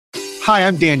Hi,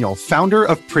 I'm Daniel, founder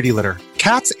of Pretty Litter.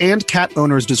 Cats and cat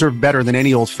owners deserve better than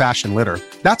any old-fashioned litter.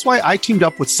 That's why I teamed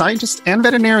up with scientists and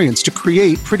veterinarians to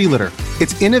create Pretty Litter.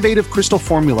 Its innovative crystal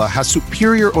formula has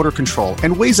superior odor control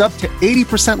and weighs up to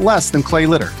 80% less than clay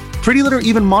litter. Pretty Litter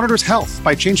even monitors health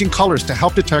by changing colors to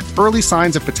help detect early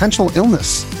signs of potential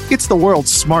illness. It's the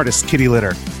world's smartest kitty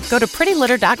litter. Go to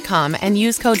prettylitter.com and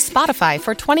use code SPOTIFY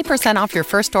for 20% off your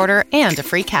first order and a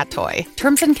free cat toy.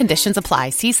 Terms and conditions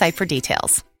apply. See site for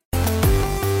details.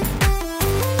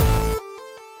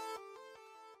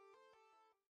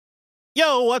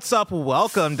 Yo, what's up?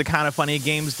 Welcome to Kind of Funny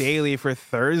Games Daily for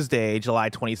Thursday, July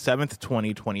 27th,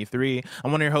 2023.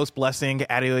 I'm one of your hosts, Blessing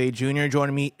Adeoye Jr.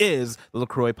 Joining me is the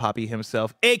LaCroix Poppy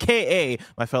himself, a.k.a.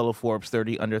 my fellow Forbes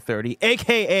 30 under 30,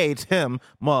 a.k.a. Tim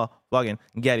motherfucking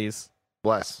Geddes.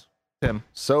 Bless. Tim.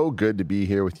 So good to be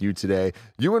here with you today.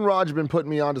 You and Raj have been putting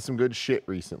me onto some good shit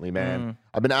recently, man.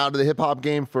 I've been out of the hip-hop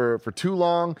game for too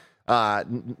long.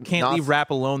 Can't leave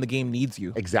rap alone. The game needs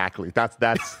you. Exactly.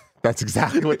 That's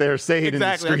exactly what they're saying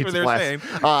exactly, in the streets. That's what they're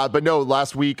saying. But no,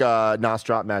 last week, Nas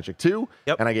dropped Magic 2,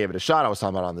 and I gave it a shot. I was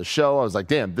talking about it on the show. I was like,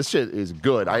 damn, this shit is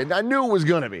good. I knew it was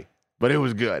going to be, but it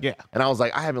was good. Yeah. And I was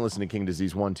like, I haven't listened to King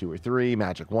Disease 1, 2, or 3,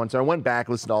 Magic 1. So I went back,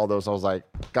 listened to all those. I was like,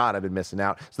 God, I've been missing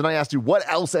out. So then I asked you, what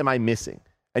else am I missing?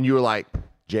 And you were like,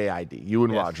 JID. You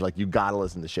and Raj, like, you got to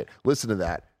listen to shit. Listen to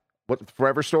that. What,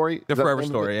 Forever Story? The Forever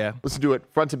Story, yeah. Listen to it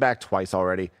front to back twice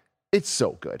already. It's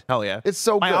so good. Hell yeah. It's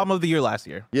so My good. album of the year last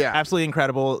year. Yeah. Absolutely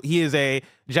incredible. He is a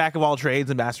jack of all trades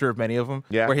and master of many of them.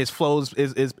 Yeah. Where his flows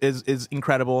is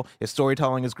incredible. His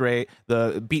storytelling is great.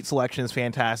 The beat selection is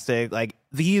fantastic. Like,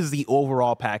 he is the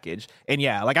overall package. And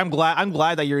yeah, like I'm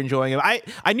glad that you're enjoying it.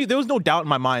 I knew there was no doubt in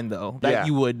my mind though that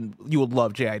you would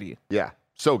love JID. Yeah.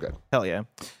 So good. Hell yeah.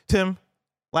 Tim,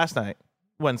 last night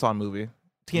went and saw a movie.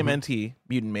 TMNT,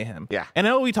 Mutant Mayhem. Yeah. And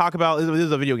I know we talk about, this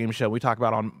is a video game show. We talk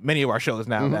about on many of our shows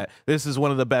now that this is one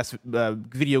of the best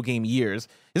video game years.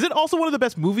 Is it also one of the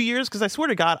best movie years? Because I swear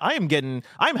to God, I'm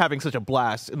having such a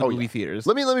blast in the movie theaters.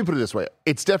 Let me put it this way.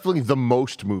 It's definitely the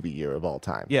most movie year of all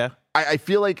time. Yeah. I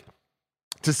feel like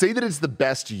to say that it's the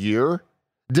best year,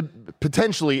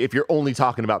 potentially if you're only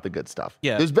talking about the good stuff.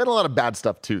 Yeah. There's been a lot of bad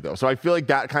stuff too, though. So I feel like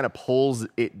that kind of pulls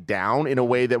it down in a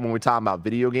way that when we're talking about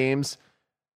video games,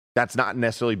 that's not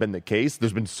necessarily been the case.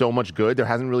 There's been so much good. There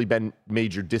hasn't really been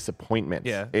major disappointments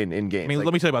in games. I mean,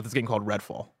 let me tell you about this game called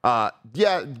Redfall.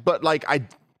 Yeah, but like I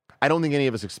don't think any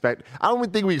of us I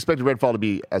don't think we expected Redfall to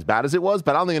be as bad as it was,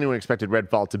 but I don't think anyone expected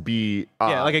Redfall to be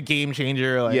like a game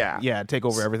changer. Like, take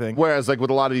over everything. Whereas like with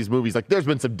a lot of these movies, like there's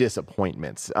been some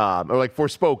disappointments. Or like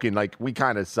Forspoken, like we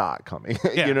kind of saw it coming.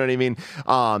 You know what I mean?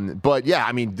 But yeah,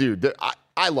 I mean, dude,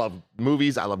 I love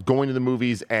movies. I love going to the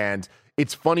movies, and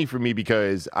it's funny for me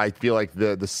because I feel like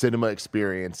the cinema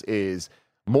experience is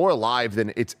more alive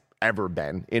than it's ever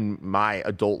been in my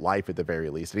adult life, at the very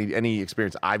least. Any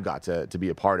experience I've got to be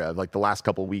a part of, like the last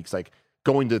couple of weeks, like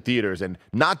going to theaters, and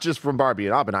not just from Barbie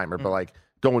and Oppenheimer, but like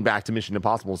going back to Mission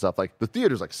Impossible and stuff, like the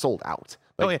theaters like sold out.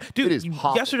 Like, dude! it is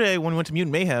yesterday when we went to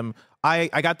Mutant Mayhem, I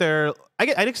got there. I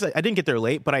didn't get there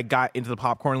late, but I got into the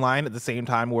popcorn line at the same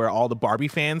time where all the Barbie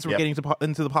fans were getting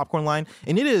into the popcorn line.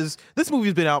 And this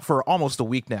movie's been out for almost a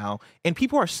week now, and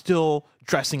people are still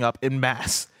dressing up in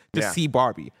mass to see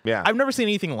Barbie. Yeah, I've never seen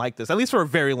anything like this, at least for a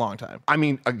very long time. I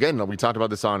mean, again, we talked about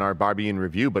this on our Barbie in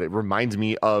review, but it reminds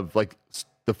me of like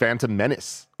the Phantom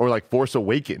Menace or like Force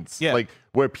Awakens, like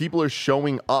where people are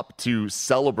showing up to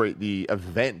celebrate the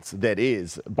event that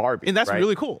is Barbie. And that's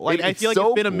really cool. Like, I feel like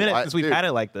it's been a minute since we've had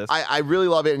it like this. I really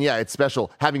love it. And yeah, it's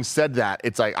special. Having said that,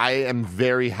 it's like, I am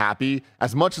very happy,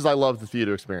 as much as I love the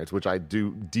theater experience, which I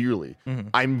do dearly,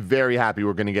 I'm very happy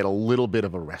we're going to get a little bit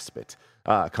of a respite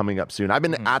coming up soon. I've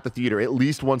been at the theater at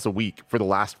least once a week for the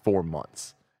last 4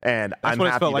 months. And that's I'm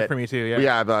what happy it felt like for me too. Yeah. We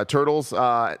have Turtles.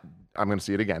 I'm going to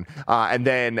see it again. And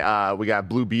then we got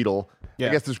Blue Beetle. I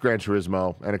guess there's Gran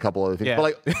Turismo and a couple other things. But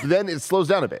like then it slows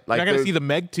down a bit. Like, I got to see the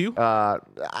Meg too.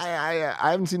 I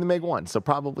haven't seen the Meg 1, so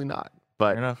probably not.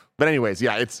 But anyways,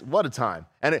 yeah, it's what a time.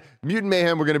 And Mutant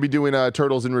Mayhem, we're going to be doing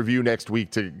Turtles in review next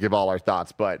week to give all our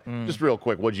thoughts. But just real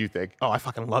quick, what'd you think? Oh, I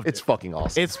fucking loved it. It's fucking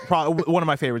awesome. It's probably one of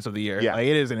my favorites of the year. Yeah. Like,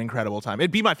 it is an incredible time. It'd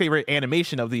be my favorite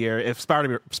animation of the year if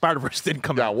Spider-Verse didn't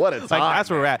come out. Yeah, what a time. Like, that's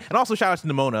where we're at. And also shout out to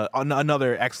Nimona,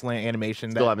 another excellent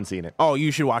animation. Still haven't seen it. Oh, you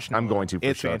should watch Nimona. I'm going to, for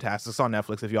It's sure. fantastic. It's on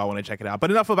Netflix if y'all want to check it out.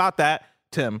 But enough about that.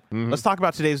 Tim, let's talk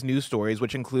about today's news stories,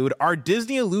 which include our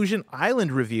Disney Illusion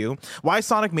Island review, why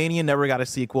Sonic Mania never got a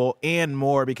sequel, and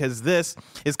more, because this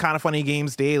is Kinda Funny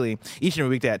Games Daily, each and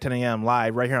every weekday at 10 a.m.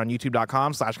 live right here on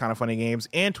youtube.com/kindafunnygames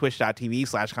and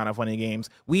twitch.tv/kindafunnygames.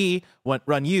 We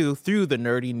run you through the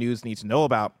nerdy news you need to know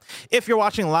about. If you're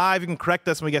watching live, you can correct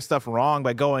us when we get stuff wrong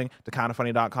by going to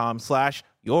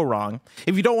kindafunny.com/you're wrong.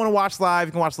 If you don't want to watch live,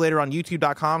 you can watch later on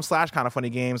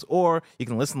youtube.com/kindafunnygames, or you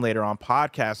can listen later on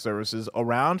podcast services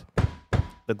around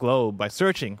the globe by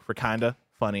searching for Kinda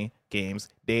Funny Games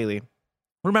Daily.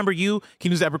 Remember, you can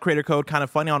use the Epic Creator Code Kinda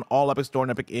Funny on all Epic Store and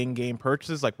Epic in-game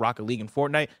purchases like Rocket League and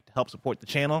Fortnite to help support the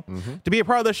channel. To be a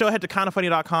part of the show, head to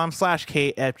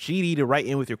kindafunny.com/KFGD to write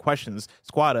in with your questions,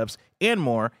 squad ups, and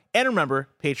more. And remember,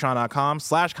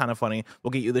 patreon.com/kindafunny will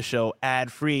get you the show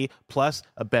ad-free, plus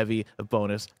a bevy of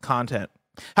bonus content.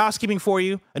 Housekeeping for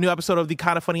you, a new episode of the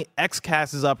Kinda Funny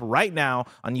Xcast is up right now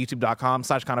on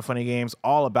youtube.com/kindafunnygames,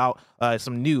 all about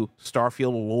some new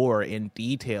Starfield lore and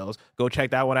details. Go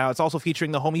check that one out. It's also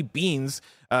featuring the homie Beans.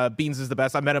 Beans is the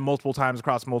best. I've met him multiple times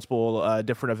across multiple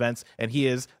different events, and he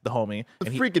is the homie.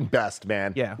 The freaking best,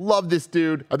 man. Yeah. Love this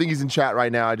dude. I think he's in chat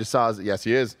right now. I just saw yes,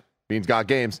 he is. Beans got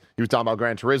games. He was talking about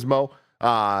Gran Turismo.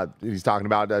 He's talking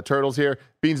about Turtles here.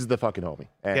 Beans is the fucking homie.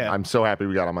 And I'm so happy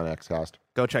we got him on Xcast.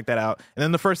 Go check that out. And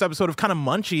then the first episode of Kinda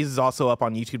Munchies is also up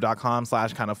on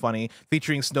youtube.com/kindafunny,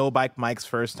 featuring Snowbike Mike's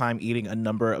first time eating a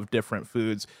number of different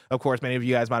foods. Of course, many of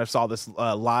you guys might have saw this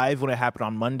live when it happened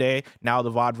on Monday. Now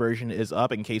the VOD version is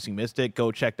up in case you missed it.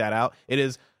 Go check that out. It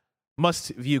is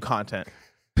must-view content.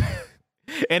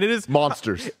 And it is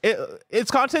monsters.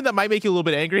 It's content that might make you a little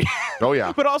bit angry. Oh,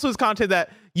 yeah. But also it's content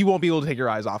that you won't be able to take your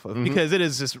eyes off of because it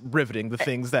is just riveting, the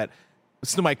things that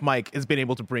Snowbike Mike has been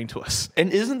able to bring to us.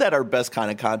 And isn't that our best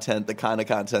kind of content, the kind of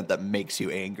content that makes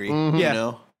you angry? Yeah, you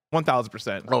know?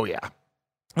 1000%. Oh, yeah.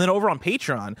 And then over on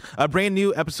Patreon, a brand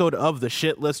new episode of The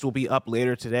Shit List will be up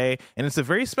later today. And it's a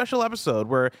very special episode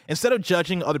where instead of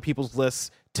judging other people's lists,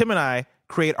 Tim and I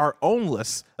create our own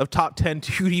lists of top 10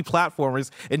 2D platformers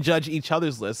and judge each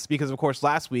other's lists. Because, of course,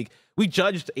 last week we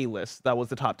judged a list that was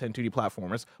the top 10 2D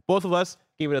platformers. Both of us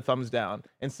gave it a thumbs down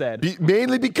and said...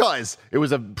 mainly because it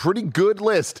was a pretty good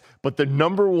list, but the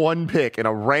number one pick in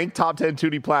a ranked top 10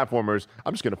 2D platformers,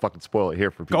 I'm just going to fucking spoil it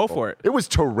here for people. Go for it. It was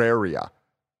Terraria.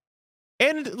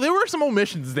 And there were some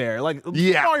omissions there. Like,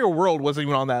 Mario World wasn't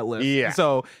even on that list. Yeah.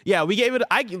 So, yeah, we gave it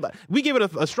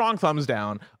a strong thumbs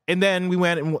down. And then we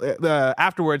went and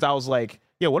afterwards, I was like,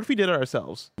 yeah, what if we did it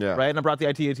ourselves? Yeah. Right? And I brought the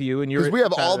idea to you. And you're because we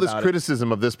have all this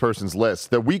criticism of this person's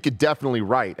list that we could definitely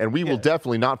write. And we will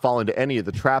definitely not fall into any of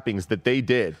the trappings that they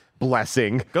did.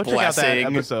 Blessing. Go check out that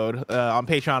episode on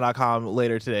patreon.com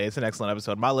later today. It's an excellent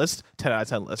episode. My list, 10 out of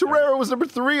 10 list. Terraria was number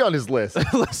 3 on his list.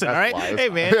 Listen, all right? Hey,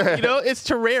 man, it's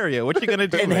Terraria. What you going to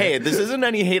do? And hey, this isn't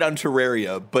any hate on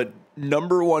Terraria, but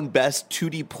number one best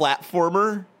 2D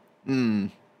platformer?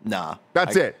 Nah.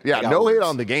 That's it. Yeah, no hate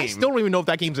on the game. I still don't even know if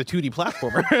that game's a 2D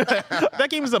platformer.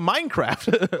 That game is a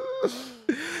Minecraft.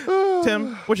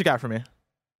 Tim, what you got for me?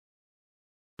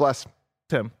 Bless.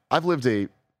 Tim. I've lived a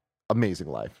amazing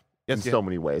life. In so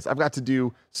many ways. I've got to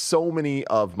do so many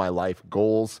of my life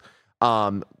goals.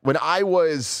 When I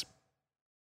was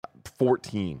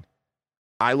 14,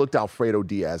 I looked Alfredo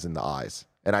Diaz in the eyes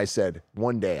and I said,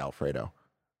 one day, Alfredo,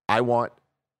 I want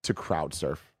to crowd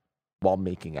surf while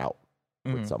making out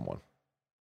with someone.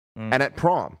 And at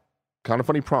prom, Kinda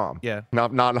Funny prom. Yeah.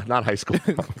 Not high school.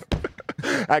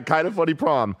 At Kinda Funny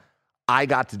prom, I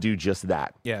got to do just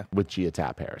that with Gia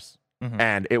Tap Harris.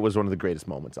 And it was one of the greatest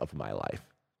moments of my life.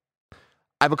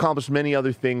 I've accomplished many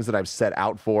other things that I've set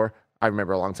out for. I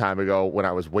remember a long time ago when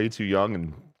I was way too young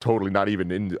and totally not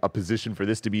even in a position for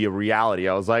this to be a reality.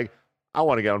 I was like, I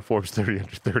want to get on Forbes 30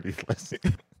 under 30 list.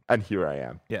 And here I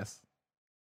am. Yes.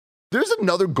 There's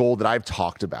another goal that I've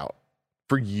talked about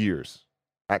for years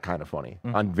at Kinda Funny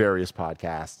on various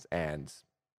podcasts and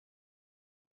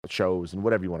shows and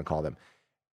whatever you want to call them.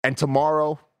 And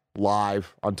tomorrow,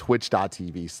 live on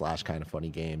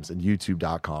twitch.tv/kindafunnygames and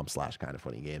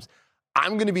youtube.com/kindafunnygames,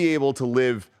 I'm going to be able to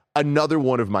live another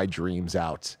one of my dreams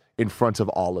out in front of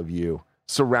all of you,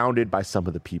 surrounded by some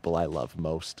of the people I love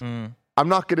most. I'm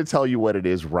not going to tell you what it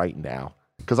is right now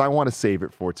because I want to save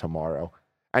it for tomorrow.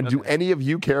 And do any of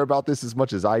you care about this as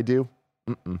much as I do?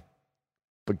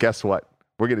 But guess what?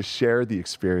 We're going to share the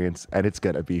experience and it's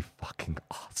going to be fucking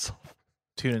awesome.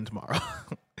 Tune in tomorrow.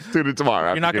 Tune in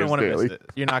tomorrow. You're not going to want to miss it.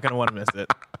 You're not going to want to miss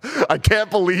it. I can't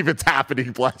believe it's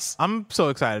happening, Bless. I'm so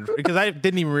excited because I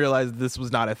didn't even realize this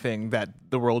was not a thing that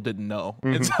the world didn't know.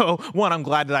 And so, one, I'm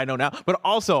glad that I know now, but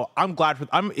also I'm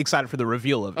excited for the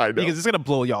reveal of it because it's going to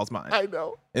blow y'all's mind. I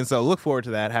know. And so look forward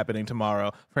to that happening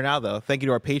tomorrow. For now, though, thank you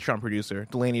to our Patreon producer,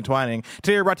 Delaney Twining.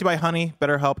 Today we're brought to you by Honey,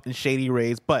 BetterHelp, and Shady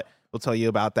Rays, but we'll tell you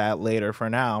about that later. For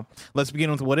now, let's begin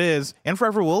with what is, and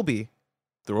forever will be,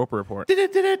 the Roper Report.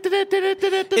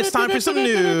 It's time for some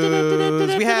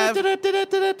news. We have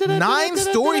 9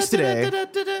 stories today.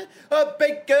 A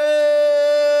baker's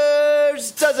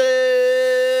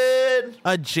dozen.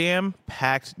 A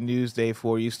jam-packed news day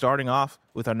for you. Starting off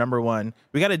with our number 1,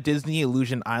 we got a Disney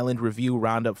Illusion Island review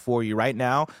roundup for you right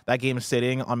now. That game is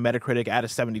sitting on Metacritic at a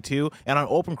 72 and on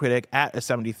OpenCritic at a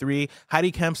 73.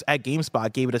 Heidi Kemps at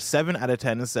GameSpot gave it a 7 out of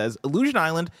 10 and says, Illusion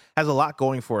Island has a lot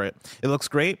going for it. It looks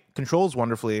great, controls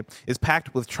wonderfully, is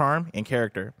packed with charm and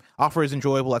character, offers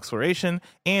enjoyable exploration,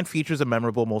 and features a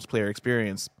memorable multiplayer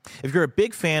experience. If you're a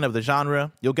big fan of the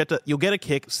genre, you'll get a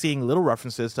kick seeing little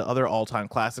references to other all-time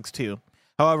classics too.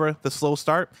 However, the slow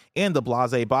start and the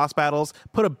blasé boss battles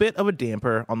put a bit of a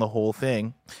damper on the whole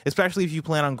thing, especially if you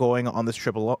plan on going on this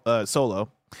trip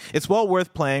solo. It's well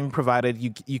worth playing provided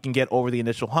you can get over the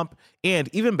initial hump, and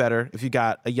even better if you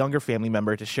got a younger family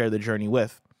member to share the journey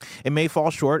with. It may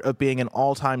fall short of being an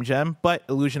all-time gem, but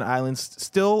Illusion Island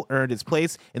still earned its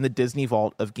place in the Disney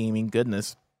vault of gaming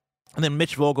goodness. And then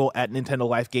Mitch Vogel at Nintendo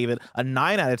Life gave it a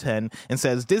 9 out of 10 and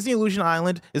says, Disney Illusion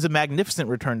Island is a magnificent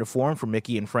return to form for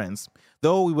Mickey and friends.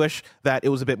 Though we wish that it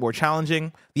was a bit more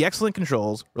challenging, the excellent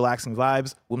controls, relaxing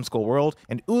vibes, whimsical world,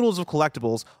 and oodles of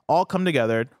collectibles all come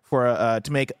together to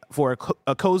make for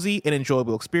a cozy and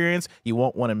enjoyable experience you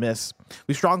won't want to miss.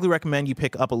 We strongly recommend you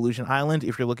pick up Illusion Island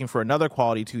if you're looking for another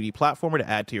quality 2D platformer to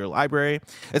add to your library.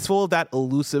 It's full of that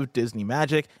elusive Disney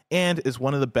magic and is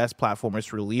one of the best platformers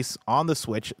to release on the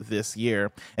Switch this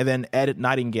year. And then Ed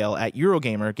Nightingale at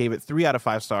Eurogamer gave it 3 out of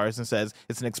 5 stars and says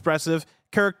it's an expressive,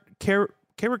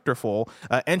 characterful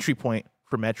entry point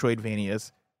for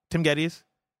Metroidvanias. Tim Geddes,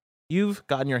 you've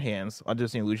gotten your hands on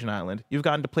Disney Illusion Island. You've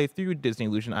gotten to play through Disney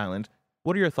Illusion Island.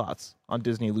 What are your thoughts on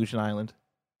Disney Illusion Island?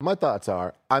 My thoughts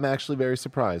are, I'm actually very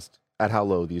surprised at how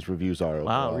low these reviews are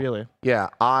overall. Wow, really? Yeah,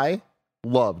 I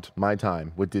loved my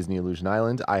time with Disney Illusion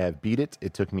Island. I have beat it.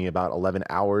 It took me about 11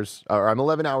 hours, or I'm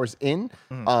 11 hours in.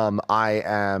 I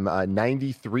am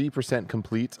 93%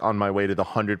 complete on my way to the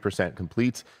 100%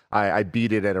 complete. I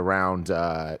beat it at around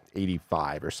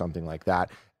 85 or something like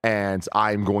that. And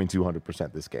I'm going to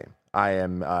 100% this game. I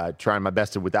am trying my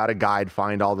best to, without a guide,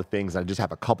 find all the things. I just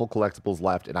have a couple collectibles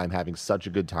left, and I'm having such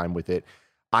a good time with it.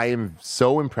 I am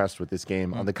so impressed with this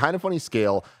game. On the Kind of Funny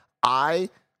scale, I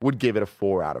would give it a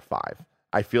 4 out of 5.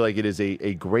 I feel like it is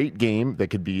a great game that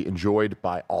could be enjoyed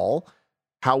by all.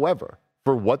 However,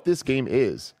 for what this game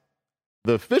is,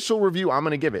 the official review I'm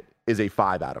going to give it is a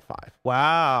 5 out of 5.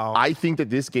 Wow. I think that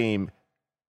this game,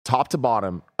 top to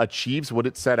bottom, achieves what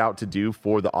it set out to do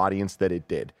for the audience that it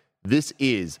did. This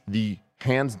is the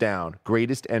hands down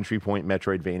greatest entry point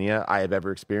Metroidvania I have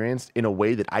ever experienced in a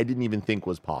way that I didn't even think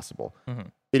was possible.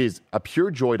 It is a pure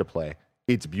joy to play.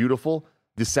 It's beautiful.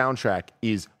 The soundtrack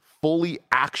is fully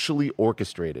actually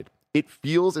orchestrated. It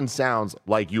feels and sounds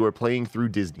like you are playing through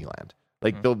Disneyland.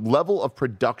 Like the level of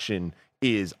production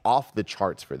is off the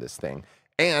charts for this thing.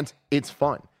 And it's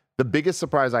fun. The biggest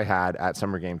surprise I had at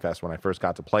Summer Game Fest when I first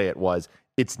got to play it was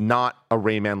it's not a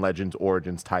Rayman Legends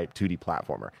Origins type 2D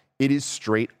platformer. It is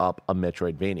straight up a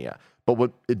Metroidvania. But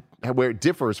where it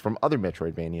differs from other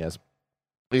Metroidvanias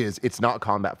is it's not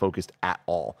combat focused at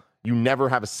all. You never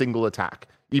have a single attack.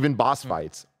 Even boss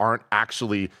fights aren't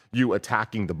actually you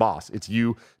attacking the boss. It's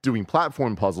you doing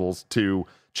platform puzzles to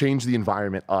change the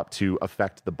environment up to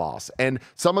affect the boss. And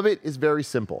some of it is very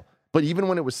simple. But even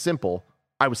when it was simple,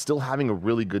 I was still having a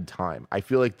really good time. I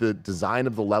feel like the design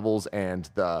of the levels and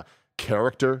the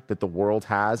character that the world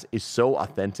has is so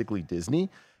authentically Disney.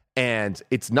 And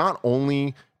it's not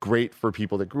only great for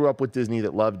people that grew up with Disney,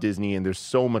 that love Disney, and there's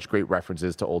so much great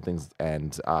references to old things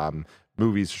and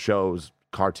movies, shows,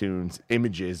 cartoons,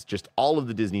 images, just all of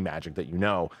the Disney magic that you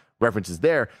know, references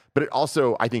there. But it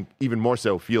also, I think, even more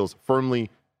so, feels firmly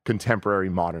contemporary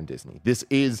modern Disney. This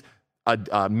is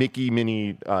a Mickey,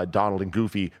 Minnie, Donald, and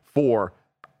Goofy for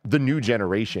the new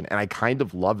generation, and I kind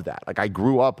of love that. Like, I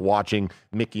grew up watching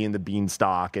Mickey and the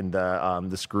Beanstalk and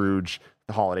the Scrooge,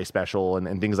 the holiday special,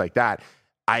 and things like that.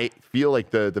 I feel like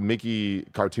the Mickey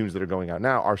cartoons that are going out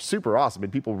now are super awesome,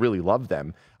 and people really love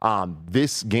them.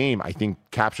 This game, I think,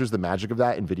 captures the magic of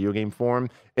that in video game form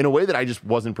in a way that I just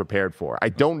wasn't prepared for. I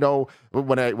don't know,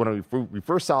 when we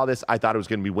first saw this, I thought it was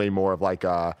going to be way more of like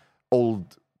a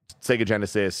old Sega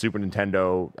Genesis, Super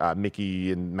Nintendo,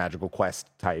 Mickey and Magical Quest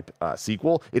type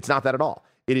sequel. It's not that at all.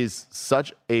 It is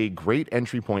such a great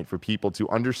entry point for people to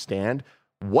understand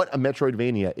what a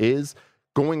Metroidvania is,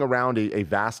 going around a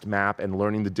vast map and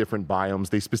learning the different biomes.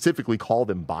 They specifically call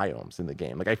them biomes in the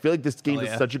game. Like, I feel like this game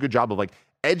does such a good job of like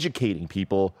educating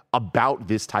people about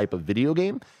this type of video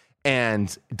game,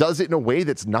 and does it in a way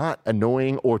that's not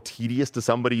annoying or tedious to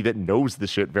somebody that knows the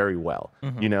shit very well,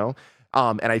 you know?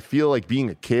 And I feel like being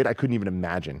a kid, I couldn't even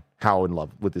imagine how in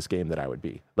love with this game that I would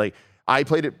be. Like, I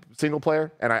played it single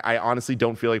player, and I honestly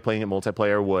don't feel like playing it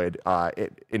multiplayer would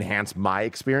enhance my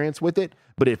experience with it.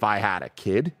 But if I had a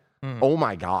kid, oh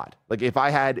my God. Like, if I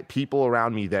had people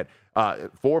around me that,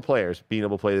 4 players being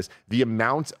able to play this, the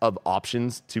amount of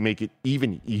options to make it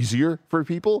even easier for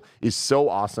people is so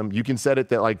awesome. You can set it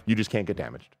that, like, you just can't get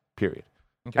damaged, period.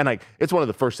 Okay. And, like, it's one of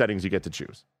the first settings you get to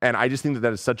choose. And I just think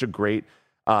that is such a great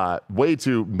way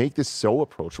to make this so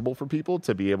approachable for people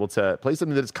to be able to play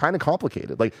something that is kind of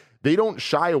complicated. Like, they don't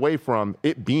shy away from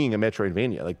it being a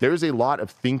Metroidvania. Like, there's a lot of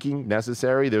thinking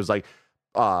necessary. There's like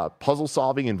puzzle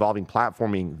solving involving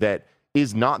platforming that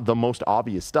is not the most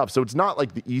obvious stuff. So it's not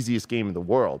like the easiest game in the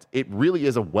world. It really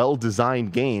is a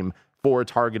well-designed game for a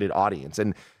targeted audience.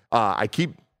 And I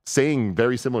keep saying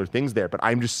very similar things there, but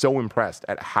I'm just so impressed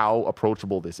at how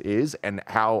approachable this is and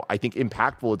how I think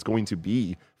impactful it's going to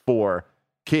be for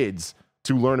kids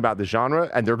to learn about the genre,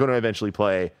 and they're going to eventually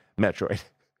play Metroid.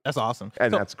 That's awesome.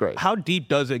 And so that's great. How deep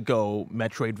does it go,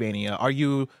 Metroidvania? Are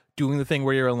you doing the thing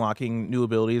where you're unlocking new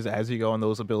abilities as you go, and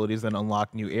those abilities then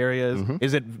unlock new areas?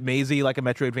 Is it mazy like a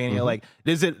Metroidvania? Like,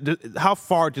 how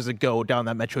far does it go down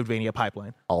that Metroidvania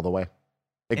pipeline? All the way.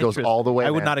 It goes all the way.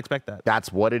 I would not expect that.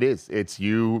 That's what it is. It's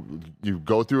you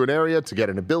go through an area to get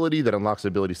an ability that unlocks an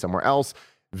ability somewhere else.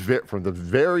 From the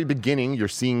very beginning, you're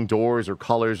seeing doors or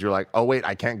colors. You're like, oh, wait,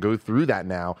 I can't go through that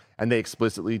now. And they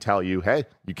explicitly tell you, hey,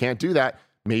 you can't do that.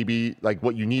 Maybe like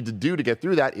what you need to do to get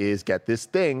through that is get this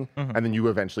thing. And then you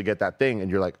eventually get that thing.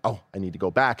 And you're like, oh, I need to go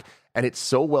back. And it's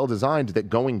so well designed that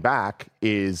going back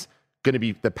is going to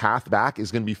be, the path back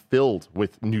is going to be filled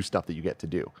with new stuff that you get to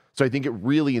do. So I think it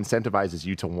really incentivizes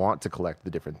you to want to collect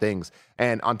the different things.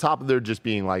 And on top of there just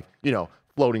being like, you know,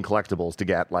 floating collectibles to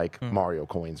get like Mario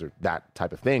coins or that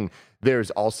type of thing, there's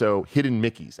also hidden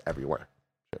Mickeys everywhere.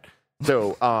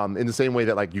 So in the same way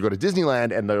that like you go to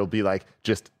Disneyland and there'll be like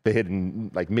just the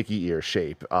hidden like Mickey ear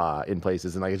shape in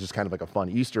places, and like it's just kind of like a fun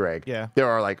Easter egg. Yeah. There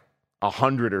are like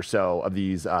 100 or so of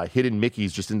these hidden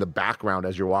Mickeys just in the background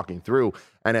as you're walking through.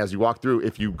 And as you walk through,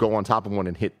 if you go on top of one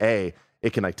and hit A,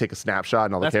 it can like take a snapshot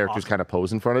and all the characters kind of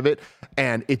pose in front of it.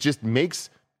 And it just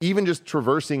makes even just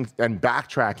traversing and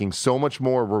backtracking so much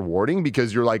more rewarding,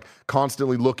 because you're like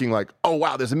constantly looking like, oh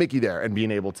wow, there's a Mickey there, and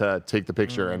being able to take the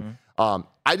picture. And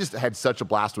I just had such a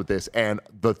blast with this. And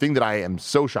the thing that I am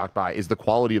so shocked by is the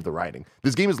quality of the writing.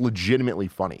 This game is legitimately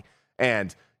funny.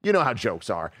 And you know how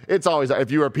jokes are. It's always, if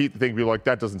you repeat the thing, people are like,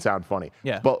 that doesn't sound funny.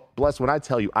 Yeah. But bless, when I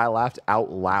tell you, I laughed out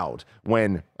loud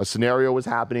when a scenario was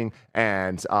happening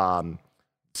and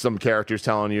some characters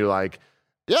telling you like,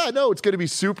 yeah, no, it's going to be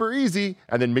super easy.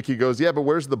 And then Mickey goes, yeah, but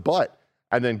where's the butt?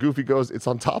 And then Goofy goes, it's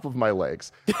on top of my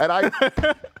legs. And I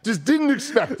just didn't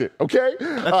expect it, okay?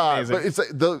 That's amazing. But it's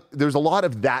like there's a lot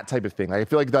of that type of thing. I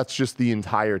feel like that's just the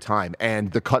entire time.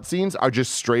 And the cutscenes are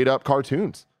just straight up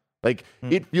cartoons. Like,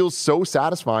 it feels so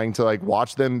satisfying to like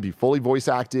watch them be fully voice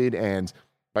acted, and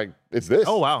like, it's this.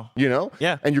 Oh, wow. You know?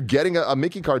 Yeah. And you're getting a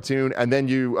Mickey cartoon, and then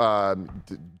you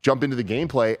jump into the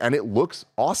gameplay, and it looks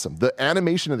awesome. The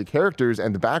animation of the characters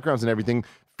and the backgrounds and everything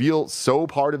feel so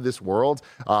part of this world.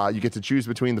 You get to choose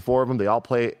between the 4 of them. They all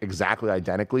play exactly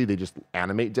identically. They just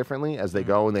animate differently as they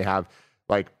go, and they have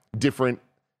like different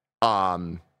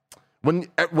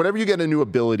whenever you get a new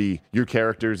ability, your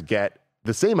characters get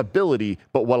the same ability,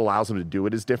 but what allows them to do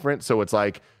it is different. So it's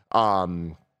like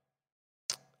Minnie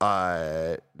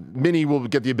will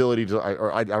get the ability to,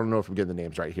 or I don't know if I'm getting the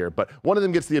names right here, but one of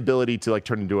them gets the ability to like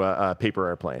turn into a paper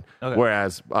airplane,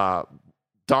 whereas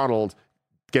Donald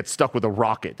gets stuck with a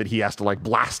rocket that he has to like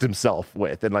blast himself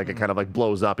with, and like it kind of like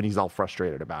blows up, and he's all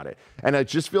frustrated about it. And I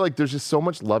just feel like there's just so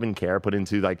much love and care put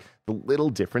into like the little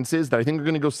differences that I think are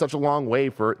going to go such a long way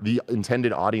for the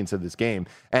intended audience of this game.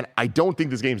 And I don't think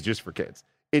this game's just for kids.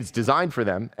 It's designed for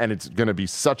them, and it's going to be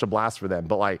such a blast for them.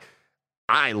 But like,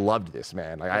 I loved this,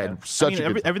 man. Like, I had such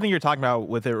everything you're talking about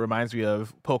with it reminds me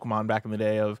of Pokemon back in the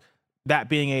day, of that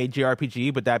being a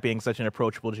JRPG, but that being such an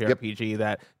approachable JRPG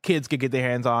that kids could get their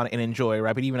hands on and enjoy,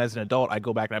 right? But even as an adult, I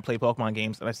go back and I play Pokemon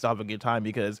games and I still have a good time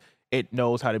because it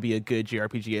knows how to be a good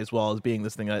JRPG as well as being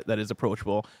this thing that is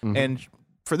approachable. And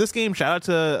for this game, shout out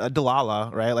to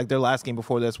Delilah, right? Like their last game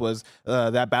before this was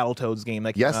that Battletoads game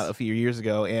that came out a few years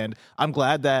ago. And I'm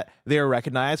glad that they're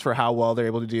recognized for how well they're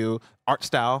able to do art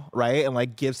style, right? And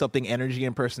like give something energy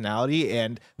and personality.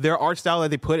 And their art style that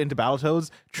they put into Battletoads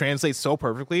translates so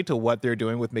perfectly to what they're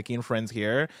doing with Mickey and Friends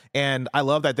here. And I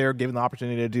love that they're given the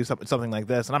opportunity to do something like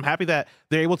this. And I'm happy that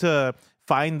they're able to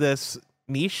find this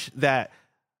niche that,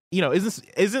 you know,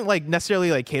 isn't like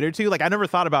necessarily like catered to. Like I never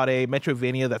thought about a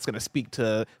Metroidvania that's going to speak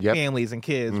to families and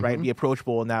kids, right? And be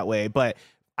approachable in that way. But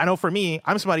I know for me,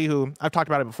 I'm somebody who, I've talked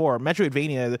about it before,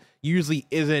 Metroidvania usually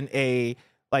isn't a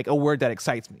word that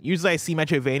excites me. Usually I see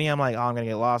Metroidvania, I'm like, oh, I'm going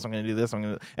to get lost. I'm going to do this.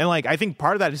 And like, I think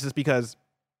part of that is just because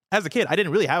as a kid, I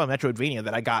didn't really have a Metroidvania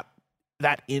that I got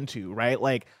that into, right?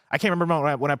 Like I can't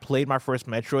remember when I played my first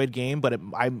Metroid game, but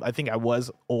I think I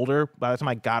was older by the time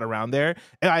I got around there.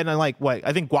 And I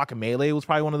think Guacamelee was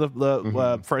probably one of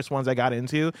the first ones I got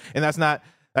into. And that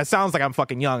sounds like I'm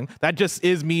fucking young. That just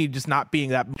is me just not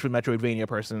being that much of a Metroidvania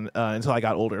person until I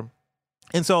got older.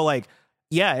 And so like,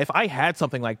 yeah, if I had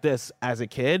something like this as a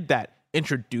kid that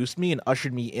introduced me and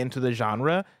ushered me into the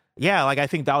genre, yeah, like I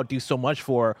think that would do so much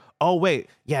for,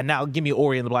 now give me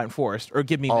Ori and the Blind Forest, or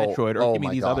give me Metroid, or give me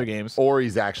these other games.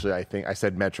 Ori's actually, I think, I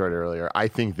said Metroid earlier. I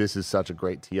think this is such a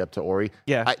great tee up to Ori.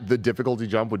 Yeah. The difficulty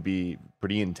jump would be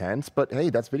pretty intense, but hey,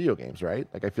 that's video games, right?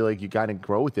 Like I feel like you kind of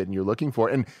grow with it and you're looking for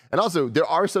it. And also there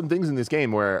are some things in this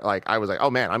game where like I was like, oh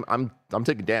man, I'm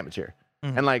taking damage here.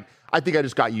 Mm-hmm. And like I think I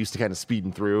just got used to kind of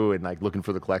speeding through and like looking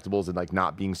for the collectibles and like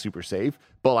not being super safe.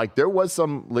 But like there was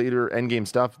some later endgame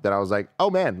stuff that I was like, oh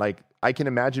man, like I can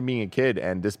imagine being a kid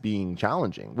and this being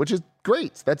challenging, which is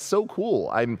great. That's so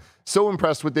cool. I'm so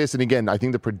impressed with this. And again, I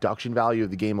think the production value of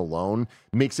the game alone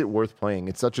makes it worth playing.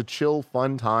 It's such a chill,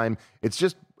 fun time. It's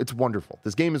wonderful.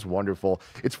 This game is wonderful.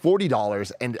 It's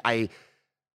 $40, and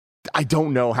I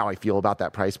don't know how I feel about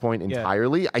that price point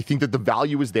entirely. I think that the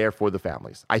value is there for the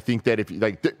families. I think that if you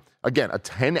like, again, a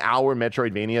 10-hour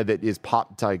Metroidvania that is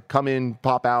come in,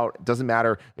 pop out, it doesn't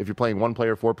matter if you're playing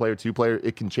 1-player, 4-player, 2-player,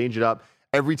 it can change it up.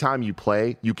 Every time you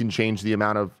play, you can change the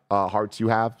amount of hearts you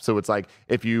have. So it's like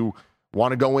if you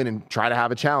want to go in and try to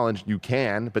have a challenge, you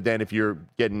can. But then if you're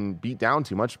getting beat down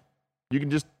too much, you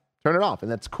can just turn it off,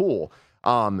 and that's cool.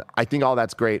 I think all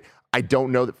that's great. I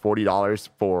don't know that $40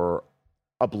 for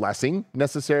a blessing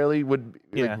necessarily would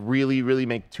like really, really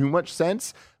make too much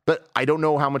sense. But I don't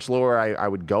know how much lower I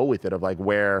would go with it, of like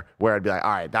where I'd be like,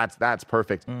 all right, that's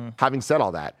perfect. Having said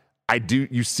all that,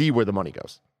 you see where the money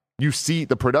goes. You see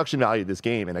the production value of this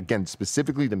game, and again,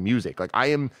 specifically the music. Like I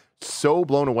am so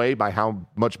blown away by how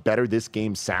much better this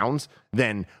game sounds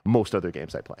than most other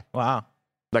games I play. Wow.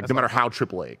 Like no matter how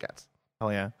AAA it gets.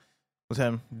 Hell yeah. With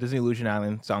him, Disney Illusion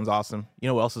Island sounds awesome. You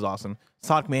know what else is awesome?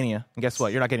 Sonic Mania. And guess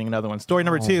what? You're not getting another one. Story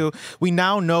number 2. We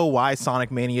now know why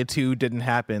Sonic Mania 2 didn't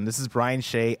happen. This is Brian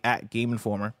Shea at Game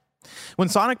Informer. When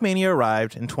Sonic Mania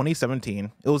arrived in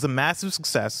 2017, it was a massive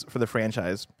success for the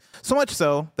franchise. So much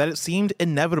so that it seemed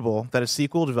inevitable that a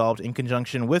sequel developed in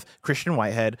conjunction with Christian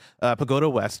Whitehead, Pagoda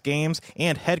West Games,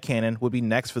 and Headcanon would be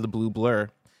next for the Blue Blur.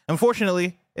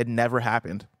 Unfortunately, it never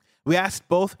happened. We asked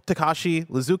both Takashi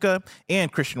Iizuka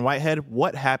and Christian Whitehead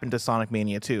what happened to Sonic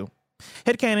Mania 2.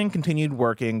 Headcanon continued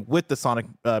working with the Sonic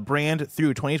brand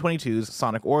through 2022's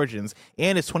Sonic Origins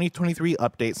and its 2023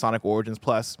 update Sonic Origins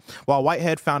Plus, while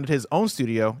Whitehead founded his own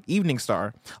studio, Evening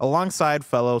Star, alongside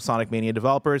fellow Sonic Mania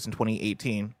developers in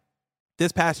 2018.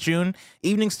 This past June,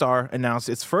 Evening Star announced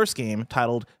its first game,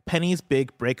 titled Penny's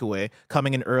Big Breakaway,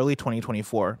 coming in early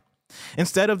 2024.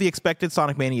 Instead of the expected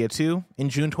Sonic Mania 2, in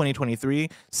June 2023,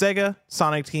 Sega,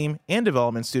 Sonic Team, and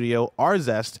development studio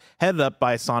RZest, headed up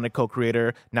by Sonic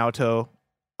co-creator Naoto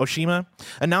Oshima,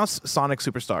 announced Sonic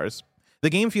Superstars. The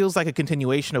game feels like a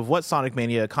continuation of what Sonic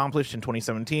Mania accomplished in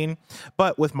 2017,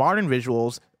 but with modern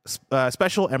visuals,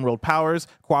 special Emerald powers,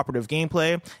 cooperative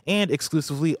gameplay, and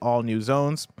exclusively all new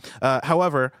zones.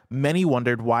 However, many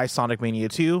wondered why Sonic Mania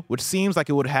 2, which seems like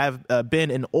it would have been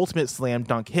an ultimate slam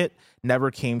dunk hit,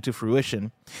 never came to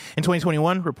fruition. In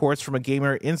 2021, reports from a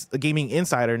gaming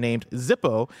insider named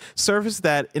Zippo surfaced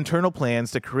that internal plans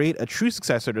to create a true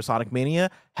successor to Sonic Mania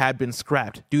had been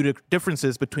scrapped due to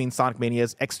differences between Sonic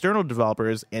Mania's external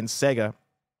developers and Sega.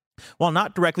 While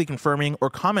not directly confirming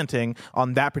or commenting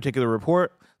on that particular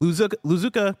report,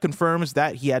 Iizuka confirms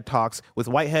that he had talks with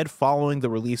Whitehead following the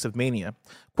release of Mania.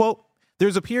 Quote,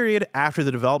 "There's a period after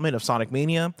the development of Sonic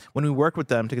Mania when we worked with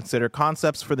them to consider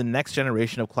concepts for the next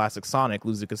generation of classic Sonic,"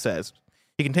 Iizuka says.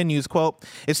 He continues, quote,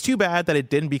 "It's too bad that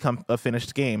it didn't become a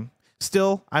finished game.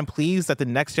 Still, I'm pleased that the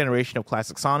next generation of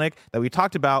classic Sonic that we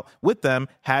talked about with them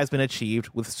has been achieved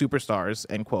with Superstars,"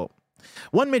 end quote.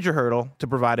 One major hurdle to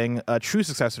providing a true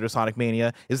successor to Sonic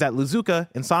Mania is that Luzuka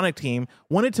and Sonic Team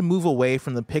wanted to move away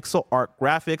from the pixel art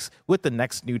graphics with the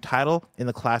next new title in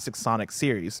the classic Sonic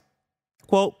series.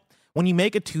 Quote, when you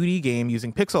make a 2D game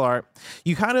using pixel art,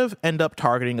 you kind of end up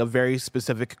targeting a very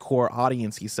specific core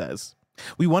audience, he says.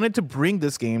 We wanted to bring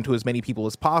this game to as many people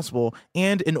as possible,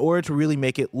 and in order to really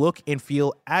make it look and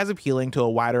feel as appealing to a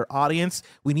wider audience,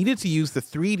 we needed to use the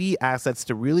 3D assets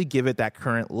to really give it that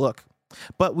current look.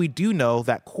 But we do know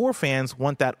that core fans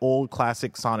want that old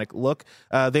classic Sonic look.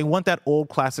 They want that old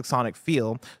classic Sonic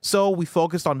feel. So we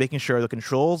focused on making sure the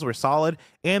controls were solid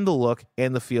and the look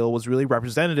and the feel was really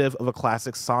representative of a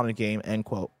classic Sonic game, end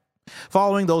quote.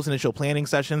 Following those initial planning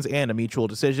sessions and a mutual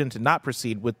decision to not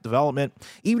proceed with development,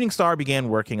 Evening Star began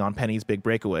working on Penny's Big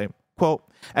Breakaway. Quote,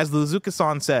 as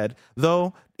Luzuka-san said,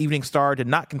 though Evening Star did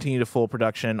not continue to full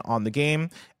production on the game,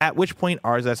 at which point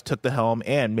RZS took the helm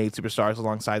and made Superstars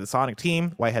alongside the Sonic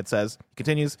team, Whitehead says, he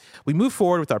continues, we move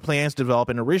forward with our plans to develop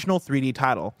an original 3D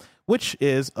title, which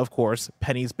is, of course,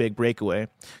 Penny's Big Breakaway.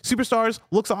 Superstars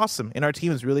looks awesome, and our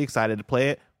team is really excited to play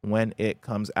it when it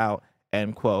comes out,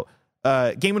 end quote.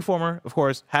 Game Informer, of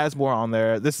course, has more on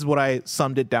there. This is what I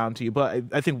summed it down to you, but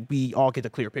I think we all get a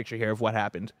clear picture here of what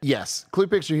happened. Yes, clear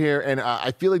picture here, and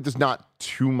I feel like there's not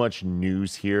too much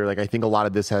news here. Like, I think a lot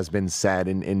of this has been said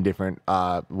in different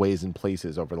ways and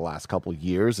places over the last couple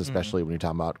years, especially when you're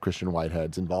talking about Christian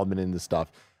Whitehead's involvement in this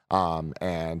stuff,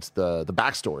 and the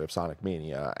backstory of Sonic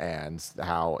Mania, and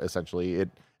how essentially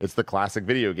it's the classic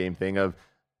video game thing of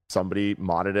somebody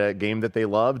modded a game that they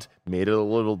loved, made it a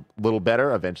little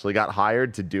better, eventually got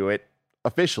hired to do it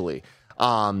officially.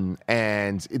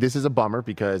 And this is a bummer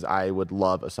because I would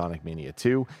love a Sonic Mania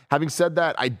 2. Having said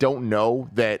that, I don't know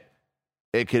that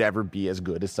it could ever be as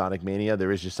good as Sonic Mania.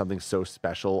 There is just something so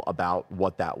special about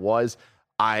what that was.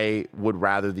 I would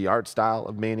rather the art style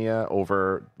of Mania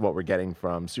over what we're getting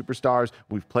from Superstars.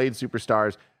 We've played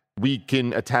Superstars. We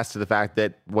can attest to the fact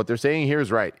that what they're saying here is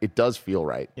right. It does feel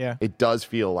right. Yeah. It does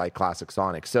feel like classic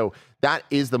Sonic. So that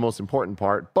is the most important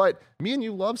part. But me and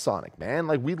you love Sonic, man.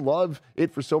 Like, we love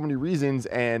it for so many reasons.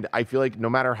 And I feel like no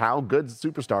matter how good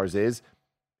Superstars is,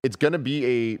 it's going to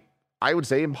be I would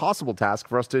say, impossible task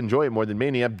for us to enjoy it more than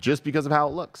Mania just because of how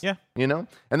it looks. Yeah. You know?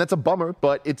 And that's a bummer,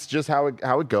 but it's just how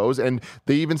it goes. And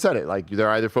they even said it. Like,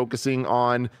 they're either focusing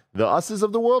on the us's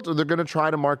of the world or they're going to try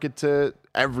to market to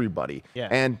everybody. Yeah.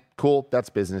 And cool,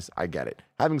 that's business. I get it.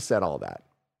 Having said all that,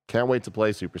 can't wait to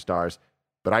play Superstars,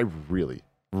 but I really,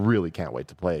 really can't wait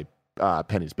to play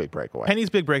Penny's Big Breakaway.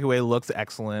 Penny's Big Breakaway looks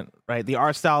excellent, right? The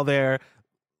art style there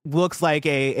looks like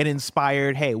an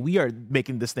inspired, hey, we are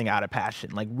making this thing out of passion.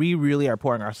 Like, we really are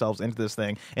pouring ourselves into this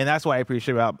thing. And that's what I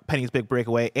appreciate about Penny's Big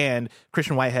Breakaway and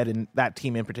Christian Whitehead and that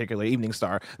team in particular, Evening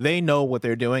Star. They know what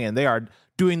they're doing, and they are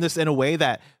doing this in a way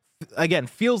that, again,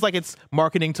 feels like it's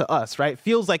marketing to us, right?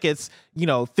 Feels like it's,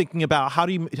 thinking about how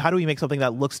do we make something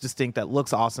that looks distinct, that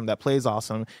looks awesome, that plays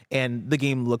awesome, and the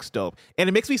game looks dope. And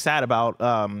it makes me sad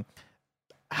about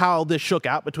how this shook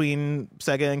out between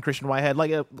Sega and Christian Whitehead.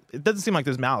 Like, it doesn't seem like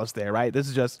there's malice there, right? This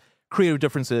is just creative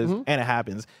differences, and it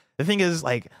happens. The thing is,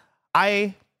 like,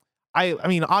 I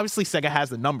mean, obviously Sega has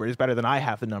the numbers better than I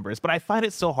have the numbers, but I find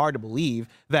it so hard to believe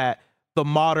that the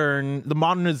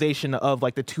modernization of,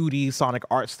 like, the 2D Sonic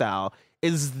art style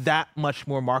is that much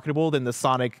more marketable than the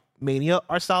Sonic Mania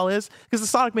art style is, because the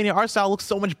Sonic Mania art style looks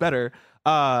so much better.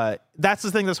 That's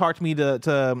the thing that's hard for me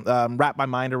to wrap my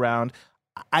mind around.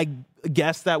 I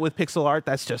guess that with pixel art,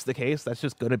 that's just the case. That's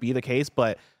just going to be the case.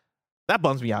 But that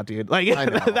bums me out, dude. Like,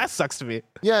 that sucks to me.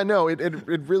 Yeah, no, it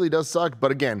really does suck.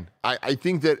 But again, I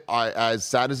think that as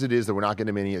sad as it is that we're not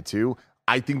getting Mania 2,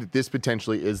 I think that this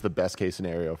potentially is the best case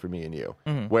scenario for me and you.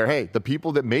 Where, hey, the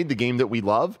people that made the game that we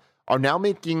love are now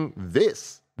making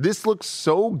this. This looks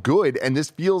so good, and this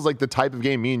feels like the type of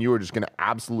game me and you are just going to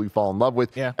absolutely fall in love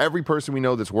with. Yeah. Every person we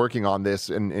know that's working on this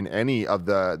in any of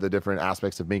the different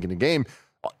aspects of making a game,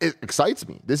 it excites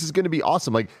me. This is going to be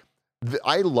awesome. Like,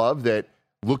 I love that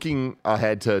looking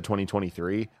ahead to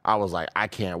 2023, I was like, I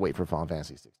can't wait for Final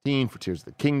Fantasy 16, for Tears of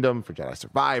the Kingdom, for Jedi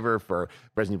Survivor, for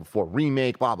Resident Evil 4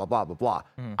 Remake, blah, blah, blah, blah, blah.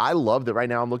 I love that right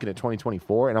now I'm looking at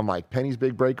 2024, and I'm like, Penny's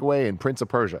Big Breakaway and Prince of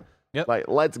Persia. Yep. Like,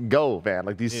 let's go, man.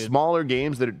 Like, these smaller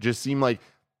games that just seem like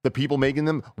the people making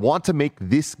them want to make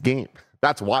this game.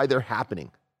 That's why they're happening.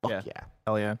 Fuck yeah.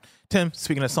 Hell yeah. Tim,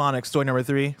 speaking of Sonic, story number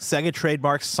 3, Sega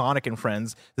trademarks Sonic and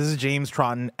Friends. This is James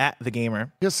Troughton at The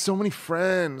Gamer. He has so many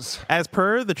friends.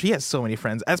 He has so many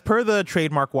friends. As per the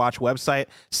Trademark Watch website,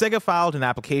 Sega filed an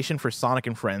application for Sonic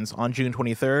and Friends on June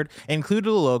 23rd and included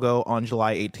a logo on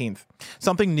July 18th.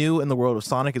 Something new in the world of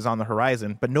Sonic is on the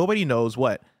horizon, but nobody knows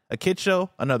what. a kid show,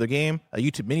 another game, a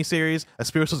YouTube miniseries, a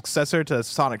spiritual successor to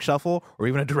Sonic Shuffle, or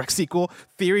even a direct sequel,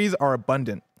 theories are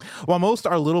abundant. While most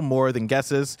are little more than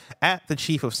guesses, @the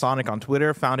Chief of Sonic on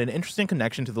Twitter found an interesting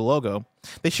connection to the logo.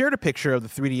 They shared a picture of the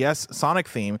 3DS Sonic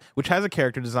theme, which has a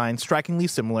character design strikingly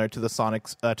similar to the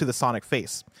Sonic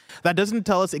face. That doesn't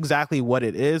tell us exactly what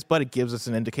it is, but it gives us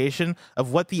an indication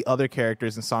of what the other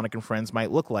characters in Sonic and Friends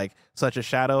might look like, such as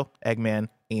Shadow, Eggman,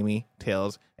 Amy,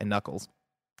 Tails, and Knuckles.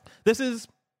 This is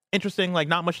interesting, like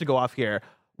not much to go off here.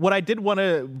 What I did want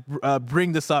to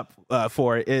bring this up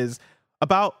for is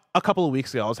about a couple of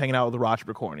weeks ago, I was hanging out with Roger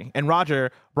Picorni, and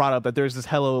Roger brought up that there's this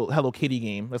Hello Kitty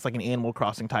game that's like an Animal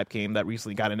Crossing type game that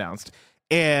recently got announced.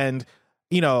 And,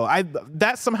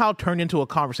 that somehow turned into a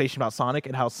conversation about Sonic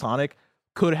and how Sonic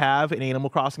could have an Animal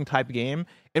Crossing type game.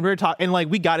 And we were talking, and like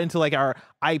we got into like our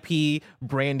IP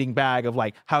branding bag of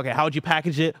like, how would you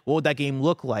package it? What would that game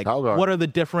look like? What are the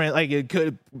different, like it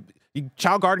could...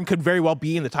 Chao Garden could very well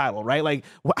be in the title, right? Like,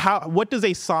 what does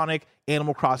a Sonic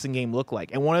Animal Crossing game look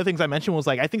like? And one of the things I mentioned was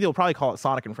like, I think they'll probably call it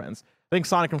Sonic and Friends. I think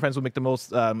Sonic and Friends would make the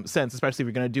most sense, especially if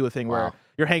you're going to do a thing where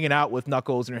you're hanging out with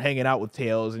Knuckles and you're hanging out with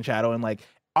Tails and Shadow, and like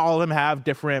all of them have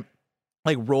different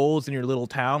like roles in your little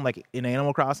town, like in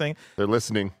Animal Crossing. They're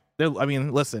listening.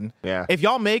 Listen. Yeah. If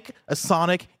y'all make a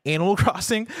Sonic Animal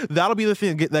Crossing, that'll be the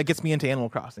thing that gets me into Animal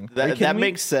Crossing. That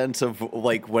makes sense of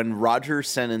like when Roger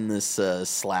sent in this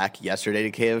Slack yesterday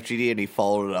to KFGD and he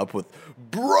followed it up with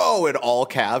 "bro" in all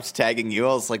caps, tagging you.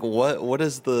 I was like, what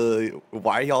is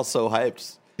why are y'all so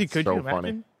hyped? Dude, could so you imagine?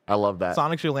 Funny. I love that.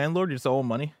 Sonic's your landlord, you just owe him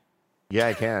money. Yeah,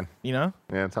 I can. Yeah,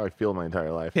 that's how I feel my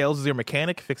entire life. Tails is your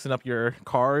mechanic, fixing up your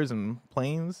cars and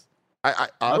planes.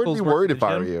 I would be worried if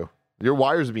I were you. Your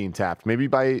wires are being tapped, maybe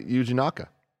by Yuji Naka.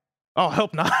 Oh, I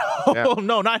hope not. Oh,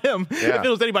 no, not him. Yeah. If it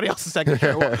was anybody else's second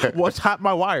chair, what's tap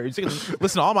my wires? You can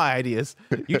listen to all my ideas.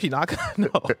 Yuji Naka?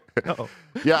 No.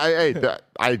 Yeah,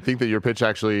 I think that your pitch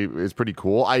actually is pretty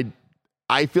cool.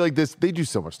 I feel like they do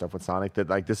so much stuff with Sonic that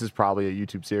like this is probably a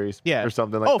YouTube series or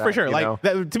something like that. Oh, for sure. Like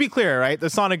to be clear, right? The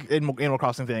Sonic Animal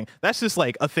Crossing thing, that's just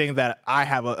like a thing that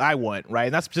I want, right?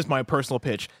 And that's just my personal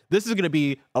pitch. This is going to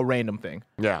be a random thing.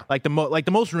 Yeah. Like the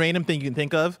most random thing you can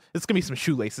think of, it's going to be some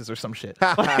shoelaces or some shit.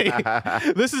 Like,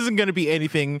 this isn't going to be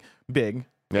anything big.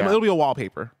 Yeah. It'll be a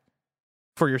wallpaper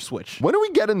for your Switch. When are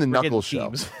we getting the Knuckles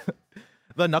show?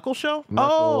 The Knuckles show?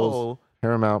 Knuckles.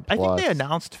 Paramount Plus. I think they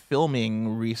announced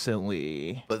filming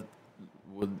recently. But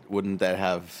wouldn't that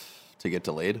have to get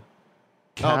delayed?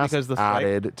 Because the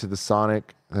added to the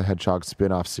Sonic the Hedgehog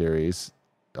spin-off series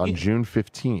on June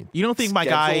 15th. You don't think my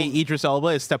guy Idris Elba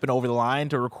is stepping over the line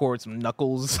to record some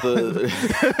Knuckles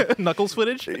Knuckles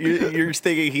footage? You're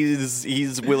thinking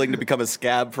he's willing to become a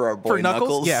scab for our boy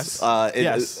Knuckles? Yes.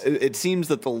 Yes. It seems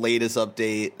that the latest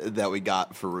update that we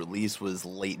got for release was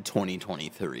late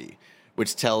 2023.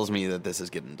 Which tells me that this is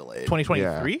getting delayed.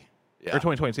 2023? Yeah. Or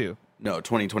 2022? No,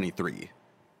 2023.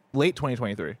 Late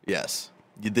 2023? Yes.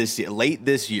 Late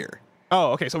this year.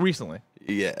 Oh, okay. So recently.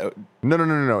 Yeah.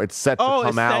 No. It's set to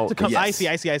come out. To come. Yes.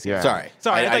 I see. Yeah. Sorry.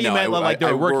 I thought you meant like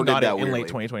they were working on it in late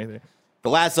 2023. The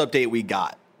last update we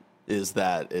got is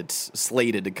that it's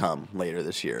slated to come later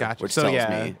this year. Gotcha. Which so tells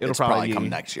yeah, me it'll it's probably come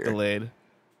next year. Delayed.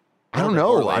 I don't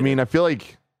know. I mean, I feel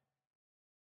like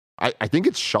I think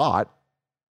it's shot.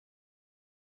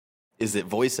 Is it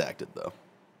voice acted though?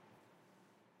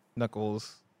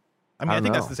 Knuckles. I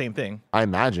think that's the same thing. I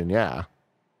imagine, yeah.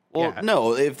 Well,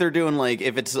 no, if they're doing like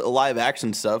if it's live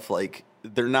action stuff, like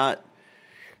they're not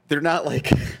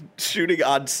like shooting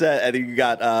on set and you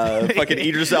got fucking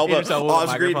Idris Elba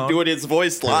off screen doing his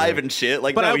voice live and shit.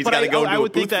 Like he's got to go into a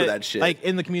booth for that shit. Like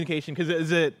in the communication, because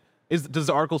does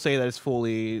the article say that it's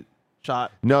fully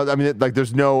shot? No, I mean like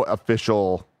there's no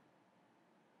official.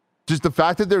 Just the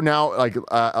fact that they're now like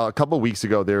a couple of weeks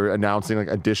ago they're announcing like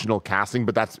additional casting,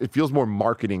 but it feels more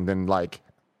marketing than like,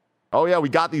 oh yeah, we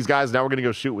got these guys, now we're gonna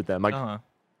go shoot with them. Like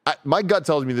my gut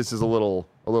tells me this is a little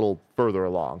further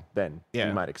along than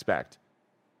you might expect,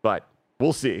 but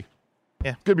we'll see.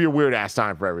 Yeah, it's gonna be a weird ass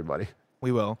time for everybody.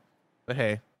 We will, but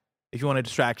hey. If you want a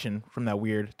distraction from that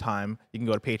weird time, you can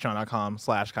go to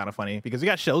patreon.com/kindafunny because we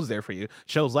got shows there for you.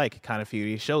 Shows like Kinda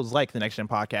Funny, shows like the Next Gen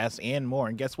Podcast, and more.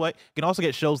 And guess what? You can also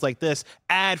get shows like this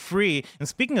ad-free. And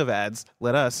speaking of ads,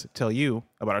 let us tell you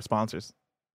about our sponsors.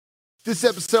 This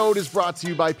episode is brought to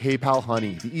you by PayPal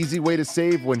Honey, the easy way to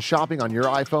save when shopping on your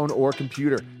iPhone or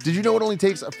computer. Did you know it only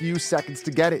takes a few seconds to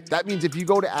get it? That means if you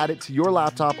go to add it to your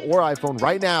laptop or iPhone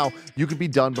right now, you could be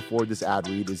done before this ad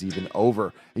read is even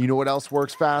over. And you know what else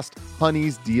works fast?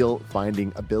 Honey's deal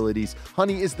finding abilities.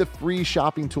 Honey is the free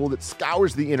shopping tool that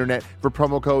scours the internet for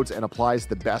promo codes and applies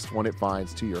the best one it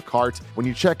finds to your cart. When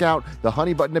you check out, the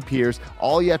Honey button appears.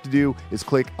 All you have to do is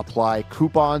click Apply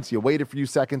Coupons. You wait a few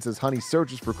seconds as Honey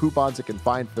searches for coupons it can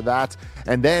find for that.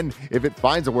 And then if it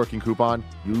finds a working coupon,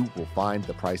 you will find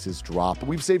the prices drop.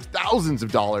 We've saved thousands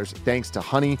of dollars thanks to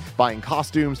Honey, buying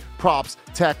costumes, props,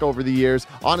 tech over the years.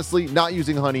 Honestly, not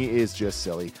using Honey is just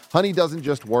silly. Honey doesn't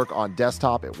just work on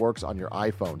desktop, it works on your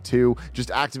iPhone too.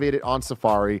 Just activate it on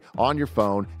Safari on your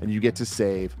phone and you get to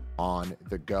save on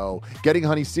the go. Getting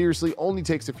Honey seriously only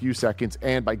takes a few seconds,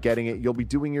 and by getting it, you'll be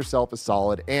doing yourself a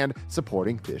solid and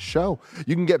supporting this show.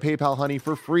 You can get PayPal Honey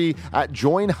for free at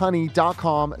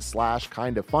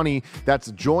joinhoney.com/kindafunny.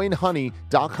 That's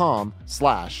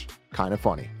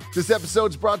joinhoney.com/kindafunny. This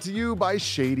episode's brought to you by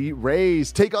Shady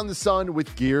Rays. Take on the sun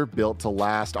with gear built to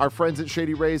last. Our friends at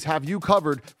Shady Rays have you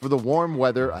covered for the warm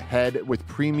weather ahead with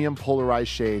premium polarized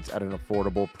shades at an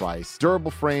affordable price.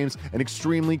 Durable frames and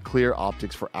extremely clear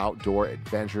optics for outdoor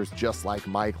adventures, just like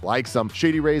Mike likes them.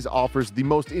 Shady Rays offers the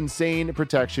most insane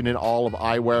protection in all of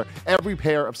eyewear. Every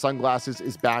pair of sunglasses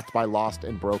is backed by lost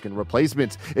and broken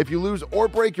replacements. If you lose or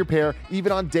break your pair,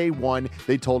 even on day one,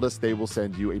 they told us they will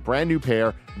send you a brand new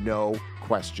pair, no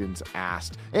questions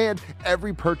asked. And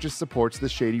every purchase supports the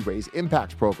Shady Rays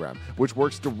Impact Program, which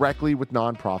works directly with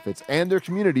nonprofits and their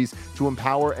communities to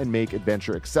empower and make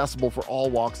adventure accessible for all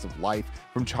walks of life,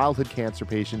 from childhood cancer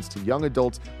patients to young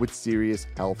adults with serious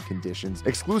health conditions.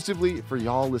 Exclusively for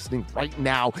y'all listening right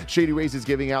now, Shady Rays is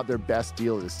giving out their best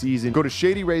deal of the season. Go to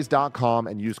shadyrays.com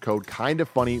and use code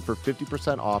KINDAFUNNY for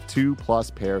 50% off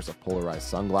 2+ pairs of polarized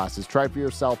sunglasses. Try for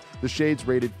yourself. The shades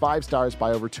rated 5 stars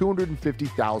by over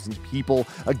 250,000 people.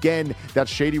 Again,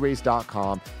 that's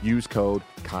shadyrays.com. Use code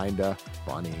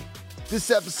KINDAFUNNY. This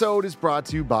episode is brought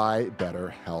to you by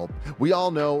BetterHelp. We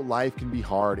all know life can be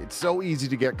hard. It's so easy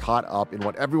to get caught up in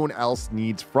what everyone else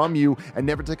needs from you and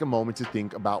never take a moment to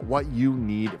think about what you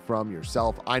need from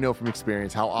yourself. I know from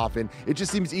experience how often it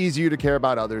just seems easier to care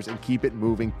about others and keep it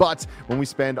moving. But when we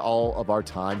spend all of our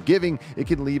time giving, it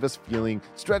can leave us feeling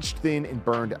stretched thin and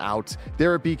burned out.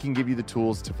 Therapy can give you the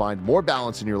tools to find more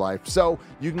balance in your life so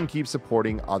you can keep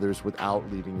supporting others without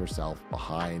leaving yourself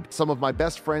behind. Some of my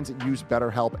best friends use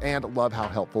BetterHelp and love how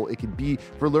helpful it can be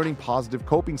for learning positive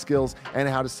coping skills and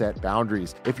how to set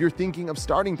boundaries. If you're thinking of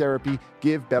starting therapy,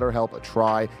 give BetterHelp a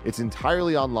try. It's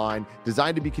entirely online,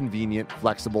 designed to be convenient,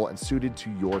 flexible, and suited to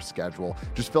your schedule.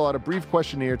 Just fill out a brief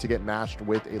questionnaire to get matched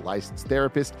with a licensed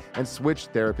therapist and switch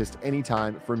therapist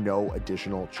anytime for no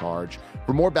additional charge.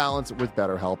 For more balance with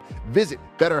BetterHelp, visit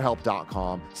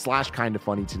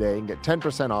betterhelp.com/kindafunny today and get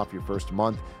 10% off your first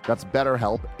month. That's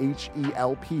BetterHelp,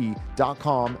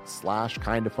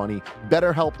 HELP.com/kindafunny.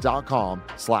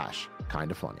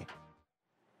 BetterHelp.com/kindafunny.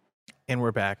 And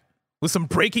we're back with some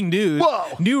breaking news.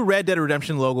 Whoa! New Red Dead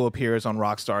Redemption logo appears on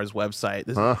Rockstar's website.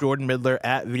 This is Jordan Midler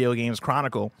at Video Games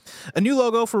Chronicle. A new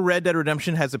logo for Red Dead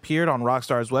Redemption has appeared on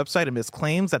Rockstar's website amidst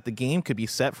claims that the game could be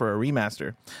set for a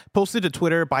remaster. Posted to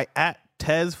Twitter by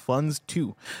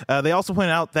 @TezFunds2. They also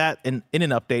pointed out that in an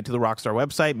update to the Rockstar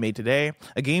website made today,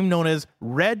 a game known as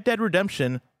Red Dead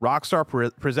Redemption Rockstar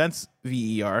Presents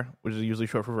VER, which is usually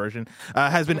short for version,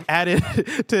 has been added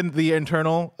to the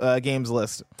internal games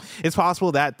list. It's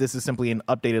possible that this is simply an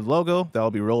updated logo that will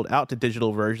be rolled out to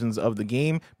digital versions of the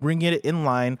game, bringing it in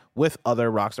line with other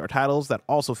Rockstar titles that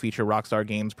also feature Rockstar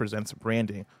Games Presents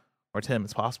branding. Or Tim,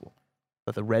 it's possible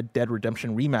that the Red Dead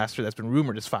Redemption remaster that's been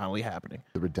rumored is finally happening.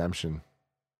 The redemption.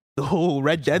 Oh,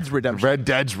 Red Dead's Redemption. Red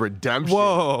Dead's Redemption.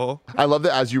 Whoa. I love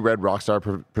that as you read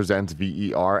Rockstar Presents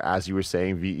VER, as you were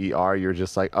saying VER, you're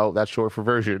just like, oh, that's short for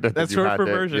version. That's short for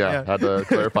version, yeah. Had to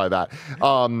clarify that.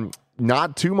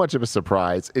 Not too much of a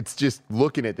surprise. It's just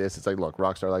looking at this, it's like, look,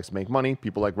 Rockstar likes to make money.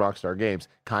 People like Rockstar games.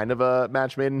 Kind of a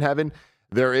match made in heaven.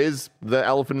 There is the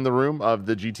elephant in the room of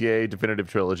the GTA Definitive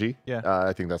Trilogy. Yeah.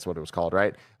 I think that's what it was called,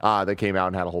 right? That came out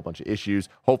and had a whole bunch of issues.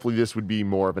 Hopefully this would be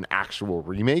more of an actual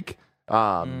remake.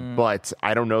 But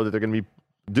I don't know that they're going to be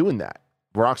doing that.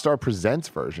 Rockstar Presents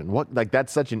version. What? Like,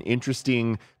 that's such an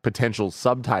interesting potential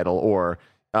subtitle or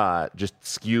just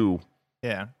skew.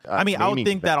 Yeah. I mean, I would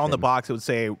think that on the box it would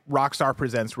say Rockstar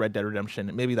Presents Red Dead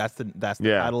Redemption. Maybe that's the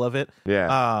title of it.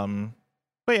 Yeah.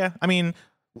 But yeah, I mean,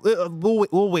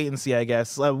 we'll wait and see, I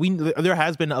guess. There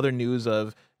has been other news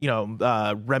of,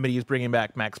 Remedy is bringing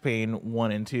back Max Payne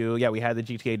 1 and 2. Yeah, we had the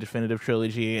GTA Definitive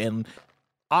Trilogy, and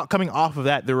coming off of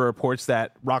that, there were reports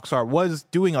that Rockstar was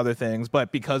doing other things,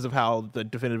 but because of how the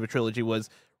Definitive Trilogy was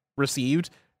received,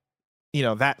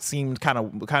 that seemed kind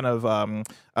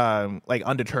of like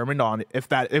undetermined on if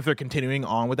they're continuing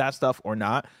on with that stuff or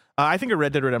not. I think a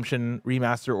Red Dead Redemption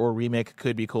remaster or remake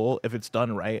could be cool if it's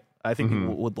done right. I think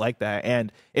people would like that.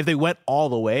 And if they went all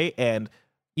the way and,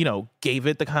 gave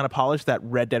it the kind of polish that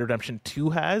Red Dead Redemption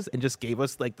 2 has and just gave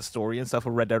us like the story and stuff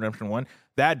of Red Dead Redemption 1,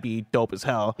 that'd be dope as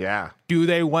hell. Yeah. Do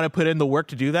they want to put in the work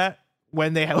to do that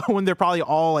when they're probably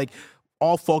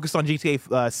all focused on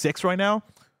GTA 6 right now?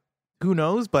 Who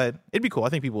knows? But it'd be cool. I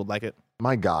think people would like it.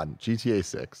 My God, GTA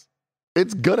 6.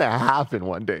 It's gonna happen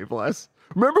one day, Bless.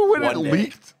 Remember when it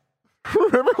leaked?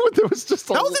 Remember when there was just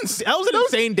that was an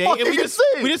insane day, and we just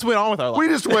went on with our lives. We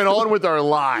just went on with our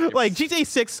lives. Like GTA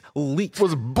 6 leaked,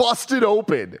 was busted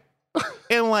open,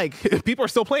 and like people are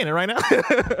still playing it right now.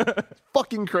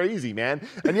 Fucking crazy, man.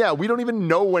 And yeah, we don't even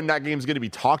know when that game's going to be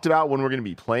talked about, when we're going to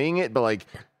be playing it. But like,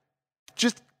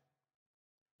 just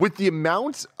with the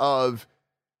amount of,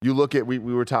 you look at, we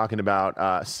were talking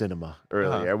about cinema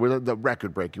earlier. With the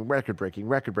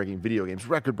record-breaking video games,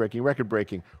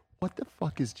 record-breaking. What the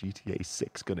fuck is GTA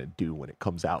 6 going to do when it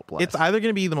comes out, Bless? It's either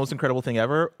going to be the most incredible thing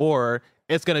ever, or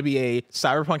it's going to be a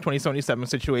Cyberpunk 2077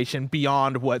 situation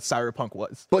beyond what Cyberpunk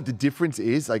was. But the difference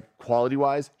is, like,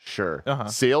 quality-wise, sure.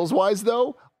 Sales-wise,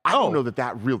 though, I don't know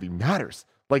that really matters.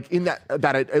 Like, in that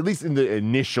at least in the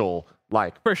initial,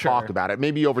 like, talk about it.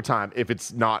 Maybe over time, if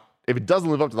it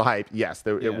doesn't live up to the hype, yes,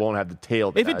 it won't have the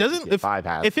tail that if it doesn't,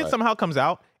 if it somehow comes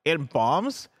out and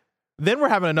bombs, then we're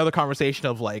having another conversation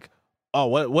of like, oh,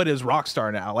 what is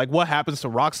Rockstar now? Like, what happens to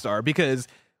Rockstar? Because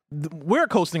we're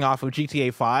coasting off of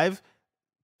GTA 5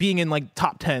 being in like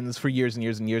top 10s for years and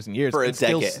years and years and years. For a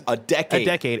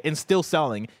decade, and still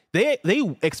selling. They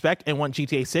expect and want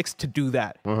GTA 6 to do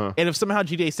that. And if somehow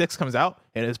GTA 6 comes out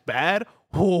and it's bad,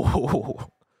 heads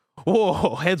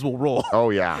will roll.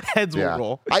 Oh yeah, heads will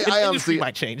roll. I honestly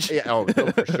might change. Yeah, no,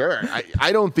 for sure.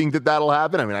 I don't think that'll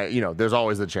happen. I mean, there's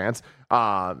always a chance.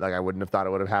 Like I wouldn't have thought it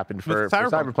would have happened for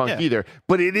Cyberpunk either.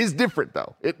 But it is different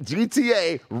though.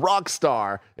 GTA,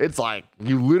 Rockstar, it's like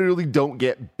you literally don't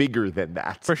get bigger than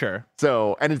that. For sure.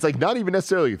 So, and it's like not even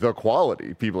necessarily the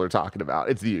quality people are talking about.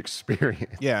 It's the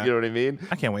experience. Yeah. You know what I mean?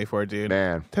 I can't wait for it, dude.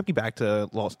 Man. Take me back to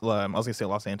I was going to say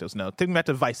Los Santos. No, take me back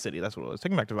to Vice City. That's what it was.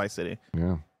 Take me back to Vice City.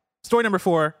 Yeah. Story number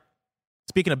 4.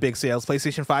 Speaking of big sales,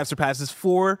 PlayStation 5 surpasses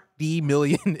 40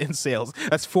 million in sales.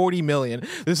 That's 40 million.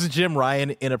 This is Jim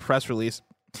Ryan in a press release.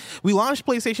 We launched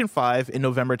PlayStation 5 in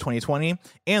November 2020,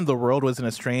 and the world was in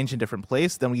a strange and different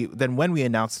place than when we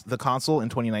announced the console in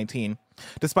 2019.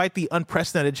 Despite the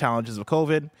unprecedented challenges of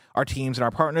COVID, our teams and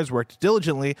our partners worked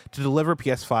diligently to deliver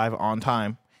PS5 on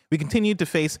time. We continued to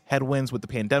face headwinds with the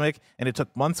pandemic, and it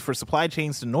took months for supply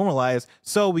chains to normalize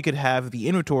so we could have the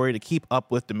inventory to keep up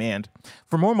with demand.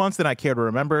 For more months than I care to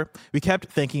remember, we kept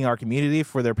thanking our community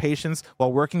for their patience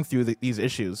while working through these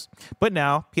issues. But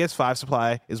now, PS5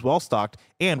 supply is well stocked,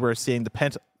 and we're seeing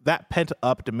that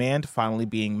pent-up demand finally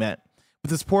being met.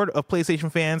 With the support of PlayStation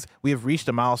fans, we have reached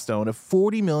a milestone of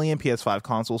 40 million PS5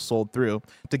 consoles sold through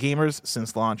to gamers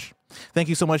since launch. Thank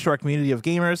you so much to our community of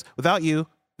gamers. Without you,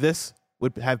 this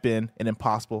would have been an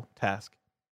impossible task.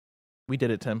 We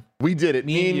did it, Tim. We did it.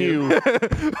 Me and you.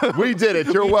 We did it.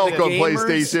 You're welcome,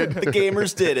 PlayStation. The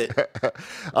gamers did it.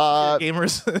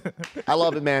 Gamers. I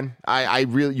love it, man. I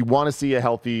really, you want to see a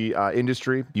healthy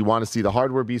industry. You want to see the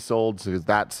hardware be sold, because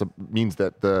that means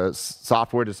that the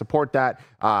software to support that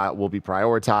will be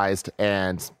prioritized.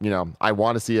 And, I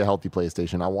want to see a healthy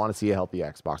PlayStation. I want to see a healthy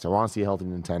Xbox. I want to see a healthy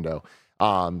Nintendo.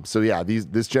 So yeah,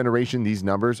 this generation, these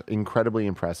numbers, incredibly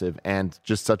impressive, and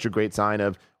just such a great sign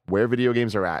of where video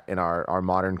games are at in our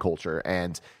modern culture.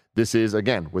 And this is,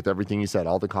 again, with everything you said,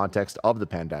 all the context of the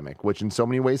pandemic, which in so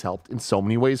many ways helped, in so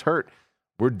many ways hurt.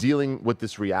 We're dealing with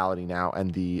this reality now,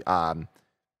 and the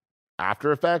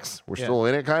after effects, we're still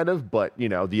in it kind of, but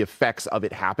the effects of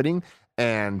it happening.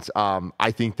 And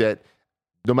I think that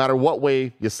no matter what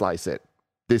way you slice it,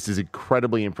 this is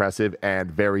incredibly impressive and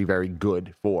very, very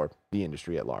good for the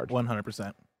industry at large.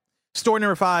 100%. Story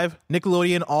number 5,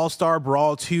 Nickelodeon All-Star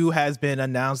Brawl 2 has been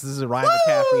announced. This is Ryan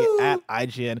McCaffrey at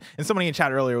IGN. And somebody in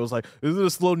chat earlier was like, is it a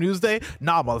slow news day?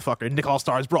 Nah, motherfucker. Nick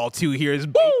All-Stars Brawl 2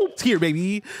 it's here,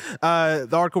 baby. The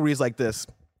article reads like this.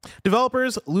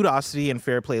 Developers Ludosity and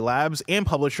Fair Play Labs and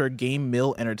publisher Game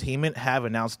Mill Entertainment have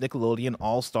announced Nickelodeon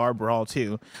All-Star Brawl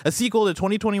 2, a sequel to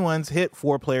 2021's hit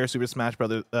 4-player Super Smash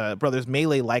Brothers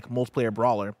Melee-like multiplayer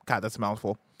brawler. God, that's a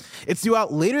mouthful. It's due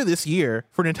out later this year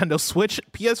for Nintendo Switch,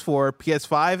 PS4,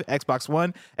 PS5, Xbox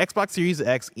One, Xbox Series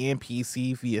X, and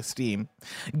PC via Steam.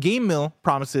 Game Mill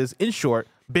promises, in short,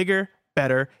 bigger,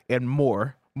 better, and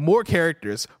more more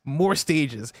characters, more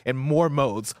stages, and more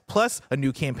modes, plus a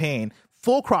new campaign.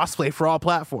 Full crossplay for all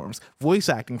platforms, voice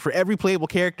acting for every playable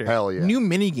character, Hell yeah. new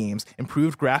minigames,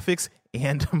 improved graphics,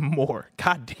 and more.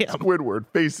 God damn. Squidward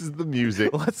faces the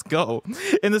music. Let's go.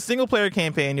 In the single-player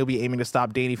campaign, you'll be aiming to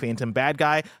stop Danny Phantom bad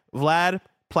guy Vlad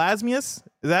Plasmius.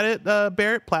 Is that it,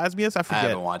 Barrett? Plasmius? I forget. I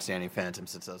haven't watched Danny Phantom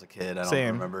since I was a kid. I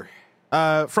don't remember.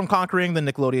 From conquering the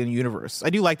Nickelodeon universe. I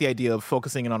do like the idea of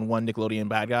focusing in on one Nickelodeon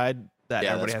bad guy that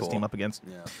everybody has to team up against.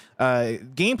 Yeah.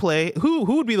 Gameplay. Who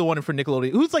would be the one for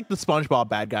Nickelodeon? Who's like the SpongeBob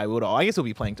bad guy? I guess it would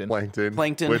be Plankton.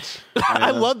 Which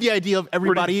I love the idea of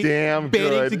everybody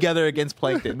banding together against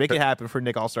Plankton. Make it happen for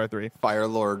Nick All-Star 3. Fire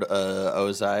Lord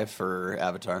Ozai for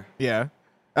Avatar. Yeah.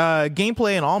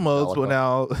 Gameplay in all modes will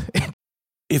now...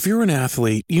 If you're an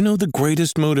athlete, you know the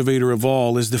greatest motivator of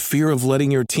all is the fear of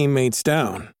letting your teammates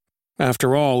down.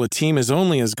 After all, a team is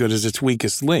only as good as its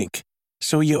weakest link.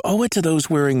 So you owe it to those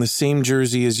wearing the same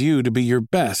jersey as you to be your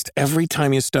best every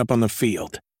time you step on the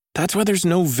field. That's why there's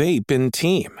no vape in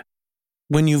team.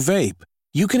 When you vape,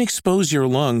 you can expose your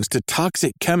lungs to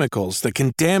toxic chemicals that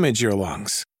can damage your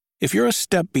lungs. If you're a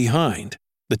step behind,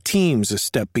 the team's a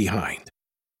step behind.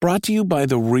 Brought to you by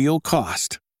The Real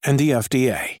Cost and the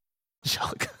FDA.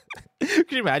 Can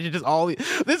you imagine just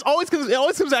it always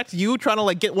comes back to you trying to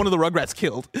like get one of the Rugrats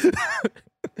killed. Can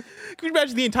you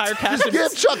imagine the entire cast of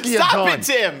Chucky Stop it,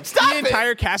 Tim! Stop it! The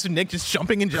entire cast of Nick just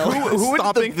jumping and jelly. Who would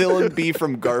the villain be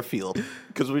from Garfield?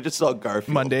 Because we just saw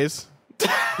Garfield. Mondays.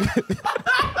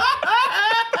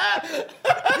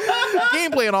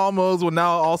 Gameplay in all modes will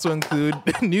now also include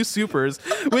new supers,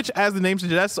 which, as the name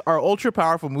suggests, are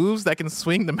ultra-powerful moves that can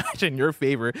swing the match in your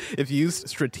favor if used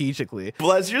strategically.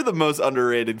 Bless, you're the most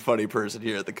underrated funny person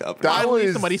here at the company.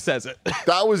 Finally, somebody says it.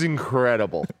 That was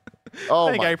incredible.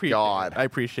 Oh my God. I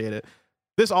appreciate it.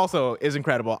 This also is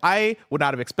incredible. I would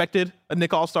not have expected a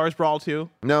Nick All-Stars Brawl 2.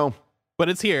 No. But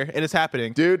it's here, and it's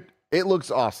happening. Dude, it looks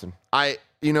awesome.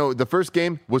 The first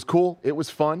game was cool. It was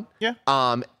fun. Yeah.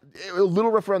 A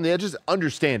little rough around the edges,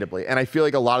 understandably. And I feel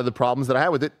like a lot of the problems that I had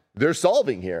with it, they're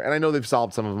solving here. And I know they've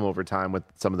solved some of them over time with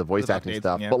some of the voice acting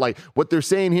stuff. Yeah. But like what they're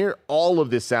saying here, all of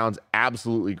this sounds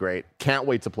absolutely great. Can't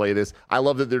wait to play this. I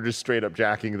love that they're just straight up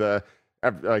jacking the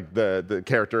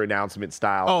character announcement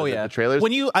style. The trailers.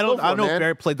 When I don't know if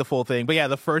Barrett played the full thing, but yeah,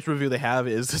 the first review they have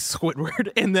is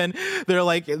Squidward, and then they're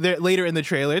later in the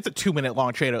trailer. It's a 2-minute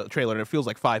long trailer, and it feels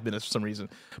like 5 minutes for some reason.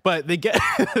 But they get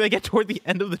toward the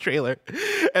end of the trailer,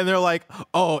 and they're like,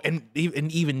 oh, and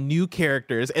even new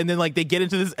characters, and then like they get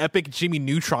into this epic Jimmy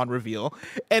Neutron reveal,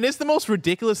 and it's the most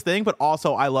ridiculous thing, but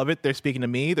also I love it. They're speaking to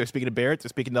me, they're speaking to Barrett, they're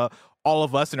speaking to all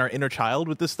of us and our inner child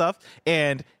with this stuff,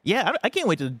 and yeah, I can't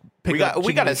wait to pick up.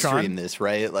 We got to stream this,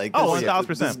 right? Like,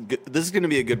 1,000%. This is going to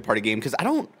be a good party game because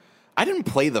I didn't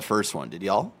play the first one. Did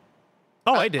y'all?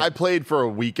 Oh, I did. I played for a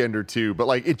weekend or two, but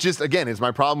like it just again is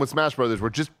my problem with Smash Brothers. We're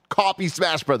just copy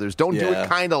Smash Brothers. Don't do it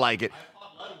kind of like it.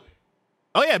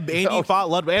 Oh yeah, Andy fought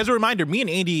Ludwig. As a reminder, me and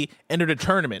Andy entered a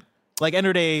tournament. Like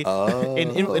entered an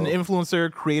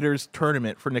influencer creators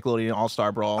tournament for Nickelodeon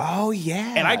All-Star Brawl. Oh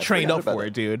yeah, and I trained up for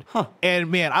it, dude. Huh. And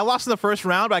man, I lost in the first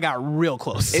round, but I got real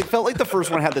close. It felt like the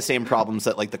first one had the same problems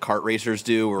that like the kart racers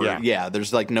do. Or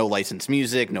there's like no licensed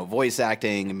music, no voice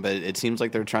acting, but it seems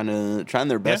like they're trying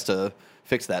their best to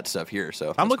fix that stuff here.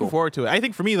 So I'm looking forward to it. I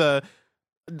think for me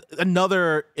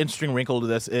another interesting wrinkle to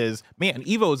this is, man,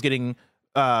 Evo is getting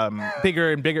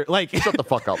bigger and bigger. Like, shut the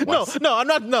fuck up. No, I'm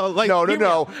not. No, like,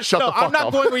 no. Shut the fuck up. I'm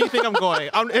not going where you think I'm going.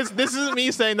 This isn't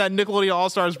me saying that Nickelodeon All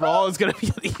Stars Brawl is going to be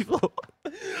Evo.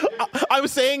 I'm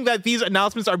saying that these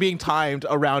announcements are being timed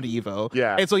around Evo.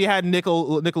 Yeah. And so you had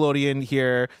Nickelodeon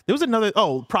here. There was another.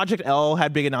 Project L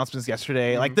had big announcements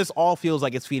yesterday. Like, this all feels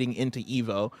like it's feeding into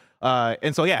Evo.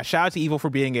 And so yeah, shout out to Evo for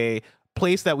being a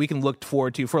place that we can look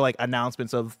forward to for like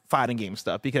announcements of fighting game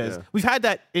stuff, because we've had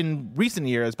that in recent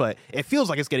years, but it feels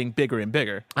like it's getting bigger and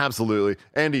bigger. Absolutely.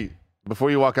 Andy,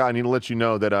 before you walk out, I need to let you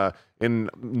know that in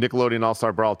Nickelodeon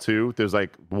All-Star Brawl 2, there's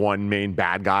like one main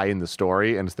bad guy in the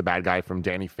story, and it's the bad guy from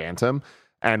Danny Phantom.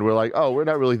 And we're like, oh, we're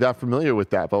not really that familiar with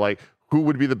that, but like, who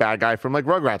would be the bad guy from like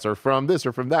Rugrats or from this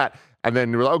or from that? And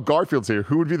then we're like, oh, Garfield's here.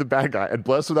 Who would be the bad guy? And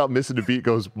Bless, without missing a beat,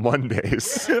 goes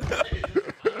Mondays.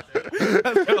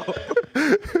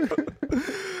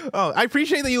 Oh, I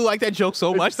appreciate that you like that joke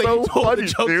so much it's that so you told funny, the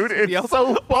joke dude. It's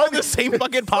so funny. on the same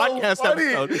fucking podcast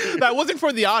episode. That wasn't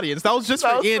for the audience. That was just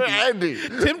for Andy.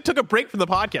 Tim took a break from the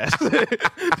podcast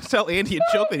to tell Andy a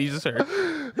joke that he just heard.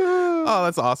 Oh,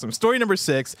 that's awesome. Story number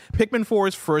 6. Pikmin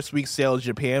 4's first week sales in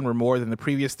Japan were more than the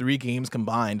previous 3 games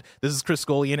combined. This is Chris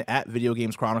Scullion at Video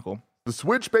Games Chronicle. The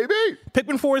Switch, baby!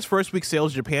 Pikmin 4's first week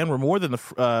sales in Japan were more than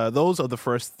those of the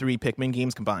first 3 Pikmin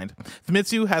games combined.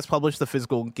 Famitsu has published the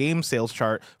physical game sales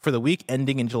chart for the week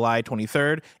ending in July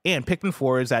 23rd, and Pikmin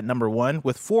 4 is at number 1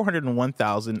 with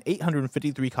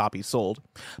 401,853 copies sold.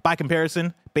 By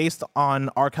comparison, based on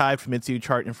archived Famitsu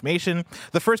chart information,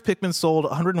 the first Pikmin sold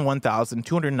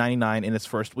 101,299 in its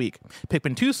first week.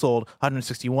 Pikmin 2 sold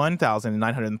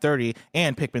 161,930,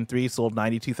 and Pikmin 3 sold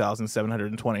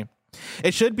 92,720.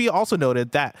 It should be also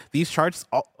noted that these charts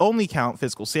only count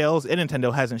physical sales, and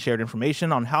Nintendo hasn't shared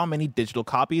information on how many digital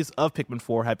copies of Pikmin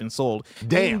 4 have been sold.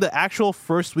 Damn. The actual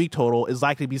first week total is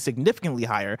likely to be significantly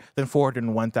higher than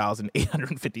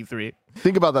 401,853.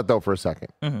 Think about that, though, for a second.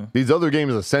 Mm-hmm. These other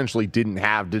games essentially didn't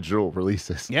have digital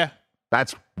releases. Yeah.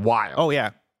 That's wild. Oh, yeah.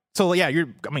 So, yeah,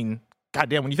 goddamn,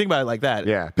 when you think about it like that.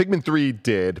 Yeah, Pikmin 3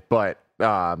 did, but...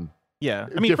 yeah,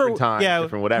 different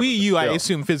different whatever. Wii U, I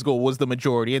assume physical was the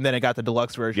majority, and then it got the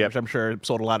deluxe version, which I'm sure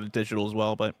sold a lot of digital as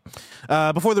well. But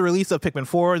before the release of Pikmin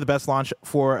 4, the best launch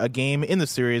for a game in the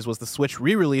series was the Switch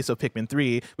re-release of Pikmin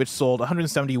 3, which sold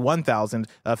 171,000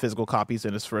 physical copies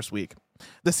in its first week.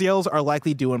 The sales are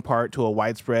likely due in part to a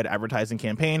widespread advertising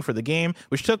campaign for the game,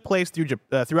 which took place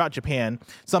throughout Japan,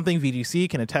 something VGC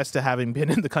can attest to having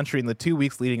been in the country in the 2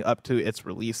 weeks leading up to its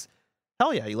release.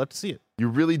 Hell yeah, you love to see it. You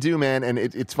really do, man. And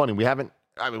it's funny.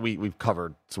 We've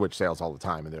covered Switch sales all the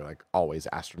time, and they're like always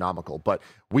astronomical. But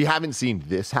we haven't seen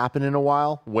this happen in a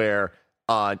while, where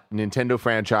a Nintendo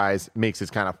franchise makes its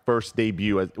kind of first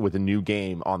debut with a new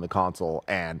game on the console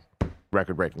and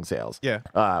record-breaking sales.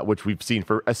 Yeah. Which we've seen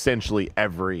for essentially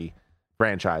every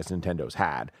franchise Nintendo's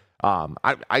had.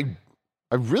 I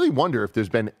really wonder if there's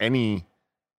been any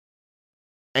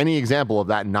example of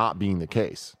that not being the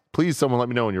case. Please, someone let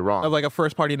me know when you're wrong. Of like a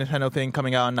first-party Nintendo thing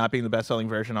coming out and not being the best-selling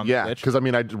version on the Switch. Yeah,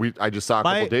 because I just saw a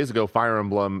couple of days ago, Fire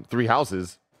Emblem Three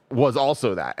Houses was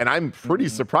also that, and I'm pretty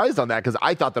surprised on that because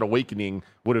I thought that Awakening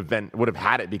would have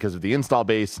had it because of the install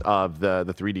base of the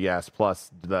 3DS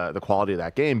plus the quality of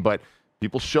that game, but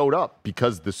people showed up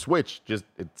because the Switch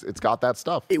it's got that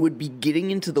stuff. It would be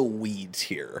getting into the weeds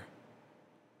here,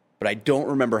 but I don't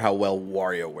remember how well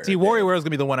WarioWare. See, WarioWare is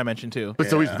gonna be the one I mentioned too. But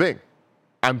so here's the thing.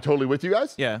 I'm totally with you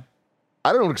guys. Yeah.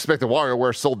 I don't expect the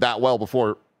WarioWare sold that well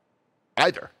before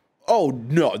either. Oh,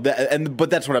 no. But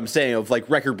that's what I'm saying of like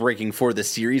record breaking for the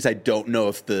series. I don't know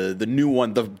if the new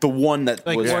one, the one that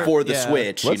was for the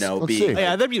Switch, let's see.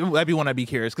 Yeah, that'd be one I'd be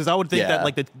curious because I would think that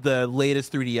like the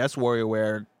latest 3DS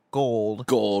WarioWare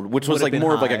Gold, which was like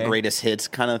more of like a greatest hits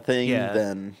kind of thing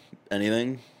than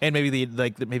anything. And maybe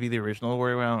the original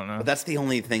WarioWare, I don't know. But that's the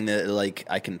only thing that like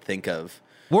I can think of.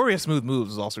 Wario Smooth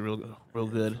Moves is also real good.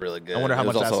 Really good. I wonder how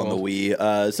much that's also on the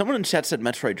Wii. Someone in chat said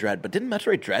Metroid Dread, but didn't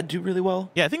Metroid Dread do really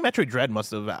well? Yeah, I think Metroid Dread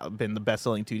must have been the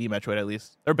best-selling 2D Metroid at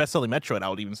least. Or best-selling Metroid, I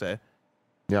would even say.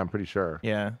 Yeah, I'm pretty sure.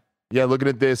 Yeah. Yeah, looking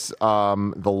at this,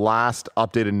 the last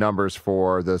updated numbers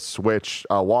for the Switch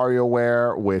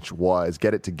WarioWare, which was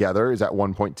Get It Together, is at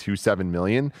 1.27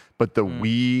 million. But the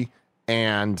Wii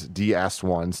and DS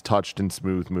ones, Touched and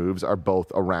Smooth Moves, are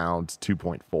both around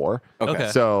 2.4. Okay.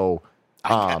 So...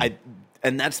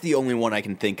 and that's the only one I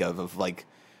can think of like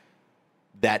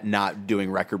that not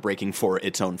doing record breaking for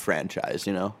its own franchise,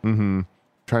 you know? Mm-hmm.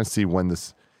 Trying to see when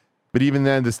this, but even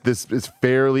then, this is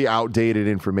fairly outdated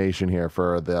information here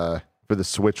for the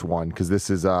Switch one because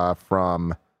this is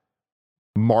from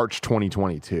March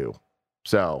 2022.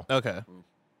 So okay,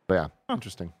 but yeah,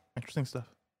 interesting stuff.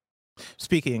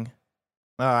 Speaking.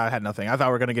 I had nothing. I thought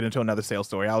we were going to get into another sales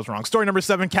story. I was wrong. Story number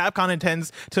 7, Capcom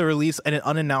intends to release an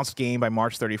unannounced game by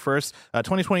March 31st,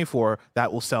 2024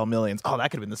 that will sell millions. Oh, that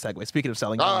could have been the segue. Speaking of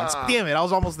selling millions. Damn it, I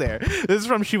was almost there. This is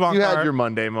from Shubankar. You had your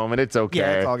Monday moment. It's okay.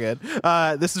 Yeah, it's all good.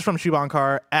 This is from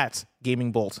Shubankar at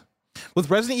Gaming Bolt. With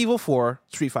Resident Evil 4,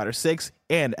 Street Fighter 6,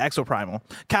 and Exoprimal,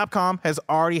 Capcom has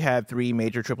already had 3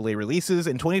 major AAA releases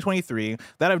in 2023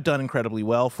 that have done incredibly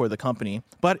well for the company,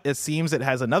 but it seems it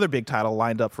has another big title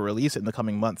lined up for release in the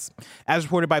coming months. As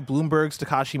reported by Bloomberg's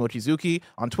Takashi Mochizuki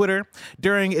on Twitter,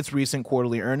 during its recent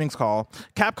quarterly earnings call,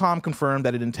 Capcom confirmed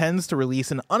that it intends to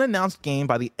release an unannounced game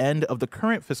by the end of the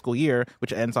current fiscal year,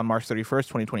 which ends on March 31st,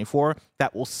 2024,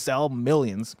 that will sell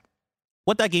millions.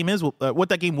 What that game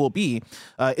will be,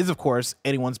 is of course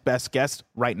anyone's best guess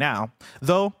right now.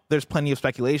 Though there's plenty of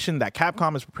speculation that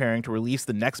Capcom is preparing to release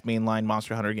the next mainline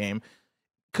Monster Hunter game.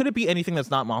 Could it be anything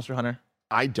that's not Monster Hunter?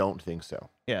 I don't think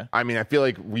so. Yeah. I mean, I feel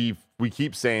like we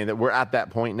keep saying that we're at that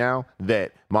point now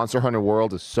that Monster Hunter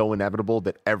World is so inevitable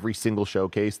that every single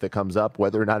showcase that comes up,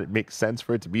 whether or not it makes sense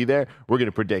for it to be there, we're going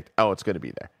to predict, it's going to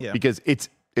be there. Yeah. Because it's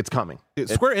it's coming.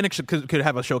 Square Enix could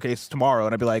have a showcase tomorrow,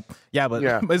 and I'd be like,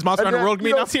 is Monster Hunter World going to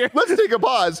be announced here? Let's take a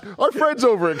pause. Our friends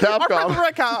over at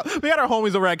Capcom. We got our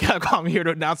homies over at Capcom here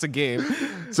to announce a game.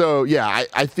 So, yeah,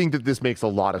 I think that this makes a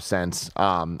lot of sense.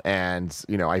 And,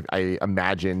 I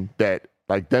imagine that,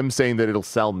 like, them saying that it'll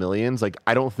sell millions, like,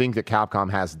 I don't think that Capcom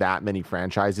has that many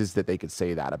franchises that they could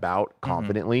say that about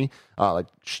confidently,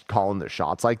 calling their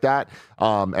shots like that.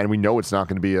 And we know it's not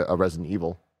going to be a Resident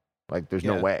Evil. Like, there's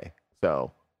no way.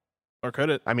 So... Or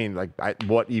could it? I mean, like,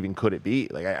 what even could it be?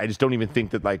 Like, I just don't even think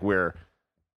that, like, we're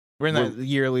in that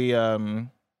yearly.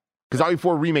 Because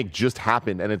RE4 remake just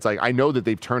happened, and it's like, I know that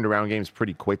they've turned around games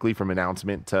pretty quickly from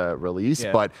announcement to release,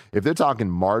 but if they're talking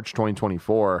March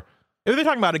 2024, if they're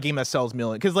talking about a game that sells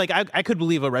millions, because like I could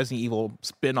believe a Resident Evil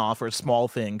spin-off or a small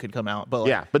thing could come out, but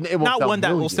but it won't not sell one millions.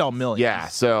 That will sell millions. Yeah,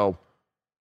 so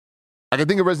I can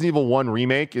think of Resident Evil 1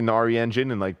 remake in the RE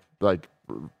engine and like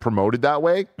promoted that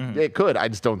way. It could. I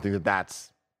just don't think that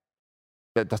that's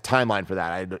the timeline for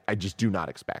that. I just do not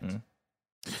expect.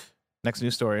 Next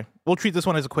news story. We'll treat this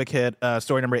one as a quick hit.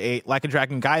 Story number 8. Like a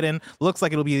Dragon Gaiden looks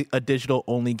like it'll be a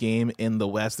digital-only game in the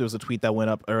West. There was a tweet that went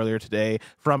up earlier today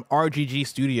from RGG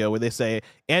Studio where they say,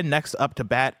 and next up to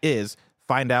bat is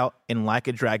find out in Like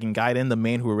a Dragon Gaiden, the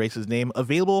man who erased his name,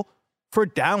 available for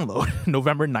download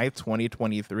November 9th,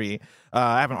 2023.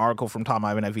 I have an article from Tom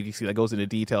Ivan at VGC that goes into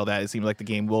detail that it seems like the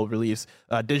game will release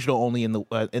digital only in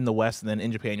the West, and then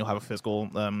in Japan you'll have a physical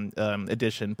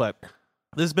edition. But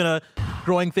this has been a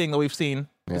growing thing that we've seen,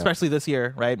 especially this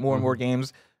year, right? More and more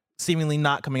games seemingly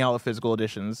not coming out with physical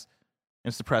editions.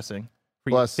 It's depressing.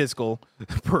 For physical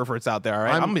perverts out there, all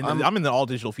right? I'm in the all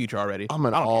digital future already. I'm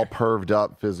an all perved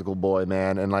up physical boy,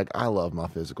 man, and like I love my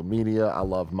physical media. I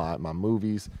love my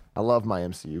movies. I love my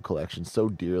MCU collection so